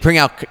they bring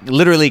out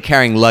literally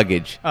carrying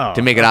luggage Oh,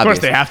 to make it of obvious.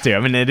 course they have to. I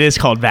mean, it is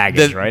called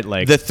baggage, right?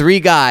 Like the 3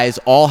 guys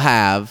all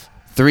have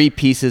 3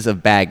 pieces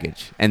of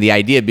baggage, and the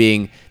idea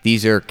being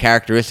these are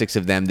characteristics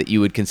of them that you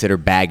would consider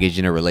baggage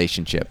in a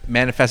relationship.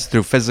 manifests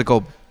through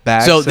physical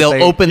bags. So that they'll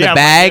they- open the Yeah,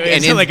 bag,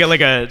 it's and like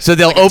a so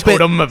they'll like a open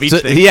totem of each so,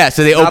 thing. Yeah,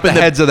 so they not open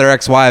the heads of their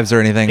ex-wives or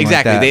anything.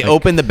 exactly. Like that. They Like,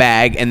 open the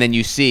bag, and then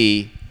you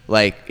see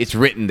like it's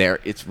written there.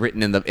 It's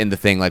written in the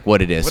thing like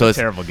what it is. What so a it's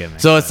terrible gimmick.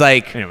 So it's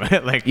like Anyway,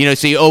 like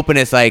so you open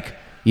it's like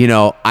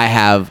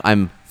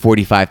I'm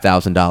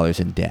 $45,000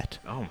 in debt.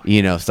 Oh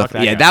my Stuff. fuck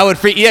that Yeah, guy. that would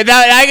freak. Yeah,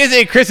 that, I can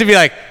say Chris would be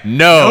like,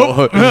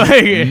 no,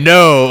 Like,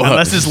 no,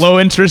 unless it's low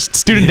interest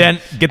student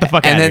debt, get the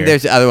fuck out And of then here.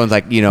 there's the other ones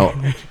like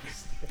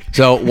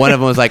So one of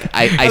them was like,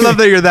 I love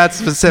that you're that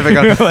specific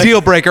on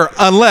deal breaker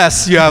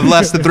unless you have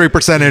less than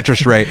 3%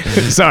 interest rate.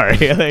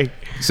 Sorry, like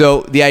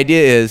So the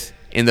idea is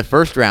in the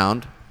first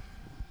round,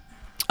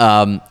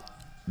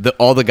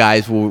 all the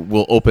guys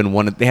will open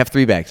one. They have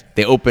 3 bags.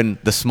 They open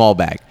the small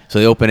bag, so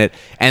they open it,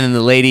 and then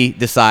the lady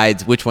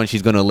decides which one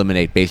she's going to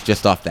eliminate based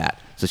just off that.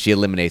 So she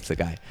eliminates the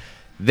guy.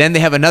 Then they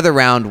have another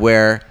round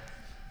where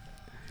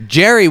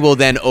Jerry will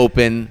then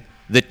open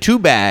the 2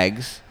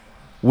 bags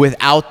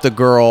without the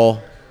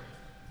girl,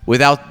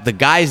 without the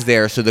guys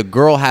there. So the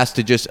girl has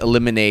to just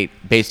eliminate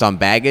based on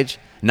baggage,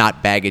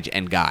 not baggage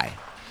and guy.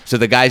 So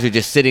the guys are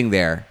just sitting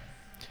there.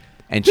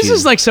 And this she's,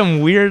 is like some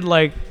weird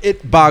like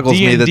It boggles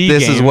me that D&D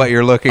this is game. what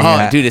you're looking oh,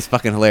 at. dude, it's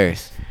fucking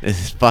hilarious. This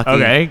is fucking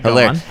Okay, go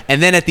hilarious. on.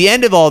 And then at the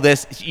end of all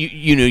this,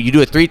 you do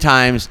it 3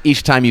 times.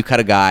 Each time you cut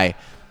a guy,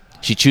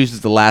 she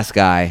chooses the last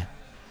guy.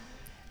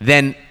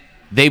 Then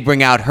they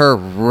bring out her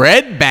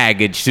red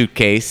baggage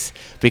suitcase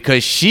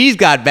because she's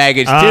got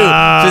baggage too.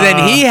 So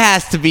then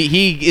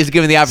he is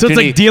given the so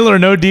opportunity. it's like deal or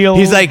no deal.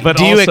 He's like, but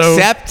do you also-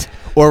 accept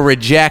or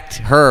reject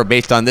her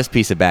based on this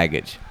piece of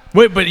baggage?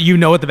 Wait, but you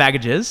know what the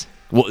baggage is?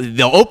 Well,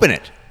 they'll open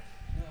it.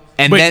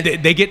 And Wait,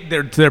 then they get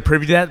they're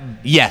privy to that.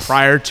 yes,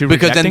 Prior to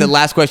because then rejecting? the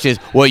last question is,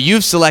 well,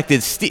 you've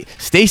selected Steve.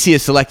 Stacy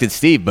has selected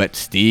Steve, but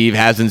Steve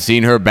hasn't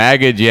seen her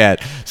baggage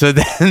yet. So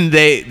then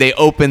they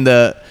open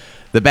the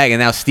bag, and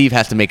now Steve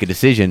has to make a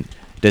decision.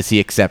 Does he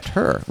accept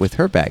her with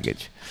her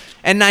baggage?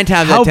 And 9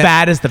 times out How of 10,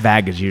 bad is the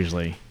baggage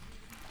usually?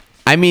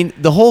 I mean,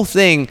 the whole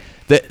thing,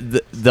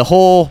 the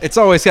whole It's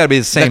always got to be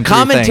the same. the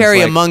commentary 3 things,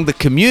 like- among the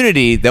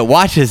community that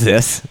watches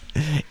this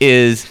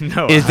is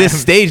No, is this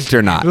I'm- staged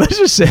or not? Let's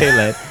just say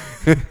that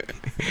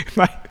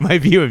my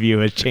view of you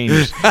has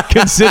changed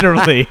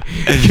considerably.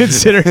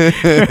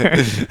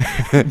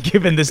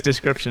 Given this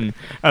description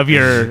of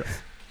your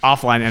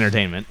offline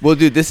entertainment. Well,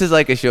 dude, this is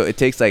like a show. It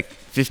takes like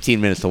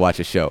 15 minutes to watch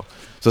a show.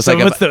 So it's So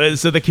like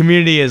so the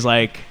community is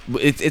like.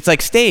 it's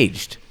like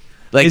staged.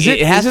 Like Is it-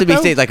 it has is to it be though?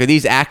 staged. Like are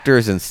these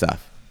actors and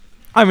stuff?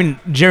 I mean,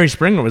 Jerry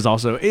Springer was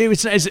also.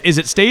 Is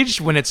it staged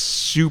when it's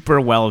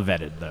super well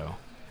vetted though?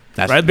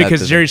 Right,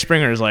 because Jerry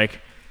Springer is like,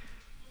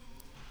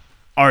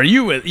 are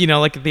you,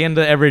 like at the end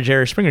of every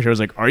Jerry Springer show, is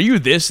like, are you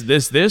this,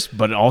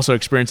 but also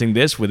experiencing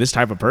this with this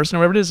type of person or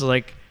whatever it is?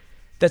 Like,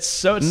 that's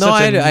such a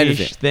I niche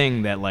understand.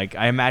 thing that like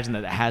I imagine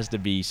that it has to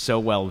be so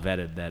well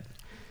vetted that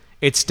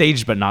it's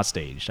staged but not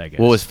staged. I guess.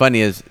 What was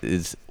funny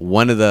is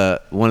one of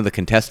the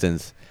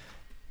contestants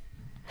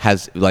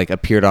has like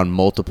appeared on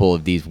multiple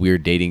of these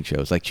weird dating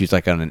shows. Like she's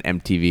like on an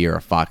MTV or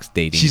a Fox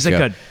dating She's show.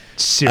 like a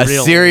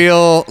serial.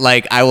 serial,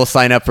 like I will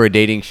sign up for a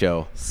dating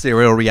show.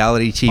 serial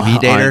reality TV On-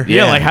 dater. Yeah,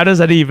 Yeah. like how does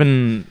that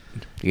even?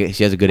 Yeah,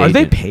 she has a good Are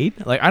agent. they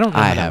paid? Like I don't know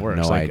I how that have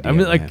works. no like, I idea,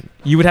 mean, like man.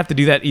 you would have to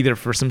do that either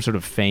for some sort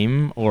of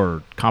fame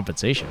or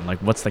compensation. Like,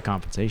 what's the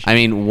compensation? I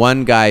mean,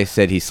 one guy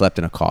said he slept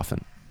in a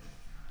coffin.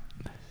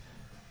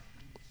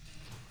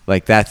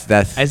 Like that's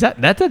Is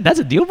that's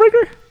a deal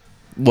breaker?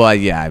 well,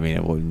 yeah. I mean,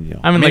 it, well, you know.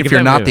 I mean, like if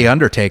you're not the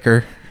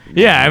Undertaker.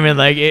 yeah, I mean,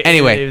 like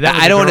Anyway, if that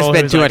was I a don't want to girl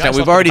spend who's too like, much "I time. saw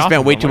We've something already spent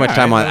awesome," way I'm too like, much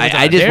time on. "All right,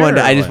 I just wanted.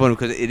 I just dare," wanted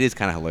because it is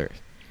kind of hilarious.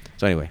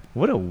 So anyway.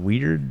 What a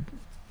weird.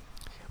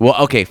 Well,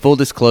 okay, full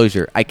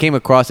disclosure. I came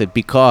across it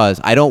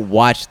because I don't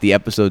watch the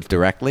episodes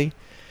directly.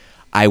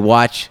 I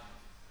watch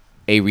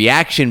a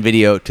reaction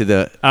video to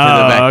the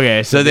Oh,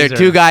 okay. So So they're these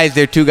two are- guys.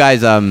 They're two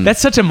guys.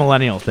 That's such a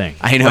millennial thing.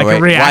 I know, like right?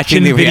 A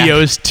reaction Watching the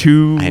videos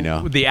to I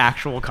know. the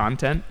actual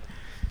content.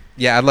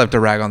 Yeah, I'd love to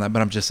rag on that,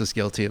 but I'm just as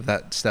guilty of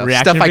that stuff.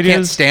 Reaction Stuff I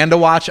can't videos? stand to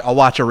watch. I'll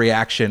watch a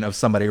reaction of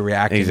somebody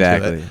reacting to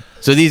exactly. it.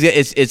 So these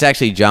it's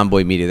actually John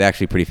Boy Media. They're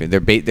actually pretty famous.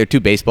 They're two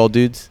baseball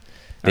dudes.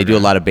 They do a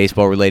lot of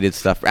baseball related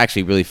stuff.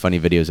 Actually, really funny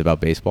videos about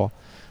baseball.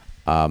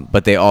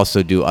 But they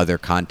also do other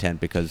content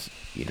because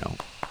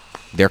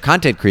they're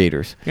content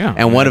creators. Yeah,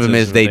 and one of that's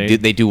them just is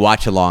what they do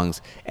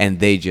watch-alongs, and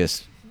they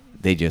just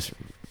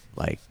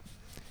like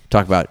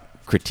talk about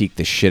critique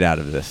the shit out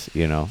of this.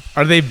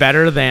 Are they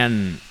better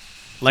than?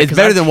 Like, It's 'cause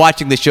better I've- than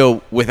watching the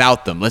show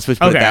without them. Let's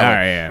just put it Okay, that way. all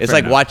right, yeah, It's fair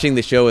like enough. watching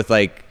the show with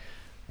like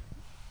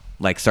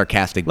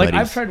sarcastic Like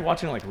buddies. I've tried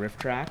watching like riff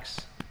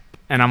tracks,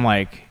 and I'm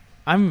like,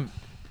 am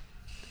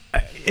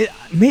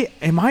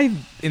I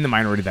in the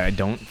minority that I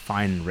don't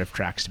find riff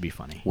tracks to be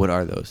funny? What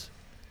are those?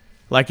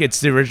 Like it's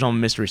the original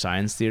Mystery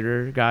Science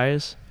Theater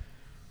guys,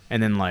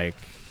 and then like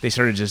they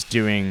started just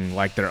doing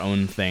like their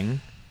own thing,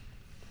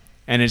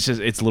 and it's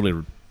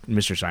literally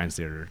Mystery Science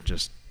Theater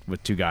just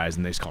with two guys,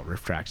 and they just call it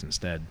riff tracks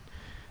instead.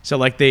 So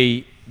like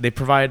they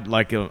provide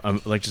like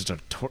just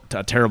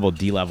a terrible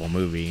D-level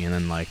movie, and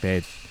then like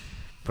they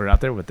put it out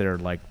there with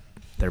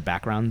their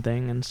background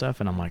thing and stuff,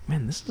 and I'm like,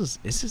 man,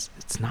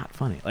 it's not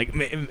funny. Like,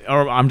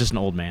 or I'm just an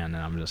old man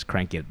and I'm just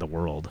cranky at the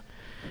world,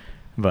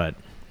 but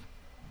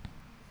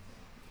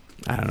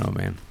I don't know,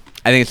 man.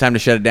 I think it's time to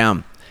shut it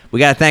down. We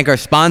got to thank our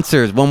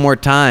sponsors one more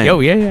time.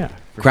 yeah.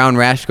 Crown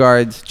Rash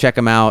Guards. Check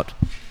them out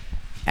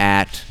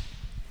at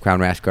Crown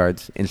Rash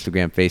Guards,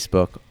 Instagram,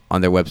 Facebook,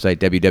 on their website,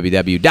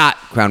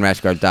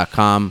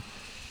 www.crownrashguards.com.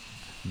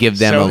 Give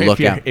them a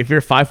look out. If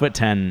you're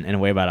 5'10" and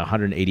weigh about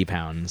 180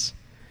 pounds,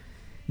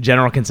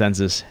 general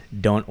consensus: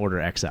 don't order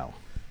XL.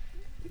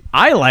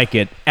 I like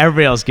it.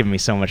 Everybody else giving me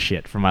so much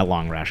shit for my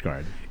long rash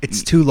guard.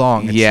 It's too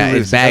long. It's Yeah, too it's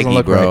loose. It doesn't baggy,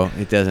 look bro. right.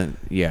 It doesn't,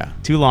 yeah.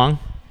 Too long.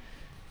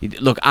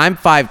 Look, I'm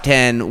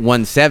 5'10",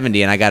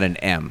 170, and I got an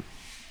M.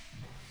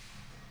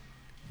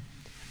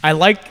 I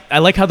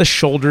like how the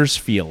shoulders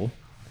feel,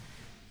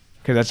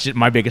 because that's just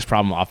my biggest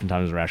problem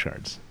oftentimes with rash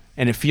guards,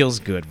 and it feels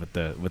good with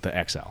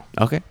the XL.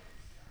 Okay.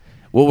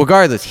 Well,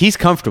 regardless, he's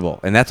comfortable,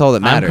 and that's all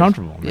that matters. I'm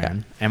comfortable,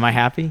 man. Am I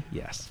happy?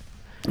 Yes.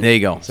 There you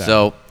go.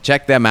 So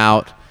check them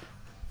out.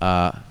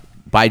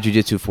 Buy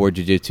Jiu-Jitsu for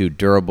Jiu-Jitsu.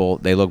 Durable.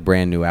 They look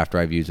brand new after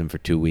I've used them for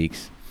 2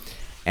 weeks.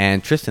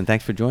 And Tristan,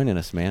 thanks for joining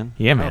us, man.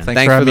 Yeah, man. thanks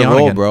Thanks for for having the me on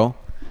roll, again. bro.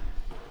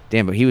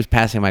 Damn, but he was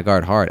passing my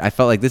guard hard. I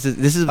felt like this is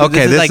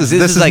Okay, this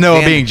is like Noah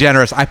Van- being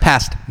generous. I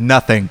passed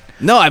nothing.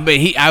 No, I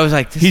was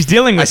like, He's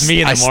dealing with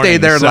me in the I morning. stayed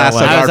there so, last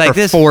like, night. I was guard like,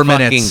 for this 4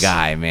 fucking minutes.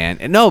 guy, man.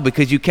 And no,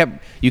 because you kept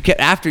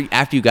after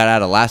you got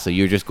out of lasso,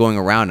 you were just going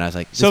around. And I was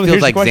like, this So feels here's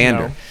the like question,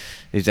 Xander. though.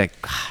 He's like,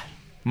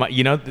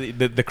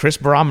 the Chris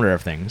barometer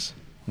of things.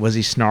 Was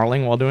he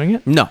snarling while doing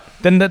it? no,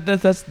 Then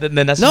that's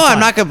no, I'm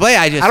not gonna play.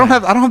 I I don't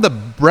have the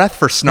breath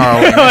for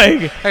snarling.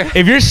 like,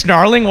 if you're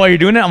snarling while you're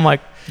doing it, I'm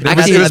like,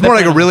 Actually, it was more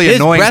like a really his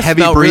annoying breath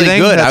heavy smelled breathing. Really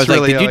good. I That's was like,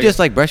 really did you like- just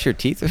like brush your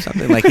teeth or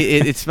something? Like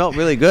it smelled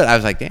really good. I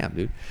was like, damn,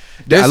 dude.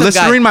 There's I some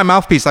Listerine guy- my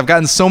mouthpiece. I've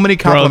gotten so many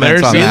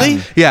compliments there's on Really?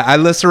 that. Yeah, I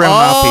Listerine my Oh.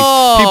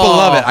 mouthpiece. People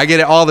love it. I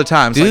get it all the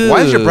time. It's like,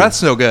 why is your Dude. breath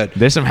so good?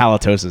 there's some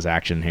halitosis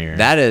action here.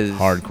 That is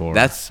hardcore.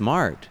 That's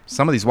smart.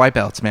 Some of these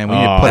wipeouts, man. We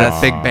need to put a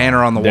big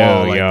banner on the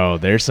wall. Like, Yo,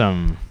 there's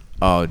some.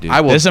 Oh, dude. I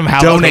will There's some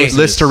donate halitosis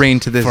Listerine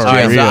to this for All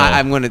right, gym. so real.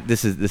 I'm gonna.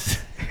 This is.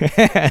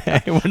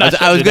 We're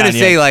not I was shutting gonna it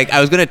say down yet.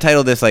 I was gonna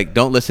title this like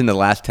 "Don't listen to the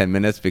last 10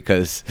 minutes"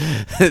 because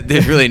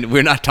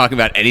we're not talking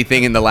about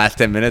anything in the last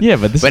 10 minutes. Yeah,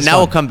 but this is now fun.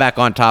 we'll come back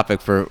on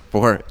topic for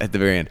at the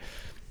very end.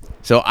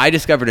 So I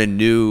discovered a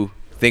new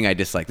thing I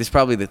dislike. This is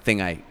probably the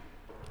thing I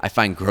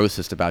find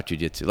grossest about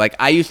jiu-jitsu. Like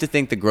I used to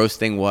think the gross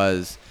thing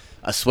was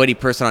a sweaty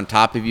person on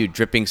top of you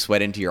dripping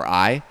sweat into your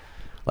eye.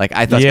 Like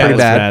I thought Yeah, that was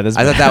that's bad. That's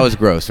I thought that bad. was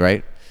gross,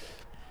 right?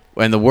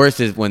 And the worst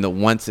is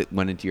when once it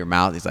went into your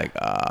mouth, it's like,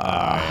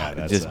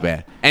 that's just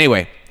bad.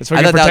 Anyway, That's why I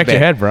you thought that was protect your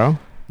bad. head, bro.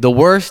 The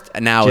worst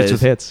now Jits is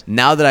with hits.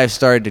 now that I've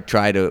started to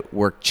try to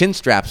work chin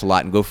straps a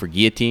lot and go for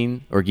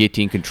guillotine or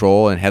guillotine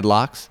control and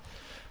headlocks.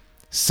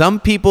 Some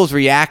people's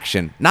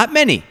reaction, not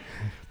many,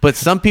 but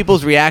some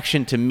people's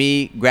reaction to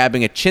me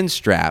grabbing a chin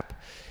strap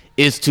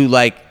is to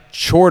like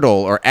chortle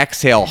or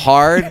exhale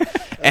hard.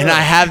 And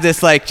I have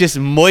this like just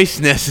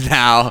moistness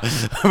now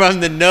from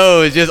the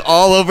nose just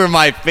all over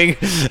my finger.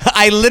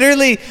 I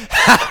literally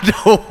have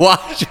to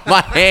wash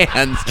my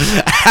hands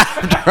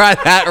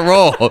after that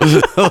roll.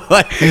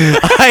 Like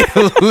I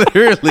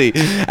literally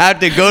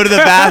have to go to the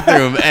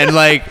bathroom and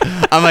like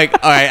I'm like,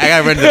 all right, I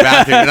gotta run to the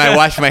bathroom and I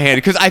wash my hand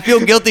because I feel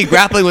guilty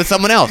grappling with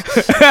someone else,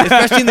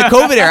 especially in the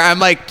COVID era. I'm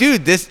like,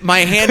 dude, my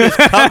hand is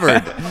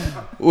covered.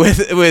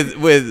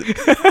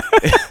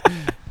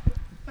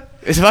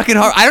 It's fucking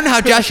hard. I don't know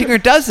how Josh Hinger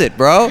does it,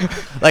 bro.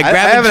 Like I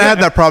haven't had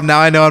that problem. Now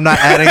I know I'm not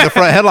adding the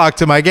front headlock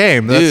to my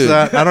game.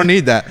 That's, I don't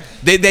need that.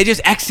 They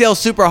just exhale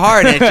super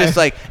hard, and it's just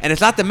like, and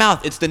it's not the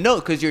mouth, it's the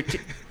nose, because and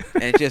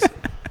it's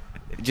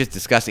just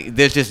disgusting.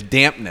 There's just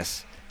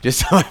dampness. Just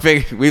so I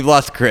figured we've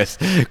lost Chris.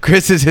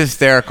 Chris is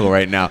hysterical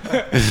right now.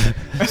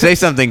 Say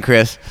something,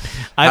 Chris.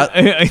 How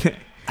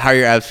are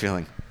your abs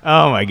feeling?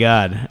 Oh my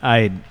god,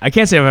 I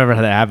can't say I've ever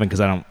had that happen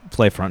because I don't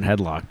play front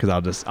headlock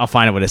because I'll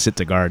find it when I sit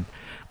to guard.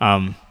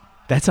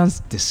 That sounds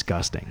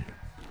disgusting.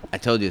 I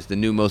told you it's the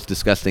new most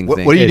disgusting What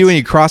thing. do you do when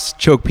you cross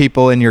choke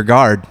people in your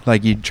guard?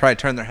 Like you try to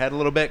turn their head a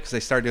little bit because they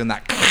start doing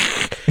that.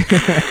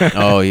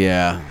 Oh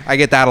yeah, I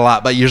get that a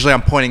lot, but usually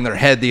I'm pointing their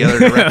head the other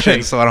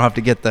direction so I don't have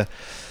to get the.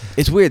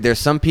 it's weird. There's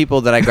some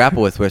people that I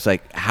grapple with where it's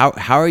like, how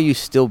are you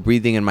still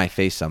breathing in my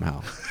face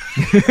somehow?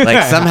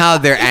 Like somehow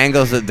their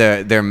angles of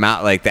their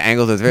mouth, like the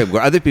angles of their,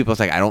 where other people, it's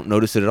like I don't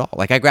notice it at all.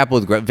 Like I grapple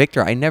with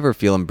Victor, I never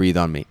feel him breathe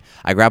on me.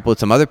 I grapple with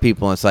some other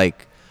people, and it's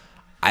like,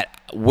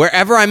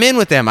 wherever I'm in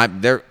with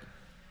them, they're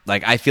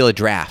like I feel a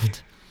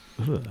draft.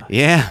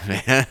 Yeah,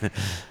 man,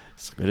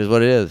 it is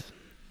what it is.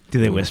 Do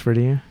they whisper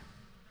to you?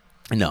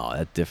 No,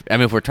 that's different. I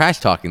mean, if we're trash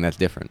talking, that's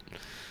different.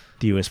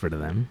 Do you whisper to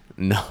them?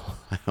 No,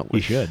 I don't.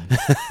 You should.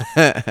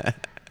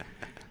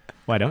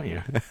 Why don't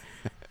you?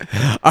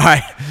 All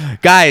right,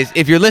 guys,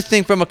 if you're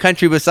listening from a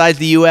country besides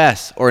the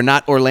U.S. or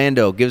not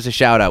Orlando, give us a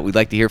shout out. We'd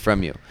like to hear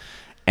from you.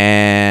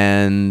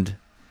 And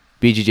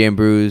BJJ and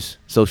Brews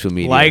social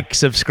media. Like,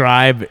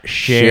 subscribe,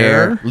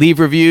 share. Leave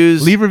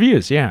reviews. Leave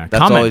reviews, yeah.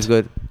 That's Comment. always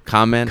good.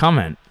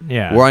 Comment,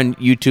 yeah. We're on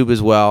YouTube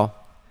as well.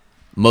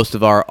 Most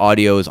of our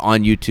audio is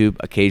on YouTube.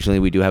 Occasionally,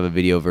 we do have a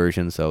video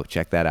version, so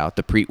check that out.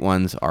 The Preet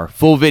ones are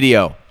full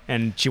video.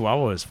 And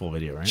Chihuahua is full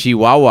video, right?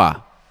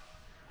 Chihuahua.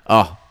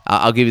 Oh,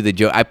 I'll give you the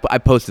joke. I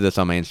posted this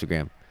on my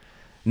Instagram.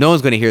 No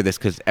one's going to hear this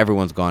because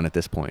everyone's gone at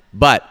this point.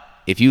 But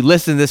if you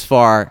listen this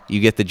far, you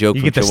get the joke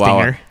from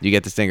Chihuahua. Stinger. You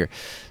get the stinger.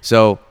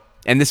 So,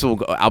 and this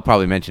I'll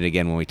probably mention it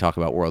again when we talk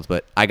about Worlds,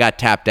 but I got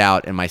tapped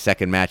out in my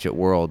second match at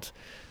Worlds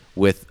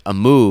with a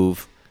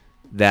move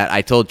that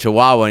I told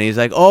Chihuahua, and he's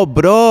like, "Oh,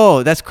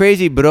 bro, that's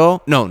crazy, bro."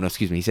 No,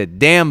 excuse me. He said,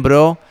 "Damn,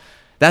 bro,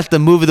 that's the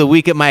move of the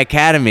week at my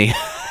academy."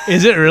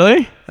 Is it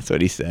really? That's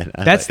what he said.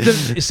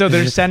 So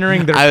they're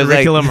centering their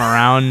curriculum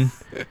around.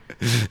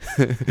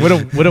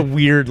 What a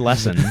weird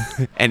lesson.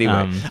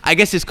 Anyway, I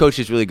guess his coach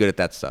is really good at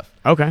that stuff.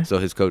 Okay. So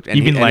his coach, and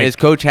his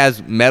coach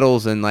has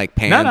medals and like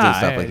pans and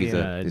stuff. Like he's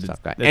a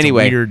tough guy.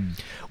 Anyway,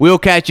 we'll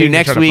catch you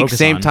next week,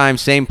 same time,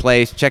 same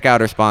place. Check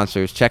out our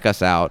sponsors. Check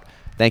us out.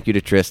 Thank you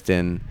to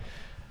Tristan.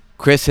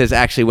 Chris has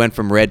actually went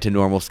from red to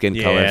normal skin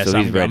color, so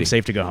he's ready. I'm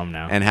safe to go home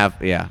now. And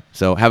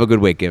so have a good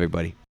week,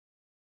 everybody.